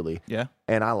dearly. Yeah.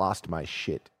 And I lost my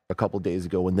shit a couple days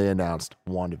ago when they announced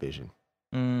WandaVision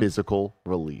physical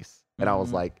release, and I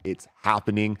was like, it's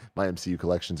happening. My MCU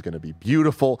collection is going to be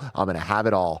beautiful. I'm going to have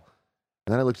it all.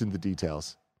 And then I looked into the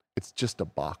details. It's just a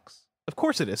box. Of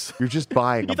course it is. You're just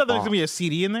buying. You thought there was gonna be a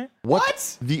CD in there?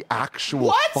 What? The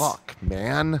actual fuck,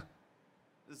 man?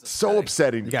 So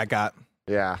upsetting. You got.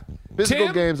 Yeah.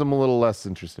 Physical games, I'm a little less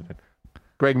interested in.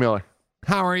 Greg Miller.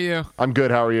 How are you? I'm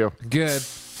good. How are you? Good.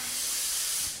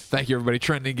 Thank you, everybody.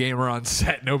 Trending gamer on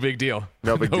set. No big deal.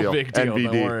 No big deal. Big deal.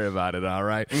 NVD. Don't worry about it. All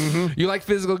right. You like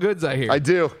physical goods, I hear. I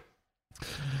do.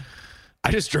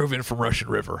 I just drove in from Russian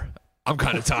River. I'm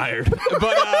kind of tired. But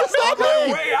on my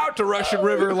way out to Russian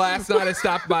River last night, I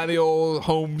stopped by the old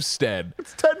homestead.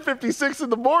 It's 10:56 in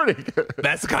the morning.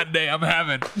 That's the kind of day I'm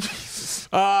having.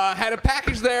 Had a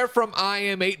package there from I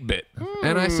Am 8-Bit.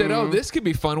 And I said, oh, this could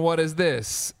be fun. What is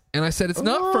this? And I said, it's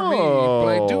not for me, but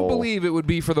I do believe it would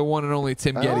be for the one and only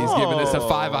Tim Geddes, giving us a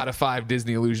 5 out of 5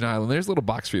 Disney Illusion Island. There's a little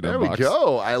box for you to unbox. There we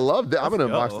go. I love that. I'm going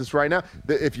to unbox this right now.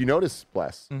 If you notice,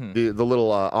 Bless, the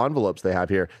little envelopes they have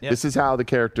here, this is how the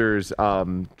characters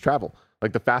travel.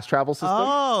 Like the fast travel system.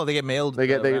 Oh, they get mailed. They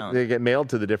get mailed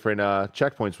to the different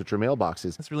checkpoints, which are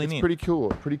mailboxes. That's really neat. It's pretty cool.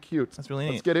 Pretty cute. That's really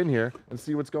neat. Let's get in here and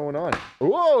see what's going on.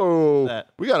 Whoa.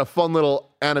 We got a fun little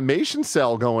animation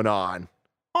cell going on.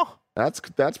 Oh. That's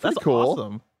pretty cool.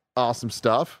 Awesome. Awesome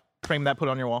stuff. Frame that, put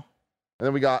it on your wall. And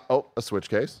then we got a Switch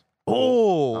case.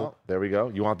 Oh, there we go.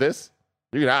 You want this?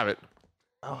 You can have it.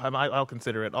 Oh, I'll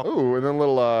consider it. Oh, and then a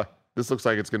little. This looks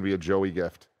like it's gonna be a Joey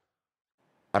gift.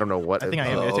 I don't know what. I think I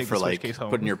am gonna take the Switch case home.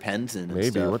 Putting your pens in.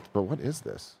 Maybe. But what is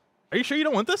this? Are you sure you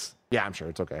don't want this? Yeah, I'm sure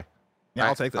it's okay. Yeah,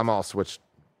 I'll take this. I'm all switched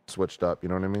up. You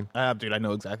know what I mean? Dude, I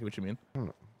know exactly what you mean. I don't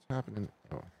know what's happening.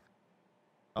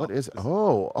 What is it?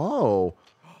 Oh.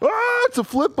 Ah, it's a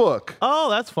flip book. Oh,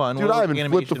 that's fun. Dude, I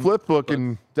haven't flipped a flip book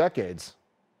in decades.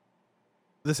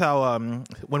 This is how,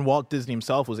 when Walt Disney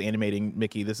himself was animating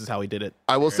Mickey, this is how he did it.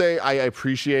 I will say I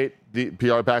appreciate the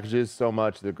PR packages so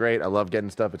much. They're great. I love getting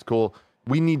stuff. It's cool.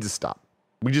 We need to stop.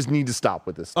 We just need to stop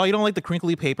with this. Oh, you don't like the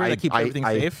crinkly paper that keeps everything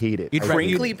safe? I hate it.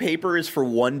 Crinkly paper is for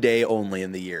one day only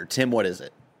in the year. Tim, what is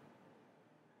it?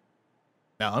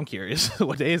 Now I'm curious.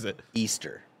 What day is it?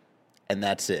 Easter. And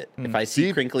that's it. If I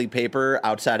see crinkly paper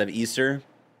outside of Easter,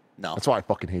 no. That's why I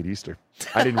fucking hate Easter.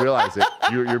 I didn't realize it.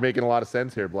 You're making a lot of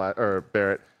sense here,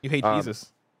 Barrett. You hate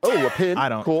Jesus. Oh, a pin. I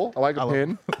don't. Cool. I like a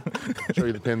pin. Show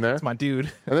you the pin there. That's my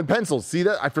dude. And then pencils. See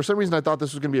that? For some reason, I thought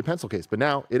this was going to be a pencil case, but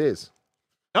now it is.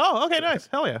 Oh, okay, nice.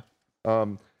 Hell yeah.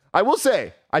 I will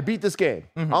say, I beat this game.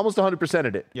 Almost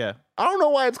 100%ed it. Yeah. I don't know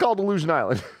why it's called Illusion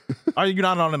Island. Are you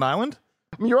not on an island?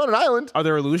 I mean, you're on an island. Are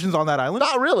there illusions on that island?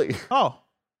 Not really. Oh.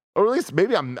 Or at least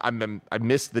maybe I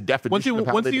missed the definition.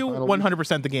 Once you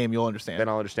 100% the game, you'll understand. Then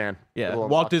I'll understand. Yeah,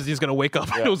 Walt Disney's gonna wake up.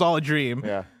 Yeah. It was all a dream.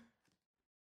 Yeah.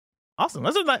 Awesome.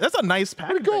 That's a nice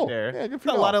package. Pretty cool. Right there. Yeah, good for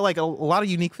a lot of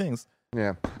unique things.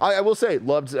 Yeah. I will say,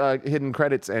 loved hidden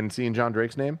credits and seeing John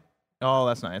Drake's name. Oh,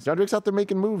 that's nice. John Drake's out there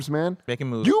making moves, man. Making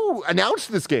moves. You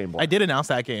announced this game. I did announce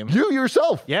that game. You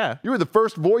yourself. Yeah. You were the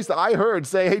first voice that I heard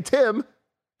say, hey, Tim,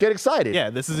 get excited. Yeah,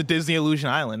 this is a Disney Illusion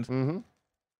Island. Mm-hmm.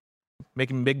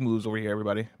 Making big moves over here,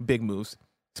 everybody. Big moves.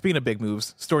 Speaking of big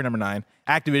moves, story number 9.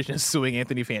 Activision is suing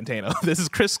Anthony Fantano. This is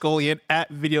Chris Scullion at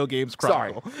Video Games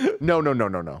Chronicle. Sorry.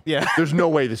 No. Yeah. There's no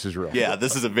way this is real. Yeah,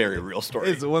 this is a very real story.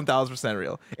 It's 1,000%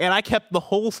 real. And I kept the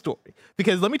whole story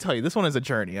because let me tell you, this one is a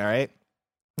journey, all right?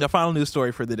 The final news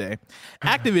story for the day.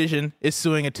 Activision is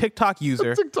suing a TikTok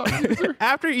user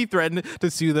after he threatened to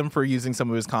sue them for using some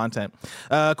of his content.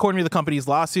 According to the company's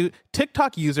lawsuit,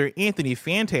 TikTok user Anthony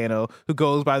Fantano, who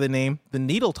goes by the name The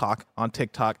Needle Talk on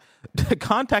TikTok,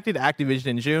 contacted Activision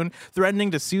in June,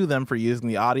 threatening to sue them for using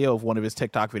the audio of one of his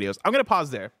TikTok videos. I'm going to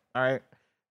pause there, all right?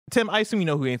 Tim, I assume you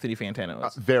know who Anthony Fantano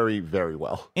is. Very, very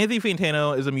well. Anthony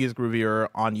Fantano is a music reviewer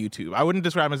on YouTube. I wouldn't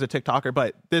describe him as a TikToker,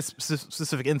 but this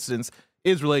specific instance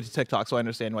is related to TikTok, so I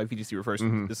understand why VGC refers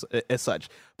to this as such.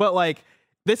 But like,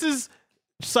 this is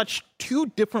such two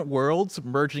different worlds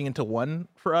merging into one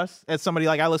for us. As somebody,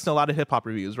 like, I listen to a lot of hip hop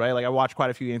reviews, right? Like, I watch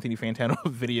quite a few Anthony Fantano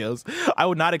videos. I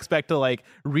would not expect to like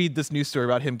read this news story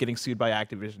about him getting sued by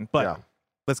Activision. But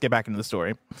let's get back into the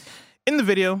story. In the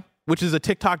video, which is a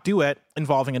TikTok duet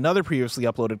involving another previously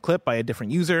uploaded clip by a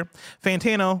different user,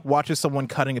 Fantano watches someone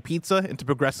cutting a pizza into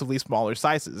progressively smaller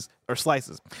slices,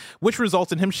 which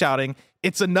results in him shouting,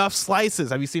 "It's enough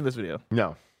slices." Have you seen this video?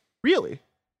 No. Really?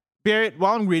 Barrett,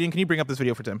 while I'm reading, can you bring up this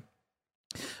video for Tim?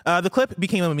 The clip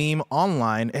became a meme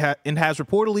online and has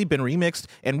reportedly been remixed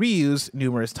and reused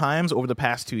numerous times over the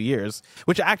past 2 years,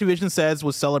 which Activision says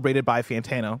was celebrated by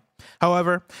Fantano.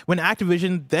 However, when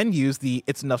Activision then used the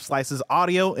It's Enough Slices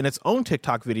audio in its own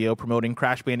TikTok video promoting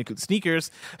Crash Bandicoot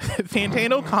sneakers,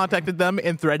 Fantano contacted them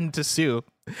and threatened to sue.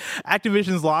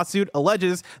 Activision's lawsuit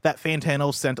alleges that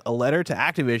Fantano sent a letter to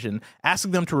Activision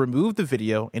asking them to remove the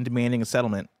video and demanding a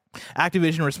settlement.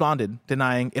 Activision responded,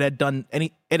 denying it had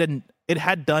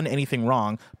done anything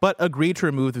wrong, but agreed to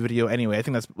remove the video anyway. I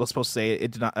think that's what's supposed to say.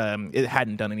 It did not. It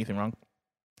hadn't done anything wrong.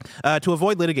 To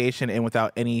avoid litigation and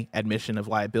without any admission of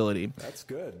liability. That's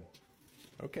good.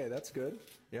 Okay, that's good.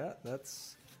 Yeah,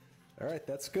 that's all right.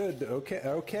 That's good.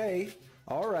 Okay.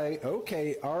 All right.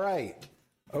 Okay. All right.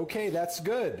 Okay, that's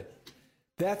good.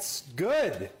 That's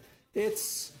good.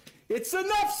 It's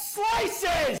enough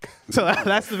slices. So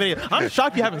that's the video. I'm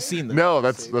shocked you haven't seen this. No,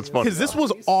 that's funny. Because this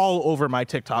was all over my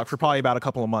TikTok for probably about a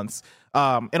couple of months.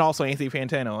 And also Anthony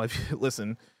Fantano. If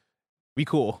listen, we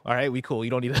cool. All right, we cool.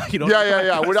 You don't need that.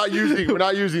 Yeah. We're not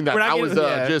using that. That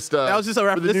was just a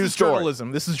reference. This is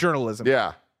journalism. This is journalism.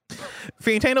 Yeah.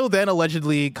 Fantano then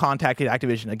allegedly contacted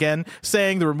Activision again,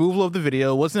 saying the removal of the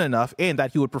video wasn't enough and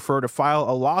that he would prefer to file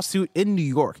a lawsuit in New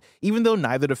York, even though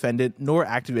neither defendant nor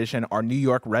Activision are New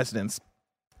York residents.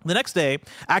 The next day,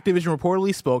 Activision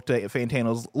reportedly spoke to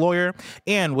Fantano's lawyer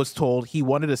and was told he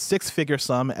wanted a 6-figure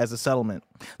sum as a settlement.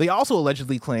 They also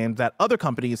allegedly claimed that other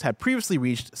companies had previously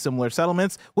reached similar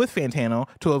settlements with Fantano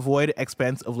to avoid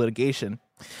expense of litigation.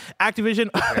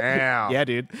 Activision, yeah,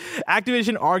 dude.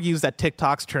 Activision argues that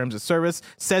TikTok's terms of service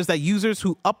says that users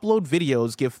who upload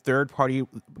videos give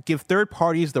third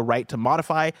parties the right to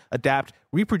modify, adapt,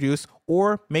 reproduce,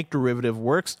 or make derivative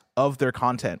works of their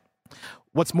content.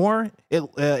 What's more,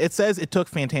 it says it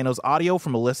took Fantano's audio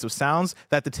from a list of sounds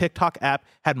that the TikTok app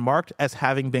had marked as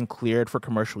having been cleared for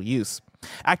commercial use.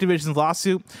 Activision's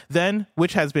lawsuit, then,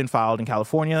 which has been filed in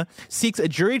California, seeks a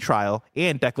jury trial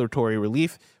and declaratory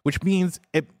relief, which means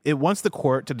it wants the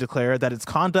court to declare that its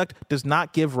conduct does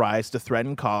not give rise to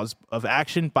threatened cause of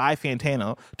action by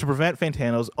Fantano to prevent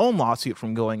Fantano's own lawsuit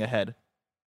from going ahead.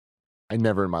 I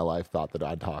never in my life thought that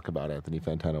I'd talk about Anthony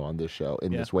Fantano on this show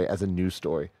in this way as a news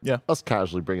story. Yeah. Us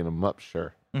casually bringing him up,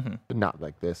 sure. Mm-hmm. But not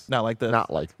like this. Not like this. Not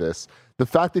like this. The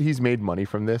fact that he's made money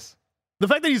from this. The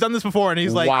fact that he's done this before and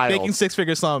he's like making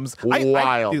 6-figure sums.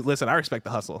 Wild. Dude, listen, I respect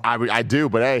the hustle. I do,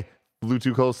 but hey, flew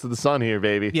too close to the sun here,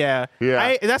 baby. Yeah.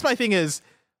 That's my thing is,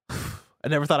 I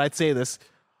never thought I'd say this.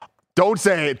 Don't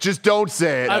say it. Just don't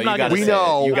say it. I'm not gonna we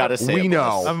know. You gotta say it. We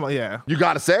know. Yeah. You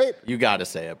gotta say it? You gotta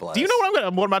say it, Bless. Do you know what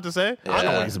I'm about to say? Yeah. I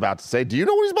know what he's about to say. Do you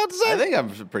know what he's about to say? I think I'm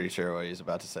pretty sure what he's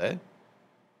about to say.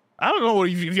 I don't know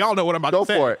if y'all know what I'm about to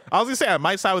say. Go for it. I was going to say I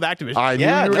might side with Activision. I knew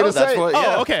you were going to say it.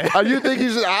 Oh, okay. You think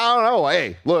you should? I don't know.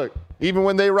 Hey, look. Even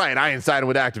when they write, I ain't siding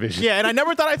with Activision. Yeah, and I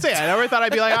never thought I'd say it. I never thought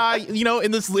I'd be like,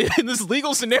 in this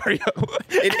legal scenario.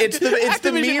 It's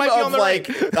the meme of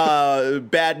like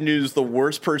bad news. The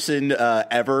worst person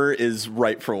ever is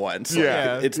right for once.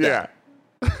 Yeah, it's that.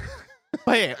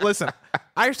 But hey, listen,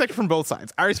 I respect it from both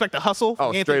sides. I respect the hustle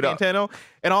from Anthony Fantano,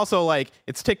 and also like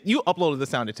you uploaded the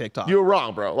sound to TikTok. You're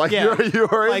wrong, bro. Like you're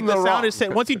like in the sound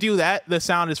wrong. Once you do that, the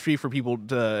sound is free for people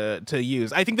to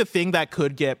use. I think the thing that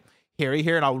could get hairy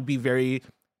here, and I would be very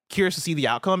curious to see the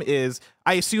outcome, is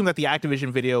I assume that the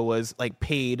Activision video was like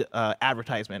paid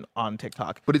advertisement on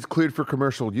TikTok, but it's cleared for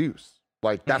commercial use.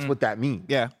 Like that's what that means.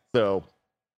 Yeah. So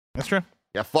that's true.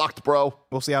 Yeah, fucked, bro.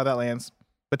 We'll see how that lands.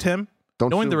 But Tim,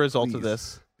 knowing the results of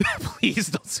this, please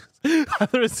don't.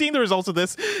 Seeing the results of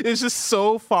this is just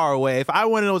so far away. If I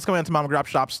want to know what's coming out to Mom and Grop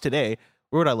shops today,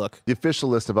 where would I look? The official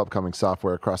list of upcoming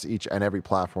software across each and every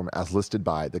platform as listed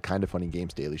by the Kinda Funny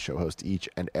Games Daily Show host each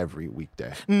and every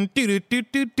weekday.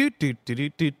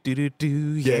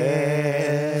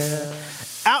 Yeah.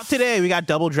 Out today, we got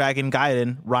Double Dragon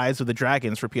Gaiden, Rise of the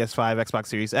Dragons for PS5, Xbox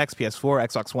Series X, PS4,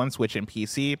 Xbox One, Switch, and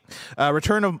PC.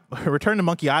 Return to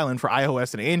Monkey Island for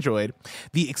iOS and Android.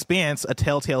 The Expanse, a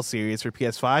Telltale series for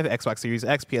PS5, Xbox Series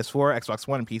X, PS4, Xbox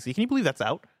One, and PC. Can you believe that's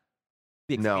out?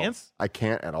 The Expanse? No, I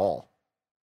can't at all.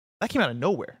 That came out of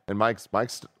nowhere. And Mike's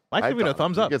giving it a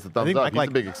thumbs up. He gets a thumbs up. He's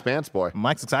a big Expanse boy.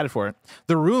 Mike's excited for it.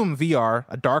 The Room VR,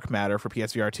 a Dark Matter for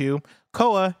PSVR 2.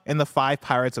 Koa and the 5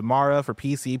 Pirates of Mara for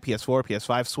PC, PS4,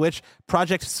 PS5, Switch.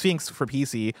 Project Sphinx for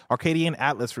PC. Arcadian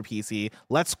Atlas for PC.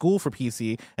 Let's School for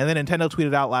PC. And then Nintendo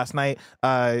tweeted out last night,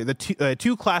 the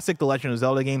two classic The Legend of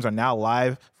Zelda games are now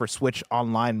live for Switch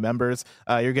Online members.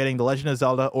 You're getting The Legend of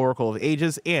Zelda Oracle of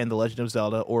Ages and The Legend of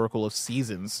Zelda Oracle of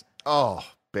Seasons. Oh,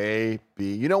 baby.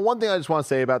 You know, one thing I just want to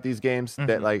say about these games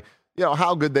that, like, you know,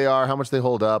 how good they are, how much they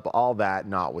hold up, all that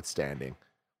notwithstanding.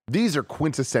 These are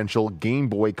quintessential Game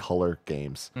Boy Color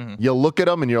games. You look at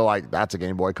them and you're like, that's a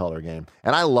Game Boy Color game.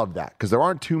 And I love that because there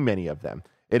aren't too many of them.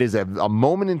 It is a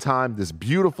moment in time, this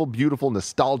beautiful, beautiful,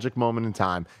 nostalgic moment in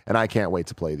time. And I can't wait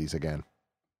to play these again.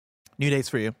 New dates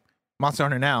for you. Monster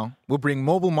Hunter Now will bring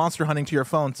mobile monster hunting to your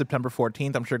phone September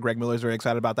 14th. I'm sure Greg Miller's very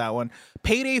excited about that one.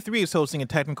 Payday 3 is hosting a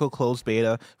technical closed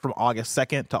beta from August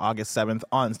 2nd to August 7th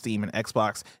on Steam and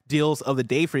Xbox. Deals of the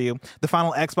day for you. The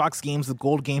final Xbox games, the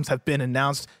gold games, have been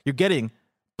announced. You're getting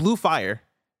Blue Fire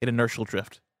and Inertial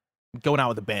Drift. Going out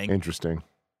with a bang. Interesting.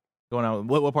 Going out.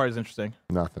 What part is interesting?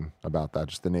 Nothing about that.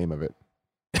 Just the name of it.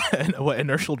 What,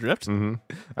 Inertial Drift?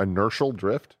 Inertial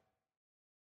Drift?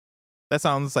 That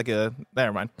sounds like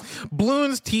never mind.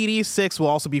 Bloons TD6 will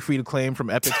also be free to claim from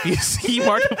Epic PC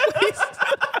Marketplace.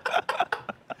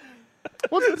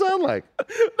 What's it sound like?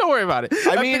 Don't worry about it.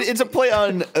 I mean, it's a play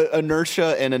on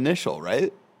inertia and initial,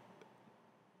 right?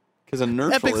 Because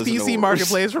inertial Epic's PC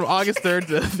Marketplace from August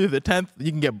 3rd through the 10th.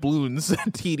 You can get Bloons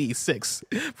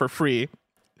TD6 for free.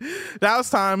 Now it's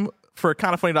time for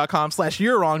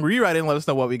kindafunny.com/you're wrong. Rewrite it and let us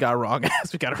know what we got wrong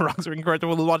as we got it wrong so we can correct it.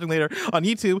 We'll be watching later on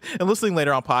YouTube and listening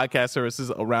later on podcast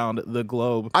services around the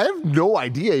globe. I have no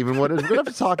idea even what it is. We're going to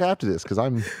have to talk after this because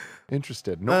I'm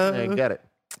interested. No, I get it.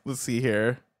 Let's see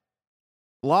here.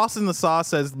 Lost in the Sauce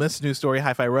says, Miss News Story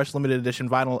Hi-Fi Rush limited edition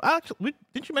vinyl. Actually,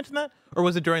 didn't you mention that? Or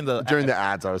was it during the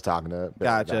ads I was talking to?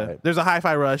 Gotcha. There's a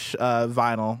Hi-Fi Rush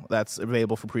vinyl that's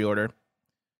available for pre-order.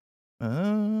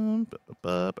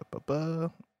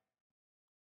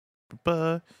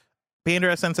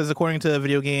 Pander SN says, according to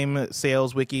video game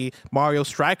sales wiki, Mario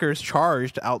Strikers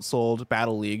Charged outsold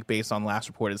Battle League based on last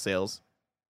reported sales.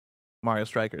 Mario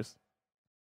Strikers.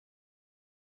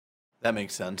 That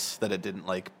makes sense that it didn't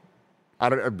like. I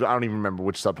don't even remember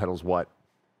which subtitle's what.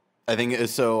 I think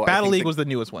so. Battle League was the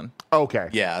newest one. Okay.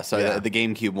 Yeah. So the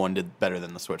GameCube one did better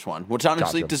than the Switch one, which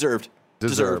honestly deserved.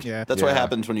 Yeah. That's what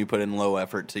happens when you put in low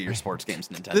effort to your sports games,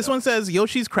 Nintendo. This one says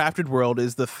Yoshi's Crafted World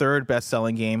is the third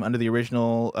best-selling game under the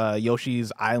original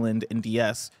Yoshi's Island in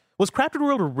DS. Was Crafted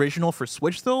World original for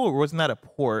Switch though, or wasn't that a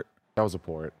port? That was a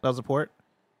port.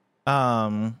 So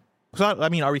I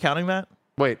mean, are we counting that?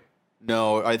 Wait.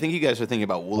 No, I think you guys are thinking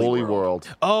about Woolly World.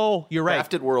 Oh, you're right.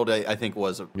 Crafted World, I think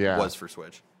was for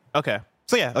Switch. Okay.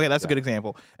 So that's a good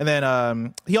example. And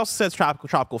then he also says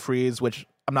Tropical Freeze, which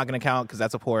I'm not going to count because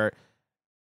that's a port.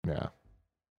 Yeah.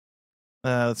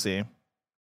 Let's see.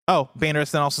 Oh, Banner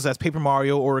then also says Paper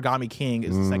Mario Origami King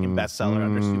is the second bestseller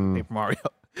under Super Paper Mario.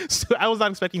 So I was not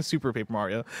expecting Super Paper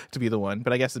Mario to be the one,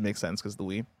 but I guess it makes sense because the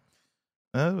Wii.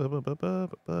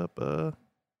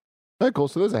 Very cool.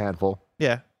 So there's a handful.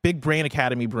 Yeah. Big Brain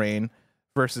Academy Brain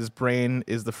versus Brain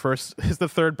is the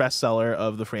third bestseller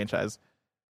of the franchise.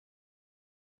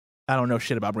 I don't know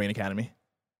shit about Brain Academy.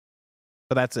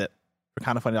 But that's it for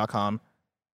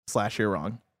kindafunny.com/you're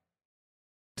wrong.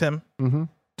 Tim,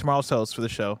 tomorrow's hosts for the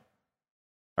show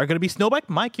are going to be Snowbike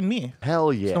Mike and me.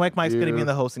 Hell yeah. Snowbike Mike's going to be in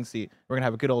the hosting seat. We're going to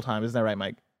have a good old time. Isn't that right,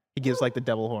 Mike? He gives like the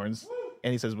devil horns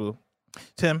and he says boo.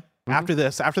 Tim, After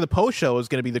the post show is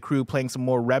going to be the crew playing some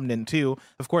more Remnant 2.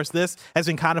 Of course, this has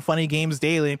been Kinda Funny Games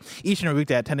Daily, each and every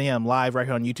weekday at 10 a.m. live right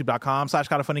here on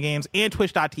youtube.com/kindafunnygames and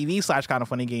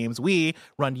twitch.tv/kindafunnygames. We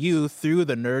run you through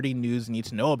the nerdy news you need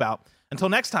to know about. Until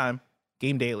next time,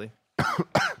 Game Daily.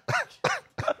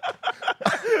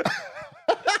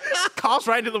 Coughs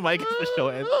right into the mic as the show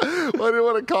ends. I didn't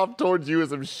want to cough towards you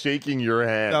as I'm shaking your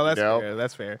hand. No, that's fair.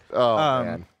 That's fair. Oh,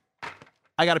 man.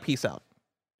 I got to peace out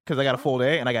because I got a full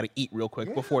day and I got to eat real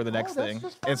quick before the next thing.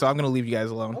 And so I'm going to leave you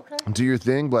guys alone. Okay. Do your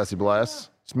thing, blessy bless.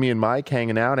 It's me and Mike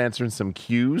hanging out, answering some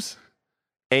cues.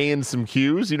 A-ing some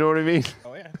cues, you know what I mean?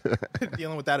 Oh, yeah.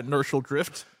 Dealing with that inertial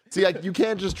drift. See, you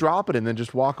can't just drop it and then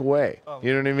just walk away.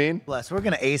 You know what I mean? Bless, we're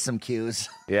going to A some cues.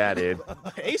 Yeah, dude.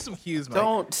 A some cues, Mike.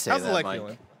 Don't say How's that, the leg Mike.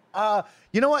 feeling?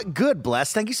 You know what? Good,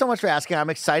 Bless. Thank you so much for asking. I'm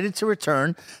excited to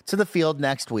return to the field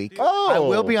next week. Oh. I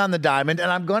will be on the diamond, and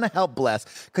I'm going to help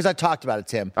Bless because I talked about it,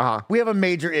 Tim. We have a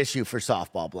major issue for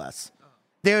softball, Bless.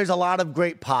 There's a lot of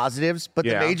great positives, but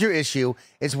the major issue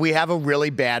is we have a really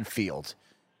bad field.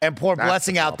 And poor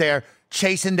Blessing out there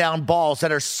chasing down balls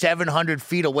that are 700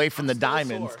 feet away from the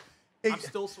diamonds. I'm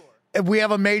still sore. We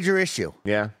have a major issue.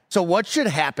 Yeah. So what should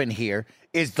happen here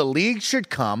is the league should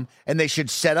come and they should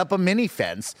set up a mini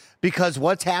fence because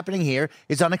what's happening here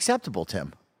is unacceptable,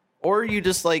 Tim. Or you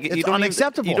just like It's you don't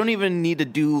unacceptable. You don't even need to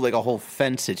do like a whole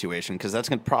fence situation because that's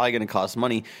probably going to cost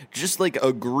money. Just like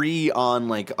agree on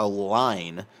like a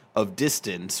line of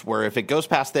distance where if it goes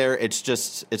past there,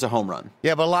 it's a home run.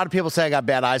 Yeah, but a lot of people say I got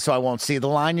bad eyes, so I won't see the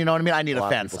line. You know what I mean? I need a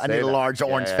fence. I need a large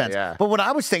orange fence. Yeah. But what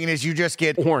I was thinking is you just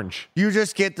get orange. You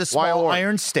just get the small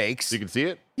iron stakes. You can see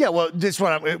it. Yeah, well, this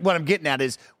what I'm getting at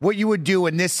is what you would do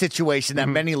in this situation that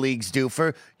many leagues do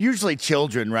for usually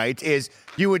children, right? Is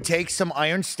you would take some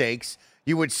iron stakes,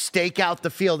 you would stake out the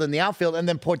field and the outfield, and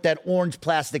then put that orange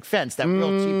plastic fence, that real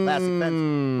cheap plastic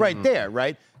fence, right there,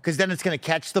 right? Because then it's going to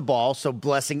catch the ball, so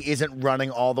Blessing isn't running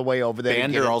all the way over there.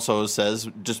 Bander also says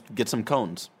just get some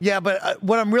cones. Yeah, but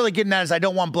what I'm really getting at is I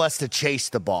don't want Bless to chase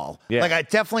the ball. Yeah. Like, I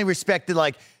definitely respected,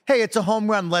 like, hey, it's a home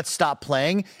run, let's stop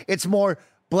playing. It's more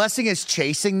Blessing is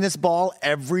chasing this ball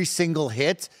every single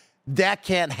hit. That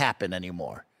can't happen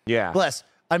anymore. Yeah.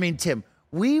 Tim,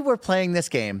 we were playing this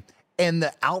game, and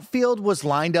the outfield was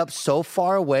lined up so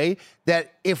far away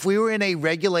that if we were in a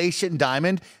regulation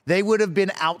diamond, they would have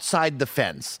been outside the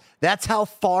fence. That's how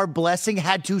far Blessing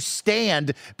had to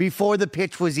stand before the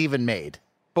pitch was even made.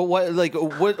 But what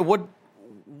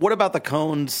about the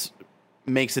cones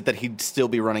makes it that he'd still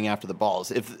be running after the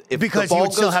balls? If because the ball he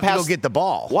would still have past, to go get the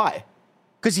ball. Why?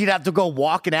 Because he'd have to go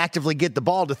walk and actively get the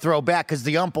ball to throw back because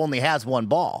the ump only has one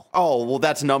ball. Oh, well,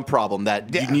 that's an ump problem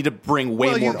that you need to bring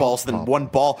way more balls than one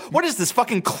ball. What is this,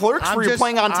 fucking Clerks where you're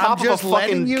playing on top of a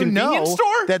fucking convenience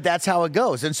store? That's how it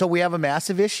goes. And so we have a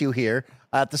massive issue here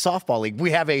at the softball league.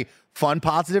 We have a fun,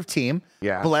 positive team.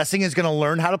 Yeah. Blessing is going to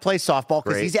learn how to play softball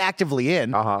because he's actively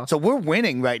in. So we're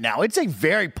winning right now. It's a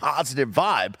very positive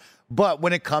vibe. But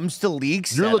when it comes to league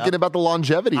setup, you're looking about the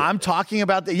longevity. I'm talking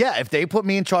about if they put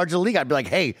me in charge of the league, I'd be like,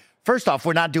 hey, first off,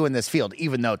 we're not doing this field,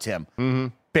 even though,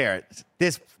 Tim, Barrett,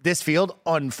 this field,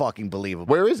 unfucking believable.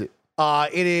 Where is it?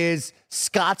 It is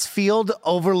Scotts Field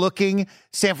overlooking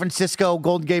San Francisco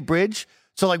Golden Gate Bridge.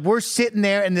 So, like, we're sitting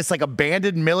there in this, like,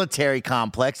 abandoned military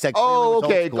complex. That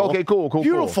okay, cool.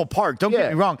 Beautiful park. Don't get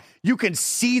me wrong. You can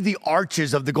see the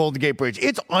arches of the Golden Gate Bridge.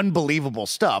 It's unbelievable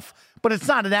stuff, but it's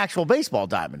not an actual baseball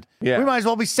diamond. Yeah. We might as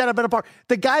well be set up at a park.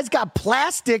 The guy's got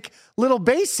plastic little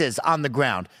bases on the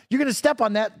ground. You're going to step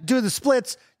on that, do the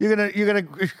splits. You're gonna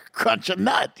crunch a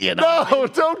nut, you know? No,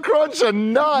 don't crunch a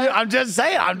nut. I'm just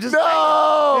saying. Saying. This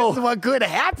is what could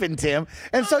happen, Tim.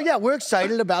 And so, we're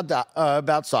excited about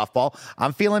softball.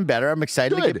 I'm feeling better. I'm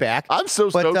excited to get back. I'm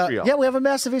so stoked for you. Yeah, we have a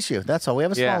massive issue. That's all. We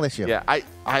have a small issue. Yeah,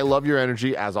 I love your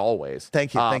energy as always.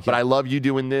 Thank you. Thank you. But I love you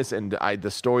doing this, and the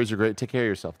stories are great. Take care of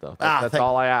yourself, though. That's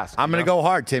all I ask. I'm going to go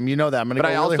hard, Tim. You know that. I'm going to go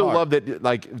really hard. But I also love that,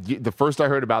 like, the first I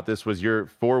heard about this was your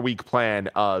 4-week plan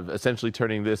of essentially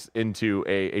turning this into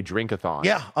a drink-a-thon.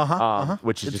 Yeah,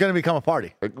 which is it's going to become a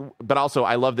party. But also,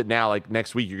 I love that now, like,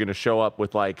 next week, you're going to show up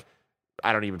with, like,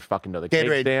 I don't even fucking know, the cake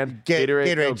stand.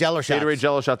 Gatorade Jello shots. Gatorade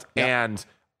Jello shots and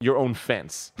your own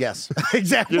fence. Yes,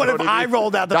 exactly. You know what if I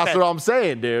rolled out the fence? That's what I'm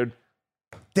saying, dude.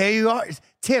 There you are.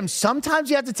 Tim, sometimes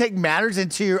you have to take matters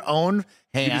into your own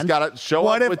hands. You just got to show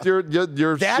up with your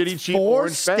shitty, cheap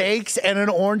orange fence. 4 steaks and an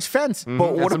orange fence. Mm-hmm.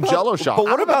 But what about Jello shots? But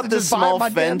what about this small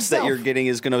fence that you're getting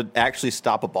is going to actually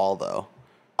stop a ball, though?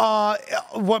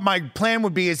 What my plan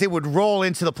would be is it would roll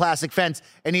into the plastic fence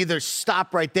and either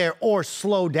stop right there or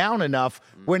slow down enough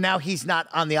where now he's not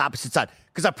on the opposite side.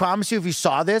 Because I promise you, if you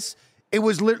saw this, it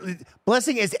was literally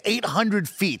Blessing is 800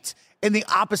 feet in the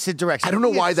opposite direction. I don't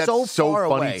know He why is that's so far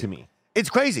funny away. to me. It's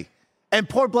crazy. And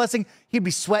poor Blessing, he'd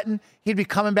be sweating. He'd be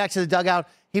coming back to the dugout.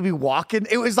 He'd be walking.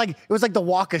 It was like the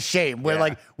walk of shame, where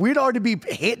like we'd already be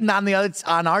hitting on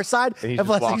our side, and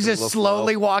Blessing's just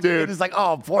slowly walking. Dude. It's like,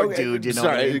 oh, poor dude. You know,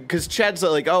 sorry, because Chad's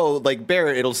like, oh, like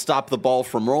Barrett, it'll stop the ball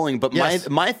from rolling. But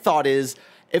my thought is,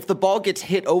 if the ball gets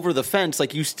hit over the fence,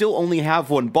 like you still only have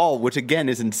one ball, which again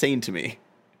is insane to me.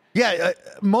 Yeah,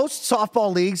 most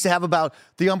softball leagues have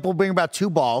the ump will bring about 2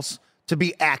 balls to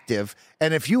be active.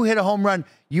 And if you hit a home run,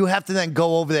 you have to then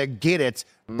go over there, get it,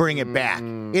 bring it back.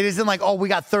 It isn't like, oh, we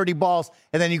got 30 balls,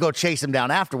 and then you go chase him down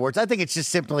afterwards. I think it's just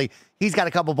simply, he's got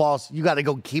a couple balls, you got to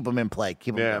go keep him in play,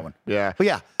 keep him going. Yeah. But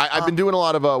yeah. I've been doing a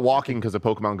lot of walking because of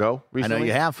Pokemon Go recently. I know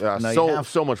you have.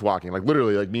 So much walking. Like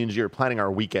literally, like me and G are planning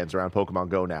our weekends around Pokemon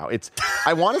Go now.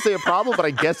 I want to say a problem, but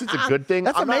I guess it's a good thing.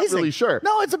 That's I'm amazing. not really sure.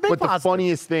 No, it's a big But positive. the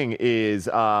funniest thing is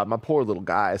my poor little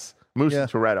guys, Moose and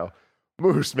Toretto.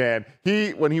 Moose, man,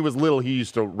 when he was little, he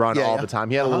used to run all the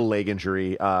time. He had a little leg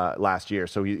injury last year,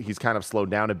 so he's kind of slowed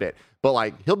down a bit. But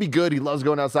like, he'll be good. He loves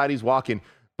going outside. He's walking.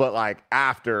 But like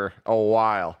after a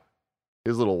while,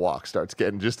 his little walk starts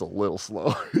getting just a little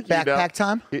slow. Backpack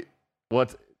time?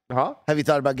 Huh? Have you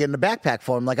thought about getting a backpack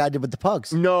for him like I did with the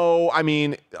pugs? No, I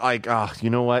mean, like,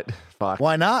 you know what? Fuck.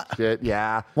 Why not? Shit,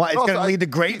 yeah. Why? It's going to lead to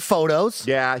great photos.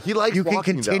 Yeah, he likes You can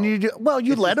walking, continue to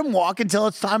you let him walk until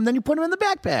it's time, then you put him in the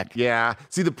backpack. Yeah.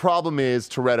 See, the problem is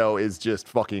Toretto is just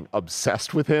fucking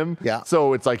obsessed with him. Yeah.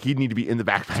 So it's like he'd need to be in the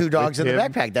backpack. 2 dogs in with the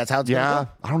him. backpack. That's how it's going to go.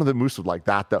 I don't know that Moose would like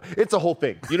that, though. It's a whole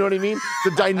thing. You know what I mean?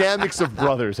 The dynamics of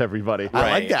brothers, everybody.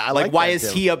 I like that. Like why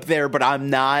is he up there, but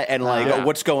I'm not? And like,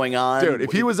 what's going on? Dude,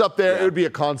 if he was up there, it would be a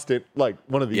constant, like,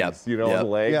 one of these, on the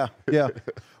leg. Yeah.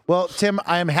 Well, Tim,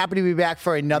 I am happy to be back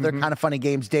for another Kind of Funny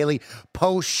Games Daily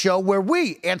post show where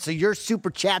we answer your super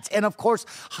chats and, of course,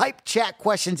 hype chat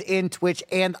questions in Twitch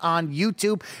and on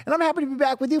YouTube. And I'm happy to be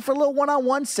back with you for a little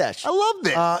one-on-one session. I love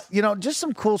this. Just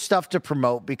some cool stuff to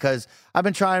promote because I've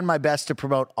been trying my best to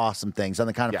promote awesome things. On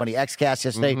the Kind of Funny Xcast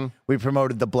yesterday, we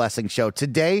promoted The Blessing Show.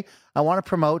 Today, I want to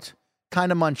promote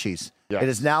Kind of Munchies. Yes. It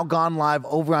has now gone live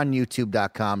over on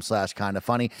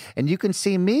youtube.com/kindoffunny. And you can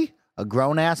see me, a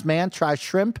grown-ass man, try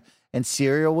shrimp and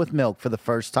cereal with milk for the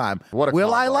first time.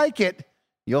 Will I like it?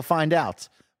 You'll find out.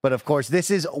 But, of course, this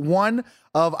is one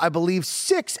of, I believe,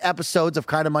 6 episodes of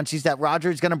Kind of Munchies that Roger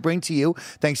is going to bring to you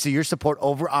thanks to your support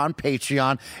over on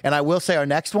Patreon. And I will say our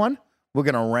next one, we're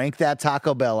going to rank that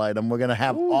Taco Bell item. We're going to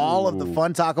have all of the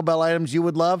fun Taco Bell items you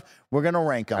would love. We're going to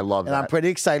rank them. I love that. And I'm pretty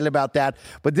excited about that.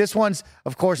 But this one's,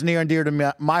 of course, near and dear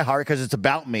to my heart because it's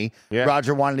about me. Yeah.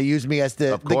 Roger wanted to use me as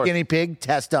the guinea pig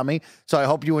test dummy. So I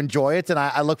hope you enjoy it. And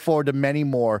I look forward to many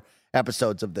more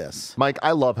episodes of this. Mike,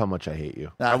 I love how much I hate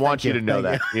you. I want you to know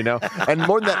that, you know? And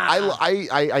more than that,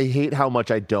 I hate how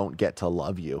much I don't get to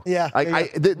love you. Yeah.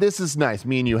 This is nice.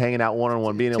 Me and you hanging out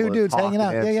one-on-one, being able to dudes talk hanging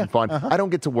out. and have some fun. I don't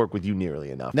get to work with you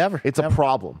nearly enough. Never. It's a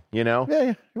problem, you know?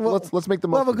 Yeah. Well, let's make the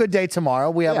most. We'll have a good day tomorrow.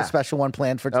 We have a special one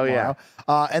planned for tomorrow.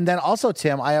 And then also,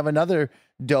 Tim, I have another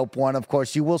dope one. Of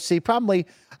course, you will see probably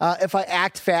if I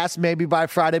act fast, maybe by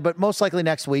Friday, but most likely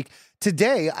next week.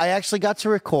 Today, I actually got to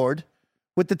record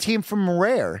with the team from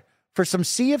Rare for some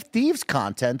Sea of Thieves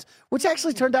content, which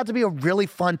actually turned out to be a really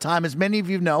fun time. As many of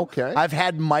you know, I've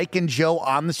had Mike and Joe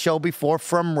on the show before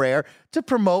from Rare to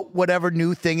promote whatever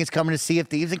new thing is coming to Sea of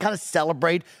Thieves and kind of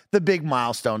celebrate the big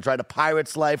milestones, right? A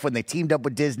Pirate's Life when they teamed up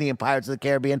with Disney and Pirates of the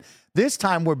Caribbean. This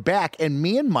time we're back, and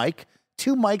me and Mike,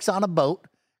 2 mics on a boat,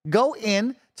 go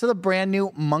in to the brand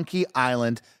new Monkey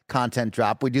Island content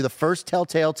drop. We do the first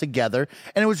Telltale together,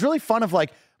 and it was really fun of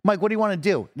like, Mike, what do you want to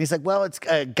do? And he's like, well, it's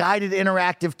a guided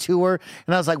interactive tour.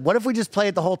 And I was like, what if we just play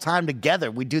it the whole time together?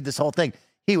 We do this whole thing.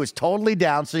 He was totally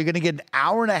down. So you're going to get an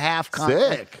hour and a half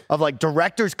content of like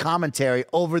director's commentary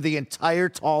over the entire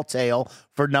Tall Tale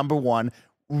for number 1.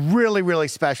 Really, really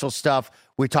special stuff.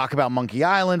 We talk about Monkey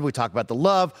Island. We talk about the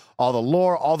love, all the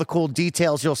lore, all the cool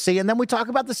details you'll see. And then we talk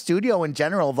about the studio in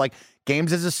general of like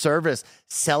games as a service,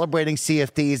 celebrating Sea of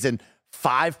Thieves and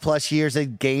 5+ years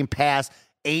of Game Pass,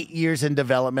 8 years in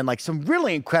development, like some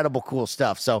really incredible, cool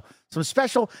stuff. So some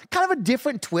special, kind of a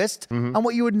different twist on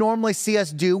what you would normally see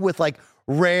us do with like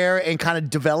Rare and kind of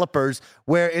developers,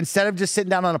 where instead of just sitting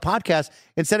down on a podcast,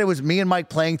 instead it was me and Mike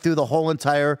playing through the whole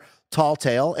entire Tall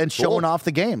Tale and showing off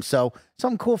the game. So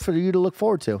something cool for you to look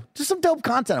forward to. Just some dope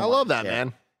content. I love that,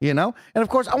 man. You know? And of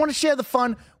course, I want to share the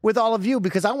fun with all of you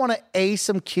because I want to A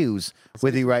some cues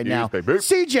with you right now. Baby.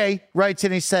 CJ writes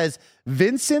in, he says,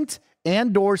 Vincent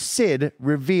and/or Sid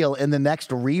reveal in the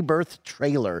next Rebirth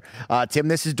trailer. Tim,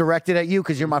 this is directed at you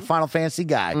because you're my Final Fantasy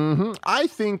guy. I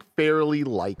think fairly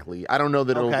likely. I don't know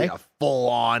that it'll be a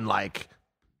full-on, like,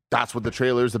 that's what the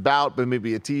trailer is about, but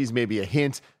maybe a tease, maybe a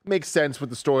hint. Makes sense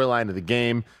with the storyline of the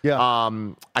game. Yeah.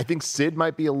 I think Sid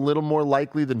might be a little more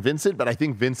likely than Vincent, but I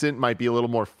think Vincent might be a little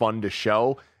more fun to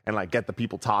show and like get the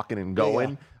people talking and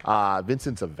going.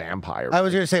 Vincent's a vampire. I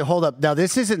was going to say, hold up. Now,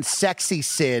 this isn't sexy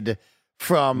Sid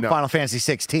from Final Fantasy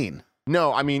 16.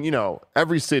 No, I mean,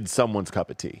 every Sid's someone's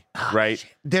cup of tea, right?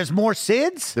 There's more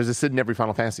Sids? There's a Sid in every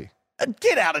Final Fantasy.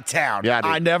 Get out of town. Yeah, dude.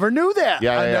 I never knew that.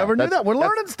 I never knew that. We're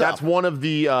learning stuff. That's one of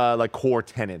the core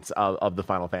tenets of the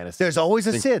Final Fantasy. There's always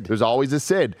a Sid. There's always a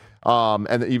Sid.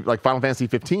 And like Final Fantasy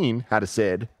 15 had a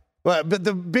Sid. Well, but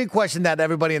the big question that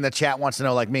everybody in the chat wants to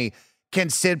know, like me, can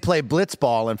Sid play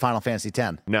Blitzball in Final Fantasy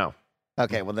X? No.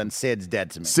 Okay, well then Sid's dead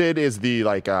to me. Sid is the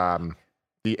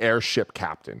airship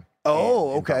captain.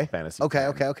 Oh, okay. Final Fantasy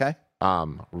Okay.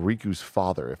 Riku's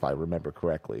father, if I remember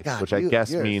correctly, God, which I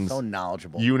guess you're means so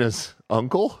knowledgeable. Yuna's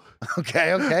uncle.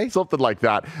 Okay. Something like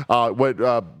that.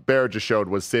 What Barrett just showed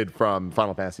was Sid from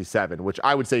Final Fantasy VII, which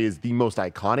I would say is the most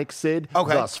iconic Sid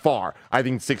thus far. I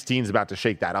think 16 is about to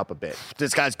shake that up a bit.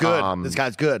 This guy's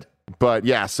good. But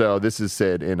yeah, so this is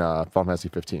Sid in Final Fantasy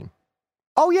 15.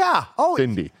 Oh yeah. Oh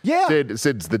Cindy. Yeah.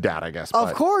 Sid's the dad, I guess.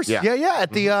 Of course. Yeah.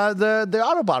 At the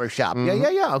Autobotter shop.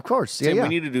 Mm-hmm. Yeah. Of course. Tim, we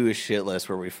need to do a shit list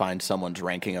where we find someone's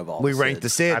ranking of all. We rank the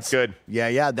Sids. That's good.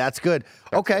 Yeah. That's good.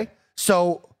 Okay.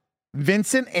 So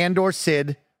Vincent and/or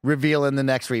Sid reveal in the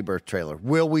next Rebirth trailer.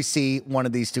 Will we see one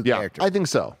of these two characters? I think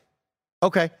so.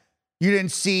 Okay. You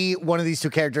didn't see one of these two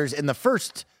characters in the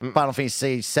first Final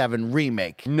Fantasy VII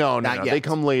remake. No. They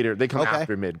come later. They come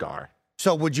after Midgar.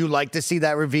 So would you like to see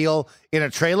that reveal in a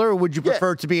trailer, or would you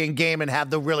prefer to be in game and have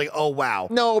the really, oh, wow?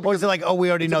 No. Or is it like, oh, we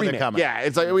already know they're coming? Yeah,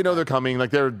 it's like we know they're coming. Like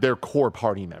they're core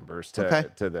party members to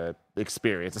the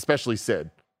experience, especially Sid.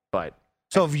 But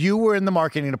so if you were in the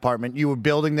marketing department, you were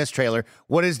building this trailer,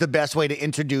 what is the best way to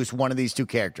introduce one of these two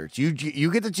characters? You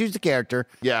get to choose the character.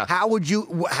 Yeah. How would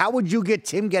you get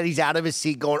Tim Geddes out of his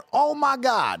seat going, oh, my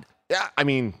God? Yeah, I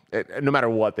mean, no matter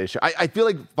what they show, I feel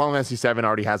like Final Fantasy VII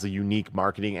already has a unique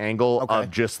marketing angle of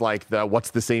just like the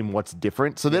what's the same, what's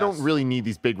different. So they don't really need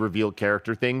these big reveal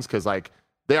character things because like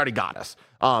they already got us.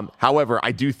 However,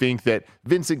 I do think that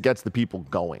Vincent gets the people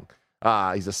going.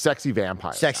 He's a sexy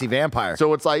vampire. Vampire.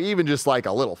 So it's like even just like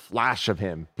a little flash of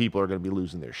him, people are going to be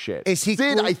losing their shit. Is he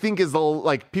Sid? cool? I think is the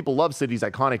like people love Sid. He's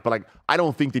iconic, but like I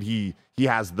don't think that he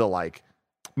has the like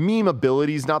meme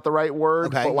ability is not the right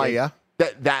word, but like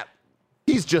that.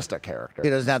 He's just a character. He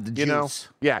doesn't have the juice.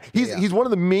 Yeah, he's one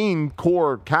of the main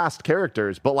core cast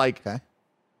characters, but like,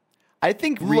 I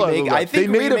think they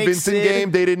made a Vincent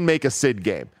game. They didn't make a Sid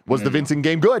game. Was the Vincent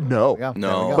game good? No,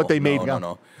 But they made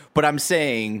no. But I'm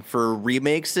saying for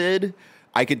remake Sid,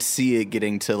 I could see it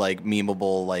getting to like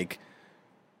memeable, like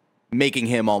making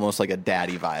him almost like a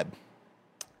daddy vibe.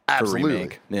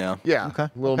 Absolutely. Yeah. Okay.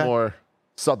 A little more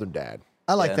Southern dad.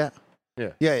 I like that.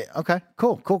 Yeah. Okay.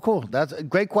 Cool. That's a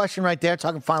great question right there.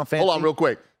 Talking Final Fantasy. Hold on real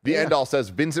quick. The end all says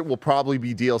Vincent will probably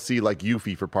be DLC like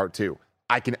Yuffie for part 2.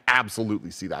 I can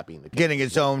absolutely see that being the case. Getting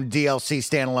its own DLC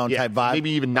standalone type vibe.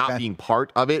 Maybe even not being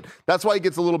part of it. That's why it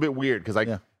gets a little bit weird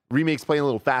because Remake's playing a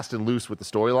little fast and loose with the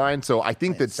storyline. So I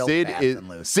think that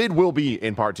Sid will be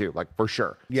in part 2, like for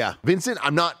sure. Yeah. Vincent,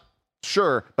 I'm not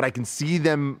sure, but I can see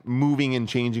them moving and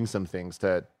changing some things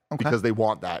because they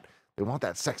want that. They want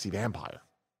that sexy vampire.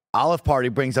 Olive Party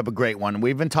brings up a great one.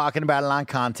 We've been talking about it on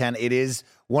content. It is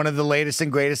one of the latest and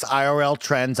greatest IRL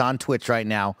trends on Twitch right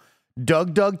now.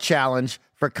 Doug Challenge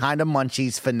for Kinda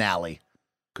Munchies finale.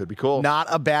 Could be cool. Not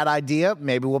a bad idea.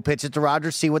 Maybe we'll pitch it to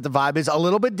Roger, see what the vibe is. A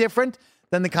little bit different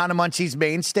than the Kinda Munchies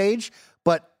main stage,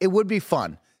 but it would be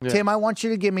fun. Yeah. Tim, I want you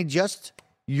to give me just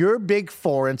your big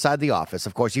 4 inside the office.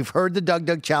 Of course, you've heard the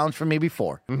Doug Challenge from me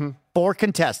before. 4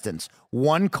 contestants,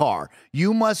 1 car.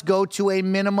 You must go to a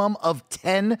minimum of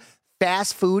 10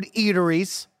 fast food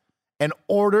eateries and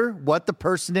order what the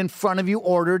person in front of you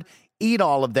ordered. Eat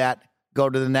all of that. Go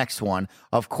to the next one.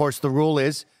 Of course, the rule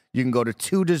is you can go to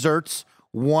 2 desserts,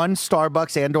 1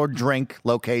 Starbucks and or drink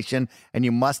location, and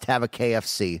you must have a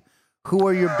KFC. Who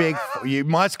are your big 4? You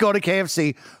must go to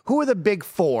KFC. Who are the big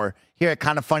 4 here at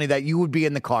Kinda Funny that you would be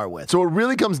in the car with? So it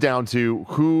really comes down to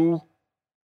who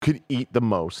could eat the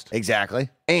most. Exactly.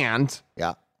 And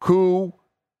who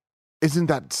isn't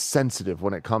that sensitive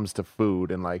when it comes to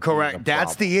food and like. Correct.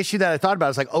 That's the issue that I thought about.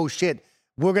 It's like, oh shit,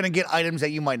 we're going to get items that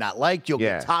you might not like. You'll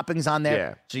get toppings on there.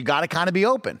 Yeah. So you got to kind of be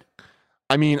open.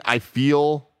 I mean, I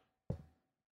feel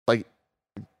like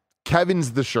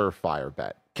Kevin's the surefire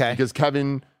bet. Okay. Because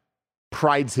Kevin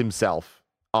prides himself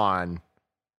on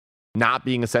not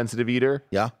being a sensitive eater.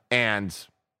 Yeah. And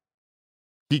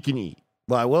he can eat.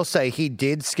 Well, I will say he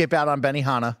did skip out on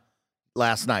Benihana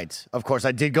last night. Of course,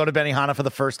 I did go to Benihana for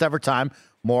the first ever time.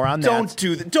 More on that. Don't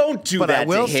do that. Don't do But that I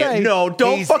will to him. say, No,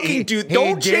 don't fucking do.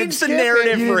 Don't change the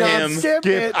narrative for him. Skip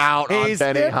out on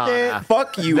Benihana.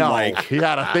 Fuck you, Mike. He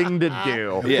had a thing to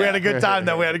do. We had a good time,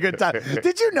 though. We had a good time.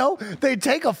 Did you know they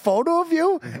take a photo of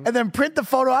you and then print the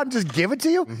photo out and just give it to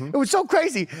you? It was so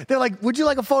crazy. They're like, would you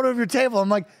like a photo of your table? I'm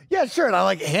like, yeah, sure. And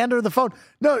I hand her the phone.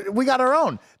 No, we got our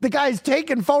own. The guy's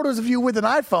taking photos of you with an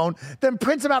iPhone, then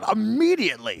prints them out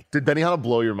immediately. Did Benihana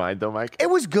blow your mind, though, Mike? It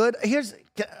was good.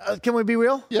 Can we be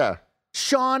real? Yeah.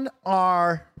 Sean,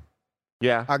 our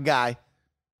guy,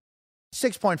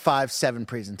 6.5, 7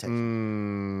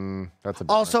 presentation. That's a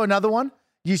also another one.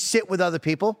 You sit with other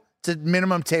people. It's a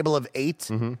minimum table of 8,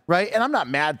 right? And I'm not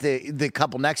mad at the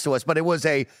couple next to us, but it was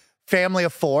a family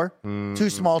of 4, 2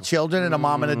 small children and a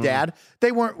mom and a dad.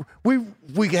 They weren't.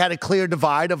 We had a clear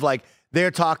divide of like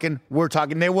they're talking, we're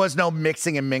talking. There was no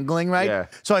mixing and mingling, right? Yeah.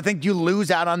 So I think you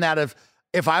lose out on that.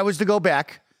 If I was to go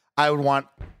back, I would want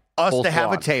us to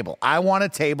have a table. I want a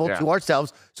table to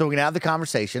ourselves so we can have the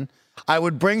conversation. I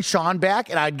would bring Sean back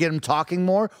and I'd get him talking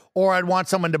more, or I'd want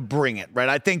someone to bring it, right?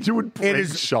 I think you would bring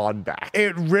Sean back.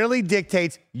 It really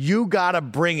dictates you got to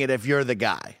bring it if you're the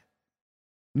guy.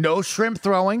 No shrimp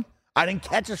throwing. I didn't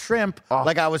catch a shrimp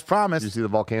like I was promised. Did you see the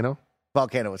volcano?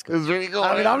 Volcano was cool. It was really cool.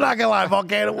 I mean, I'm not going to lie.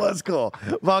 Volcano was cool.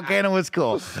 Volcano was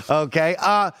cool. Okay.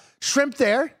 Shrimp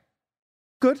there.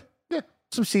 Good. Yeah.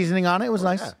 Some seasoning on it. It was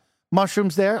nice. Yeah.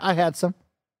 Mushrooms there. I had some.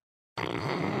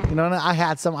 You know, I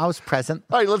had some. I was present.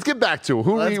 All right, let's get back to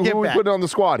who we putting on the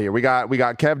squad here. We got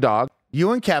Kev Dog.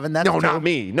 You and Kevin. That's not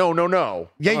me. No.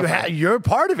 Yeah, you're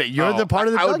part of it. You're the part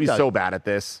of the. I would be so bad at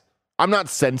this. I'm not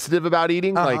sensitive about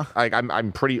eating. Like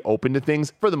I'm pretty open to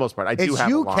things for the most part. I do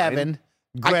have a line. Kevin.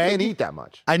 Greg, I can't eat that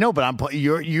much. I know, but I'm to be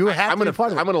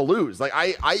part of it. I'm gonna lose. Like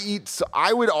I eat. So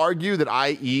I would argue that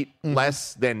I eat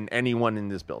less than anyone in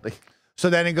this building. So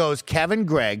then it goes Kevin,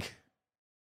 Greg.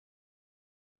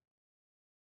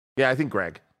 Yeah, I think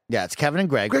Greg. Yeah, it's Kevin and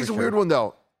Greg. Greg's a weird one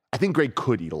though. I think Greg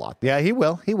could eat a lot. Yeah, he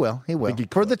will.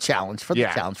 For the challenge, for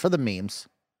the memes.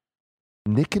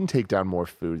 Nick can take down more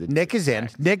food than Nick is in.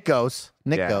 Nick goes.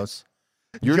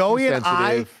 You're Joey and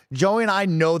I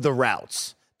know the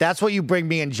routes. That's what you bring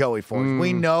me and Joey for.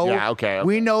 We know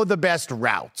we know the best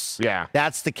routes. Yeah.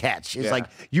 That's the catch. It's like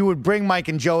you would bring Mike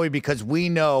and Joey because we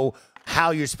know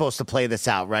how you're supposed to play this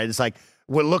out, right? It's like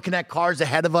we're looking at cars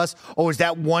ahead of us. Oh, is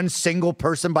that one single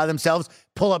person by themselves?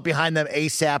 Pull up behind them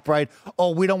ASAP, right?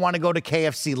 Oh, we don't want to go to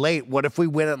KFC late. What if we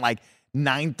win at like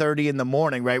 9:30 in the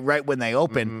morning, right? Right when they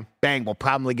open, bang, we'll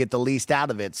probably get the least out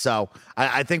of it. So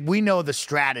I think we know the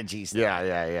strategies.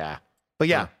 Yeah. But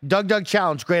yeah, Doug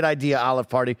Challenge, great idea, Olive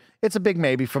Party. It's a big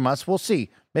maybe from us. We'll see.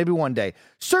 Maybe one day.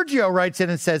 Sergio writes in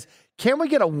and says, can we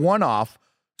get a one-off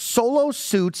Solo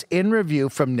Suits in review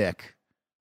from Nick?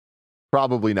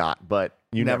 Probably not, but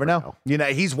you never know. You know,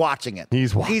 he's watching it.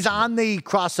 He's on the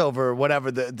crossover,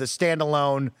 whatever, the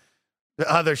standalone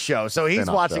other show. So he's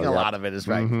watching a lot of it, is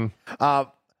right.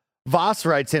 Voss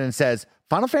writes in and says,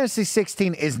 Final Fantasy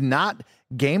 16 is not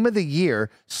game of the year.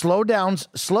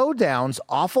 Slowdowns,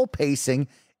 awful pacing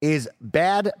is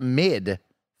bad mid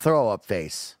throw-up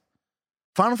face.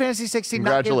 Final Fantasy 16.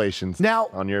 Congratulations now,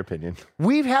 on your opinion.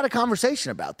 We've had a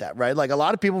conversation about that, right? Like a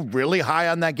lot of people really high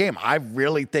on that game. I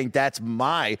really think that's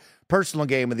my personal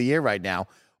game of the year right now.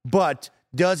 But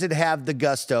does it have the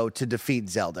gusto to defeat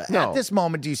Zelda? No. At this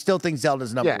moment, do you still think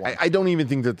Zelda's number one? I don't even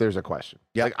think that there's a question.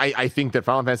 Yeah, like, I think that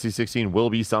Final Fantasy 16 will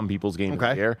be some people's game of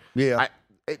the year. Yeah.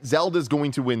 Zelda's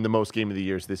going to win the most game of the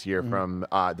years this year from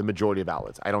the majority of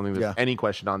outlets. I don't think there's any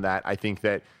question on that. I think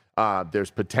that there's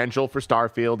potential for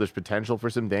Starfield. There's potential for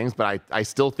some things, but I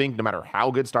still think no matter how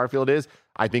good Starfield is,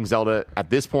 I think Zelda at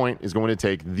this point is going to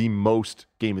take the most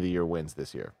game of the year wins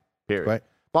this year. Period. Right.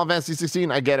 Final Fantasy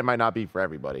 16, I get it might not be for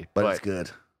everybody, but it's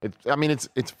good.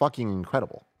 It's fucking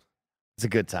incredible. It's a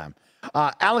good time.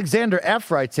 Alexander F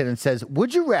writes in and says,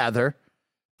 would you rather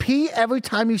pee every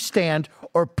time you stand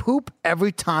or poop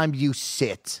every time you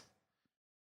sit?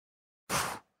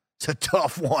 It's a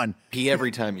tough one. Pee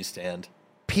every time you stand.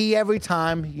 Pee every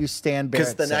time you stand.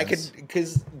 Because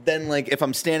then like if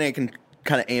I'm standing, I can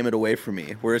kind of aim it away from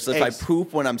me. Whereas if I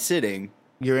poop when I'm sitting,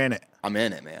 you're in it. I'm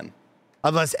in it, man.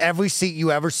 Unless every seat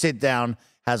you ever sit down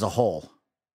has a hole.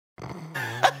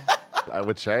 I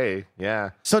would say, yeah.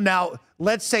 So now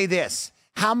let's say this.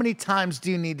 How many times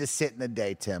do you need to sit in a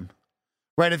day, Tim?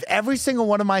 Right? If every single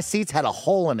one of my seats had a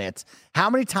hole in it, how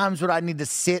many times would I need to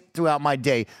sit throughout my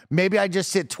day? Maybe I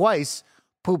just sit twice,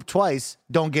 poop twice,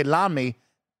 don't get it on me,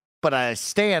 but I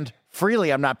stand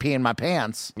freely. I'm not peeing my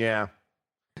pants. Yeah.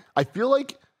 I feel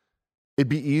like it'd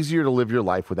be easier to live your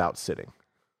life without sitting.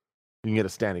 You can get a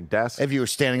standing desk. If you were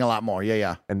standing a lot more,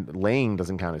 yeah. And laying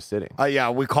doesn't count as sitting. Yeah,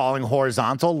 we're calling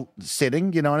horizontal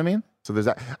sitting, you know what I mean? So there's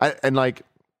that. And like,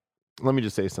 let me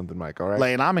just say something, Mike, all right?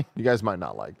 Lay it on me. You guys might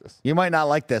not like this. You might not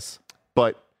like this.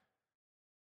 But,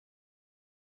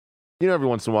 every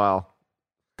once in a while.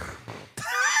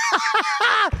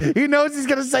 He knows he's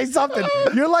going to say something.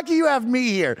 You're lucky you have me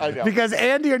here. I know. Because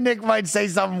Andy or Nick might say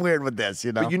something weird with this,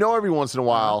 But every once in a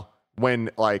while when,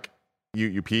 like,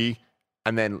 you pee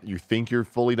and then you think you're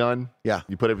fully done. Yeah.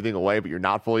 You put everything away, but you're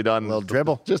not fully done. A little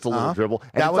dribble. Just a little dribble.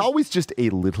 And That it's was- always just a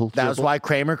little dribble. That was why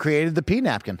Kramer created the pee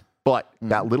napkin. But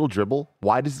that little dribble,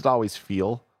 why does it always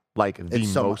feel like the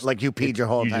It's so most? like you peed your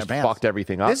whole you entire just pants. fucked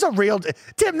everything up. This is a real,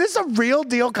 Tim, this is a real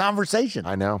deal conversation.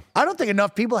 I know. I don't think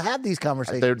enough people have these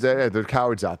conversations. They're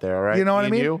cowards out there, all right? You know what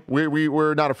Me I and mean? You,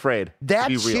 we're not afraid. to That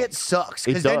be real. shit sucks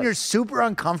It because then does. you're super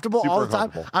uncomfortable all the Super time.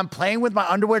 uncomfortable. I'm playing with my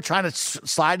underwear trying to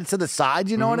slide it to the sides.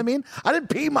 You know what I mean? I didn't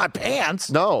pee my pants.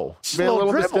 No, Just made a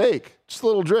little dribble. mistake. Just a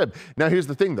little drib. Now here's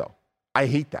the thing, though. I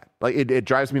hate that. Like it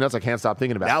drives me nuts. I can't stop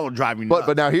thinking about it. That will drive me nuts.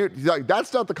 But now here, like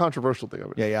that's not the controversial thing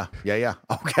of it. Yeah.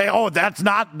 Okay. Oh, that's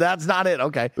not it.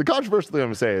 Okay. The controversial thing I'm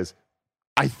gonna say is,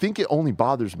 I think it only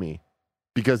bothers me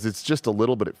because it's just a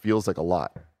little, but it feels like a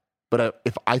lot. But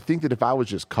if I think that if I was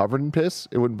just covered in piss,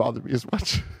 it wouldn't bother me as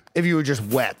much. If you were just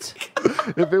wet.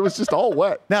 If it was just all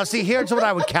wet. Now, see, here's what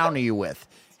I would counter you with.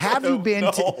 Have you been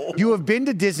to, you have been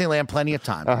to Disneyland plenty of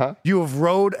times. Uh-huh. You have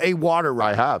rode a water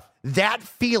ride. I have. That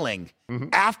feeling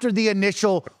after the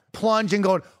initial plunge and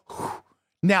going,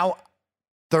 now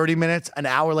 30 minutes, an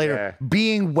hour later,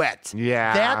 being wet.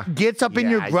 Yeah. That gets up in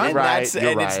your Yeah, grunt. you're right. It's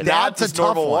You're not That's just a tough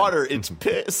normal one. water; it's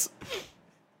piss.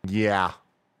 Yeah.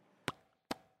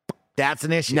 That's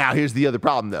an issue. Now here's the other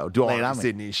problem, though. Do Lay I it want on to me. sit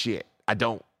in this shit? I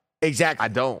don't. Exactly. I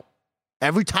don't.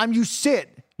 Every time you sit,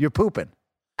 you're pooping.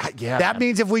 Yeah. That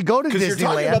means if we go to Because you're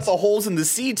talking Disneyland, about the holes in the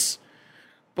seats.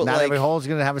 But not like, every hole is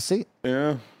going to have a seat.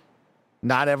 yeah.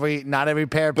 Not every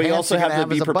pair of But pants you also you're have gonna to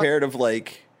be as a butt. prepared of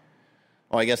like.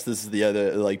 Oh, I guess this is the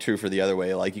other like true for the other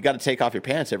way. Like you got to take off your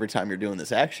pants every time you're doing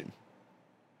this action.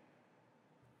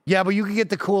 Yeah, but you can get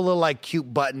the cool little like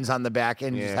cute buttons on the back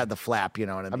and you just Yeah. have the flap. You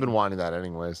know what I mean? I've been wanting that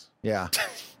anyways. Yeah.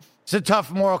 It's a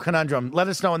tough moral conundrum. Let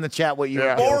us know in the chat what you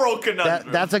Yeah. would do. Moral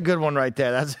conundrum. That's a good one right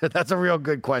there. That's a real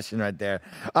good question right there.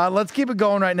 Let's keep it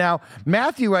going right now.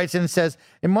 Matthew writes in and says,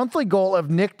 a monthly goal of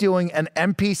Nick doing an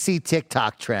NPC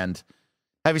TikTok trend.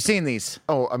 Have you seen these?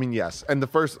 Oh, I mean, yes. And the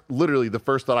first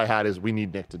thought I had is we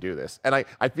need Nick to do this. And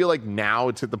I feel like now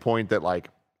it's at the point that like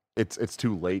it's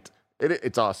too late.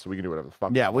 It's us. So we can do whatever the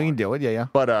fuck. Yeah, we can do it. Yeah.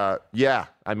 But yeah,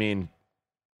 I mean,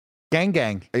 Gang.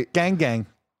 Gang.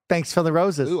 Thanks for the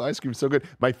roses. ooh, ice cream's so good.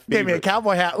 My Gave me a favorite,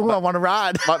 cowboy hat. Ooh, I want to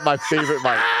ride. my favorite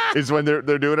Mike, is when they're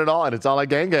doing it all and it's all like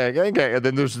gang, and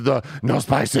then there's the no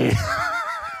spicy,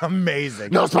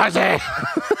 Amazing. no spicy.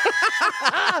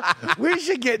 We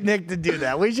should get Nick to do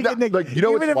that. We should get Nick. like, you know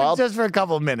even what's if wild? it's just for a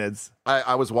couple of minutes.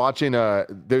 I was watching so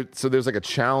there's like a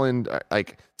challenge,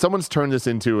 like someone's turned this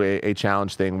into a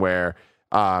challenge thing where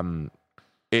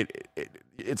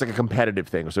it's like a competitive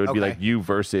thing. So it'd be Okay. like you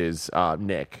versus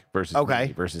Nick versus Okay.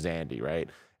 me versus Andy, right?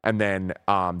 And then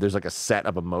there's like a set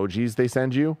of emojis they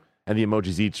send you, and the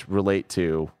emojis each relate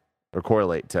to or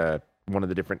correlate to one of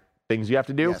the different things you have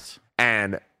to do. Yes.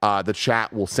 And the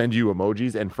chat will send you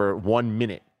emojis, and for 1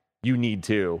 minute, you need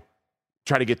to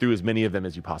try to get through as many of them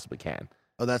as you possibly can.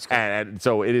 Oh, that's good. And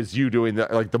so it is you doing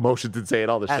the motions and saying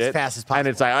all the As shit fast as And possible.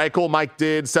 it's like, all right, cool, Mike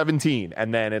did 17,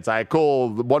 and then it's like, cool,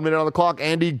 1 minute on the clock,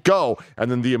 Andy, go, and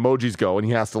then the emojis go, and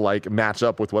he has to like match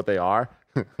up with what they are.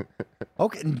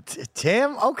 Okay,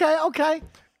 Tim. Okay. It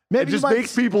Maybe just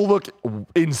makes people look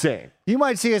insane. you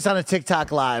might see us on a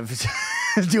TikTok live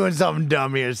doing something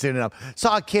dumb here soon enough.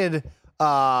 Saw a kid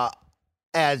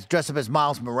as dressed up as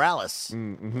Miles Morales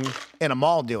in a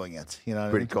mall doing it. You know, what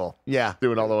I Pretty mean? cool. Yeah,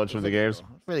 Doing all the ones from the games.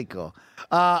 pretty cool.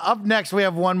 Up next, we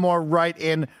have one more right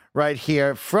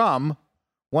here from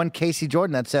one Casey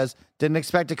Jordan that says, didn't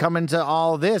expect to come into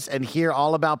all this and hear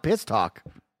all about piss talk.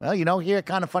 Well, here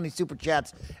Kind of Funny Super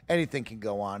Chats, anything can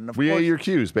go on. And of We course, ate your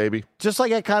cues, baby. just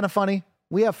like at Kind of Funny,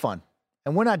 we have fun.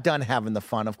 And we're not done having the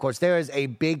fun. Of course, there is a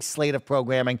big slate of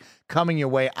programming coming your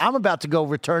way. I'm about to go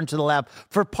return to the lab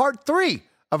for part 3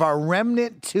 of our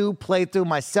Remnant 2 playthrough.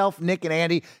 Myself, Nick, and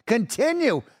Andy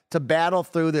continue to battle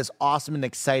through this awesome and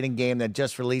exciting game that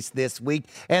just released this week.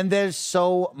 And there's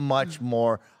so much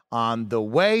more on the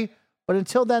way. But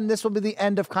until then, this will be the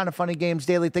end of Kind of Funny Games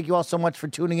Daily. Thank you all so much for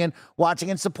tuning in, watching,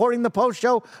 and supporting the post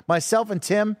show. Myself and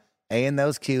Tim, A in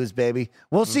those cues, baby.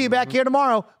 We'll see you back here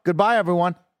tomorrow. Goodbye,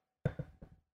 everyone.